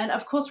 And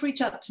of course,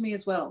 reach out to me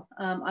as well.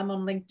 I'm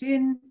on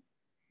LinkedIn.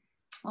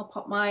 I'll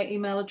pop my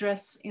email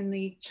address in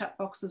the chat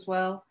box as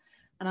well.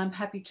 And I'm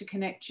happy to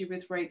connect you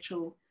with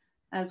Rachel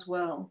as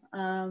well.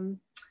 And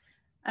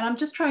I'm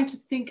just trying to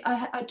think,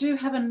 I do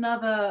have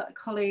another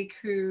colleague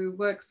who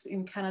works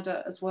in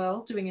Canada as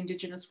well, doing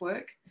Indigenous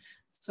work.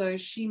 So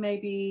she may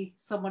be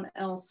someone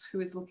else who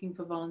is looking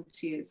for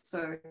volunteers.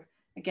 So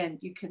again,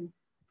 you can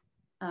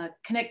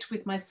connect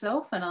with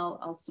myself and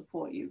I'll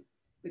support you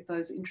with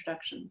those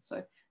introductions.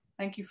 So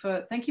thank you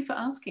for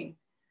asking.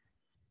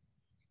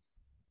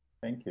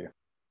 Thank you.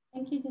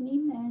 Thank you,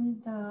 Jeanine.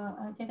 And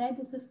Jedi,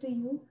 this is to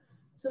you.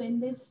 So in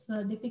this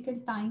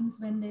difficult times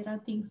when there are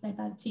things that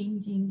are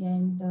changing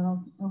and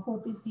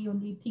hope is the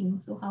only thing.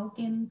 So how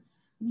can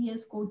we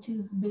as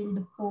coaches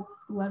build hope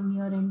to our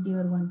near and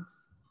dear ones?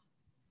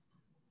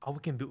 How we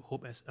can build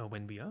hope as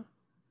when we are?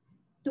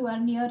 To our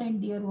near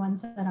and dear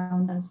ones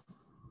around us.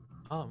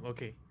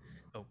 Okay.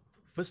 Oh,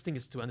 first thing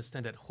is to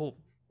understand that hope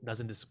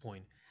doesn't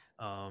disappoint.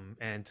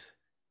 And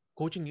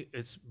coaching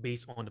is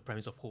based on the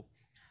premise of hope.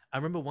 I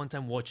remember one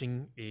time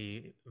watching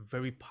a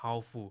very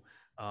powerful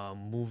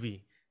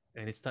movie,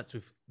 and it starts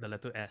with the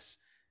letter S.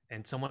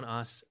 And someone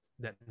asked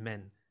that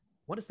man,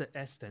 what does the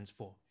S stands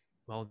for?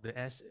 Well, the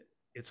S,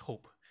 it's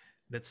hope.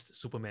 That's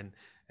Superman.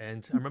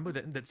 And I remember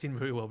that scene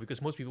very well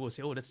because most people will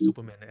say, oh, that's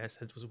Superman. The S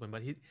stands for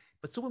Superman.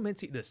 But Superman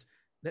said this,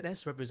 that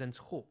S represents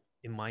hope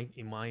in my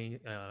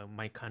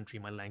country,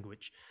 my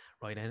language,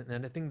 right?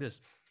 And I think this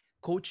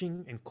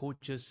coaching and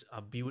coaches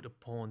are built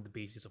upon the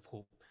basis of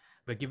hope.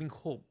 We're giving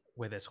hope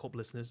where there's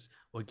hopelessness.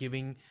 We're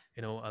giving,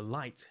 a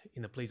light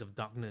in the place of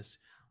darkness.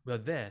 We're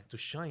there to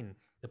shine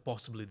the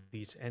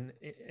possibilities, and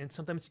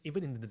sometimes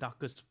even in the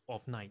darkest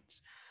of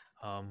nights,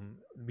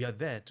 we are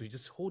there to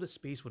just hold a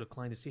space for the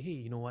client to say, hey,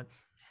 you know what?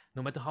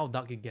 No matter how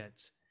dark it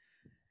gets,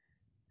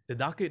 the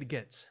darker it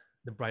gets,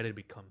 the brighter it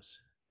becomes.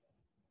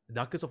 The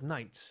darkest of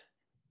nights,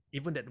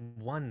 even that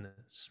one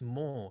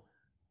small,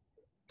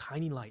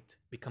 tiny light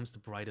becomes the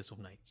brightest of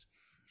nights.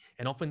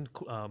 And often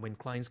when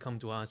clients come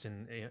to us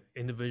and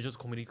individuals,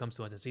 community comes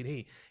to us and say,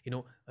 hey,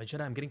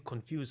 Jedi, I'm getting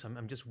confused.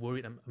 I'm just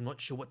worried. I'm not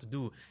sure what to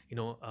do,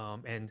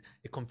 and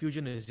the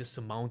confusion is just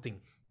surmounting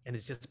and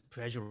it's just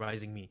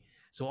pressurizing me.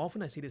 So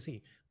often I say this,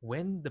 hey,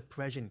 when the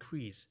pressure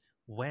increase,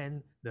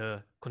 when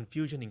the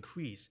confusion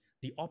increase,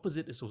 the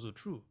opposite is also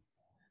true.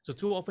 So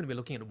too often we're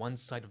looking at one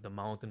side of the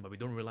mountain, but we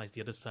don't realize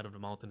the other side of the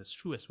mountain is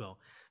true as well.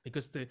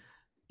 Because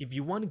if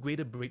you want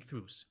greater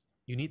breakthroughs,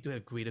 you need to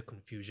have greater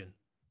confusion.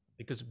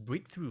 Because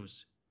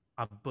breakthroughs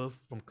are birthed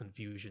from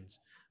confusions,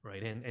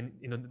 right? And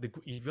if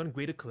you want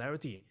greater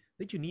clarity,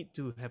 then you need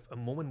to have a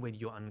moment when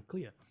you're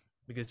unclear,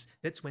 because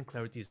that's when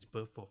clarity is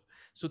birthed of.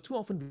 So too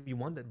often we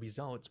want that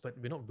results, but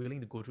we're not willing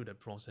to go through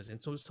that process.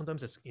 And so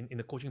sometimes as in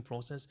the coaching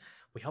process,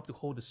 we help to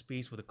hold the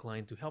space for the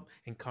client, to help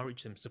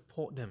encourage them,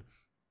 support them,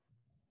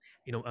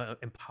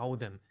 empower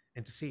them,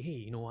 and to say, hey,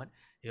 you know what,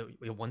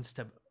 you're one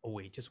step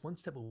away, just one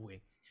step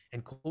away.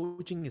 And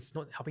coaching is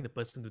not helping the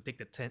person to take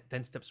the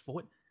 10 steps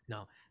forward.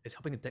 Now it's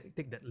helping to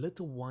take that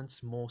little one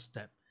small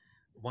step.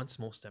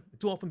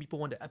 Too often people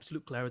want the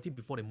absolute clarity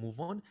before they move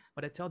on,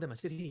 but I tell them, I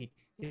said, hey,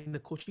 in the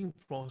coaching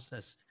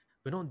process,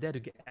 we're not there to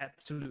get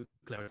absolute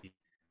clarity.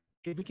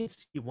 If we can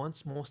see one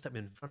small step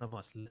in front of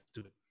us,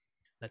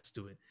 let's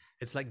do it.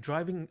 It's like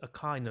driving a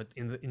car in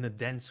a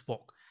dense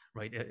fog,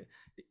 right?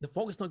 The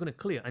fog is not going to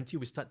clear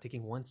until we start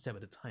taking one step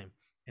at a time.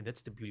 And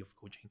that's the beauty of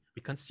coaching.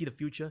 We can't see the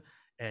future,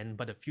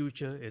 but the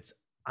future, it's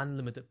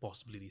unlimited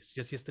possibilities.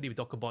 Just yesterday, we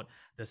talked about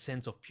the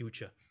sense of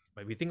future,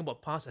 right? We think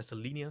about past as a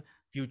linear,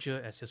 future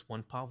as just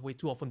one pathway.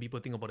 Too often people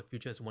think about the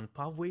future as one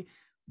pathway.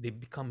 They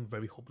become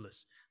very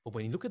hopeless. But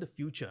when you look at the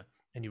future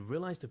and you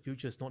realize the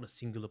future is not a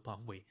singular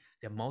pathway,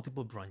 there are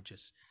multiple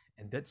branches.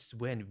 And that's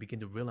when you begin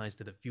to realize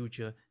that the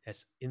future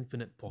has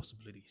infinite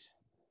possibilities.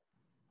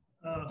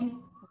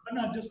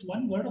 Just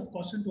one word of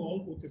caution to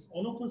all coaches.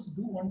 All of us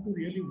do want to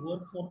really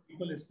work for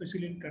people,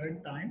 especially in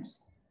current times.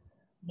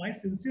 My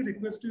sincere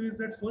request to you is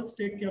that first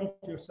take care of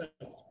yourself.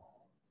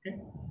 Okay.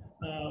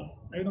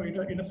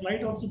 In a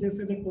flight also they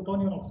say that put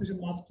on your oxygen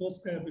mask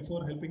first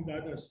before helping the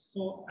others.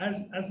 So as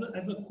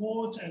a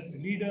coach, as a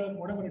leader,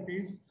 whatever it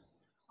is,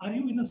 are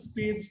you in a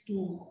space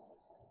to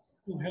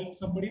help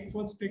somebody?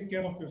 First take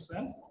care of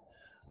yourself.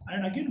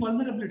 And again,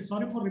 vulnerability.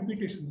 Sorry for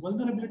repetition.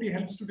 Vulnerability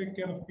helps to take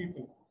care of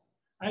people.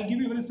 I'll give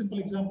you a very simple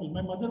example.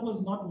 My mother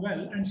was not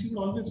well, and she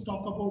would always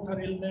talk about her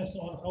illness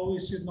or how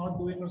is she not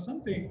doing or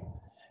something.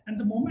 And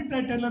the moment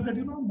I tell her that,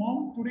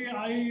 Mom, today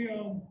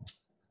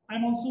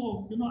I'm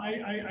also,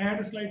 I had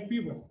a slight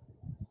fever.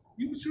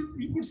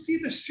 You could see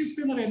the shift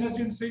in her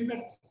energy and saying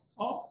that,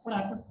 oh, what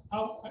happened?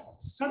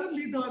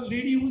 Suddenly the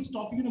lady who is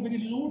talking in a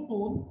very low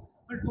tone,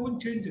 her tone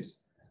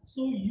changes.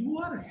 So you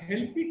are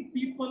helping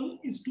people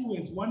is two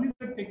ways. One is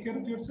that take care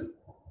of yourself.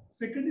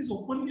 Second is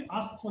openly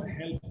ask for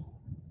help.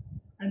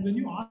 And when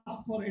you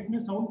ask for, it may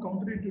sound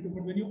counterintuitive,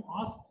 but when you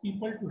ask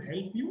people to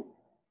help you,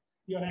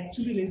 you are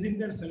actually raising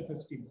their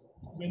self-esteem.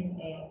 When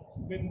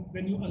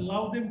you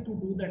allow them to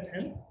do that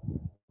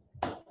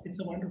help, it's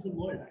a wonderful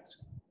world,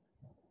 actually.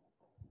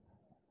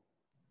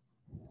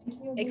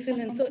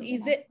 Excellent. So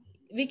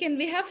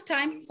we have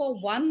time for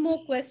one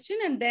more question,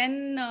 and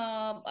then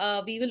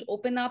we will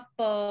open up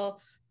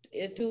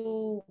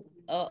to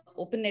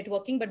open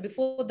networking. But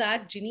before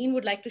that, Jeanine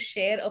would like to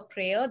share a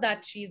prayer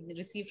that she's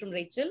received from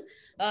Rachel.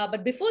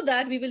 But before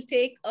that, we will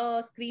take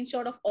a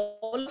screenshot of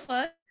all of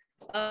us.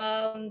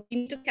 We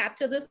need to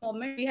capture this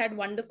moment. We had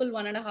wonderful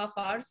 1.5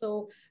 hours.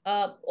 So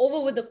over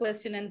with the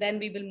question, and then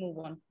we will move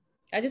on.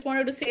 I just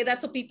wanted to say that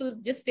so people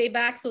just stay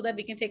back so that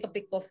we can take a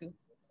pic of you.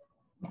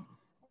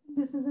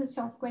 This is a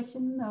short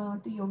question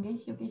to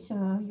Yogesh. Yogesh,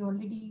 you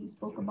already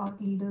spoke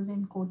about leaders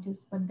and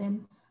coaches, but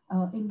then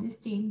in these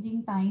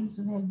changing times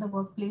where the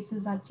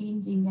workplaces are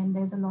changing and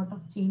there's a lot of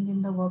change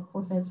in the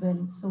workforce as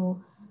well.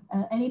 So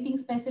anything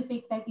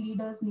specific that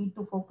leaders need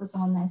to focus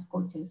on as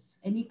coaches?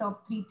 Any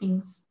top 3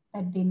 things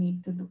that they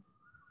need to do?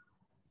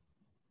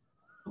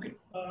 Okay.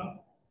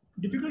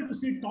 Difficult to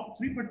say top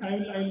 3, but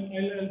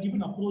I'll give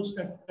an approach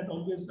that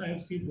always I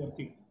have seen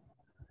working.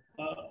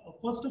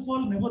 First of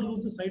all, never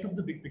lose the sight of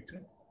the big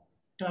picture.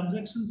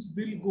 Transactions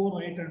will go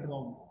right and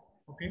wrong,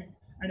 okay?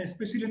 And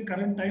especially in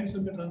current times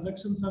when the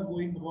transactions are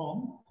going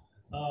wrong,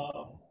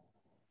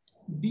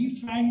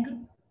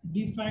 defang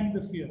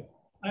the fear.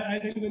 I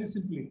tell you very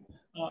simply,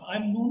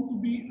 I'm known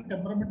to be a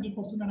temperamental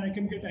person and I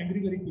can get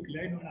angry very quickly.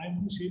 I know, and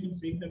I'm no shame in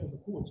saying that as a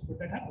coach, but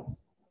that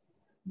happens.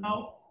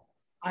 Now,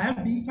 I have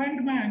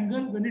defanged my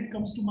anger when it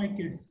comes to my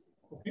kids,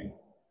 okay?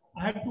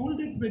 I have told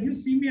that when you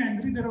see me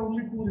angry, there are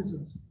only 2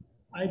 reasons.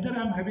 Either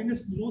I'm having a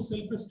low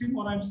self-esteem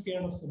or I'm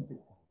scared of something.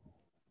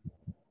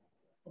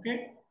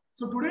 Okay.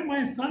 So today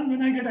my son,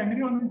 when I get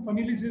angry on him,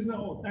 funnily says,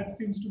 oh, that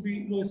seems to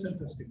be low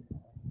self-esteem.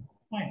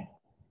 Fine.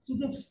 So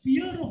the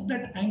fear of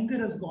that anger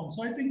has gone.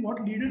 So I think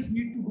what leaders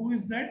need to do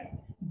is that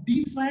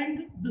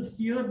defang the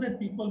fear that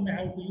people may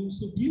have to you.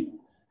 So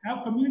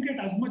communicate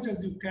as much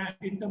as you can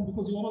in terms,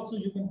 because you are also a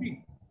human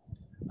being.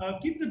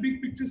 Keep the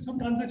big picture. Some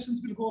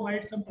transactions will go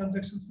right, some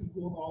transactions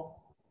will go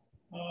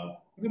wrong.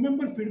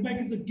 Remember, feedback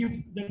is a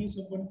gift that you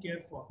someone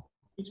care for,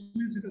 which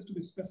means it has to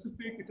be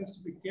specific, it has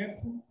to be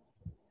careful,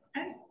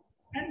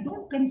 and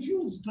don't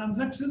confuse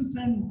transactions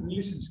and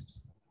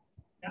relationships.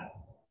 Yeah.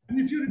 And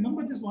if you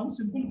remember this one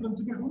simple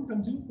principle, don't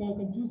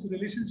confuse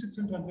relationships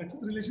and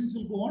transactions. Relations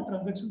will go on,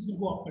 transactions will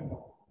go up and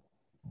down.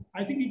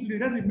 I think if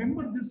leader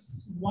remember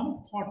this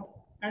one thought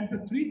and the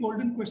 3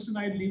 golden questions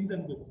I leave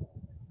them with.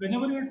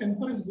 Whenever your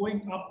temper is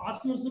going up,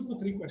 ask yourself for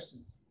 3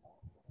 questions.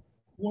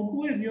 What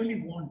do I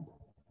really want?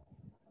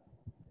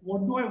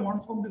 What do I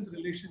want from this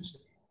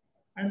relationship?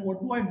 And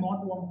what do I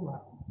not want to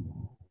happen?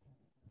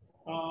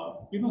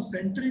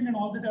 Centering and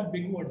all that are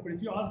big words, but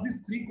if you ask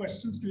these 3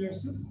 questions to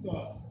yourself,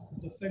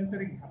 the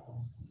centering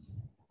happens.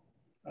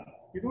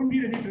 You don't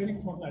need any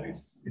training for that.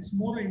 It's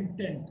more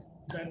intent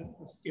than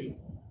a skill.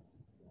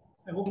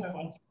 I hope I've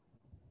answered.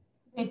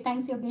 Great,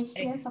 thanks, Yogesh.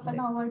 Yes,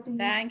 Aparna, over to you.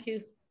 Thank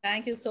you.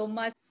 Thank you so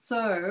much.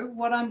 So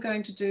what I'm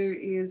going to do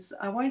is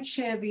I won't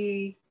share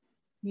the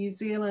New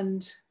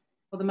Zealand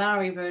or the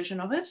Maori version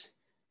of it,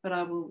 but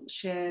I will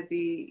share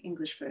the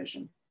English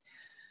version.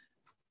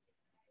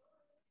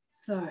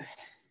 So,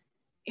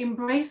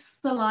 embrace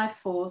the life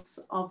force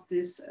of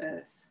this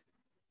earth.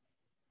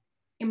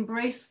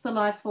 Embrace the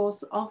life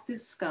force of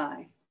this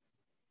sky.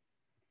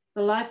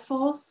 The life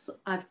force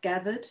I've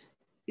gathered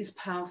is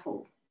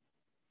powerful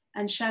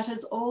and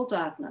shatters all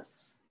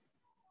darkness.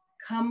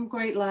 Come,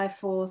 great life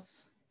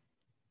force,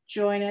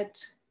 join it,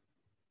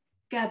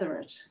 gather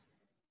it.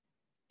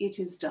 It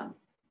is done.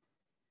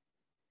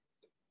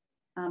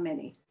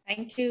 Amen.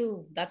 Thank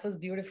you. That was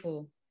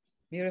beautiful.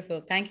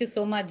 Beautiful. Thank you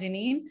so much,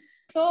 Jeanine.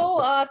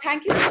 So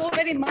thank you so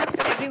very much,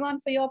 everyone,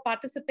 for your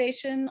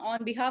participation.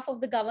 On behalf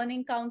of the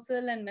Governing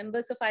Council and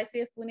members of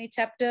ICF Pune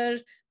Chapter,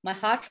 my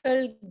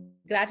heartfelt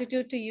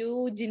gratitude to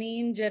you,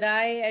 Jeanine,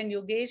 Jedi, and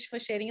Yogesh, for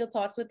sharing your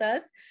thoughts with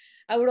us.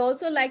 I would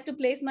also like to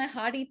place my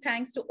hearty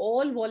thanks to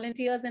all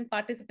volunteers and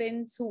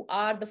participants who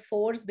are the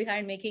force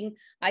behind making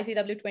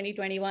ICW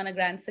 2021 a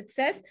grand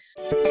success.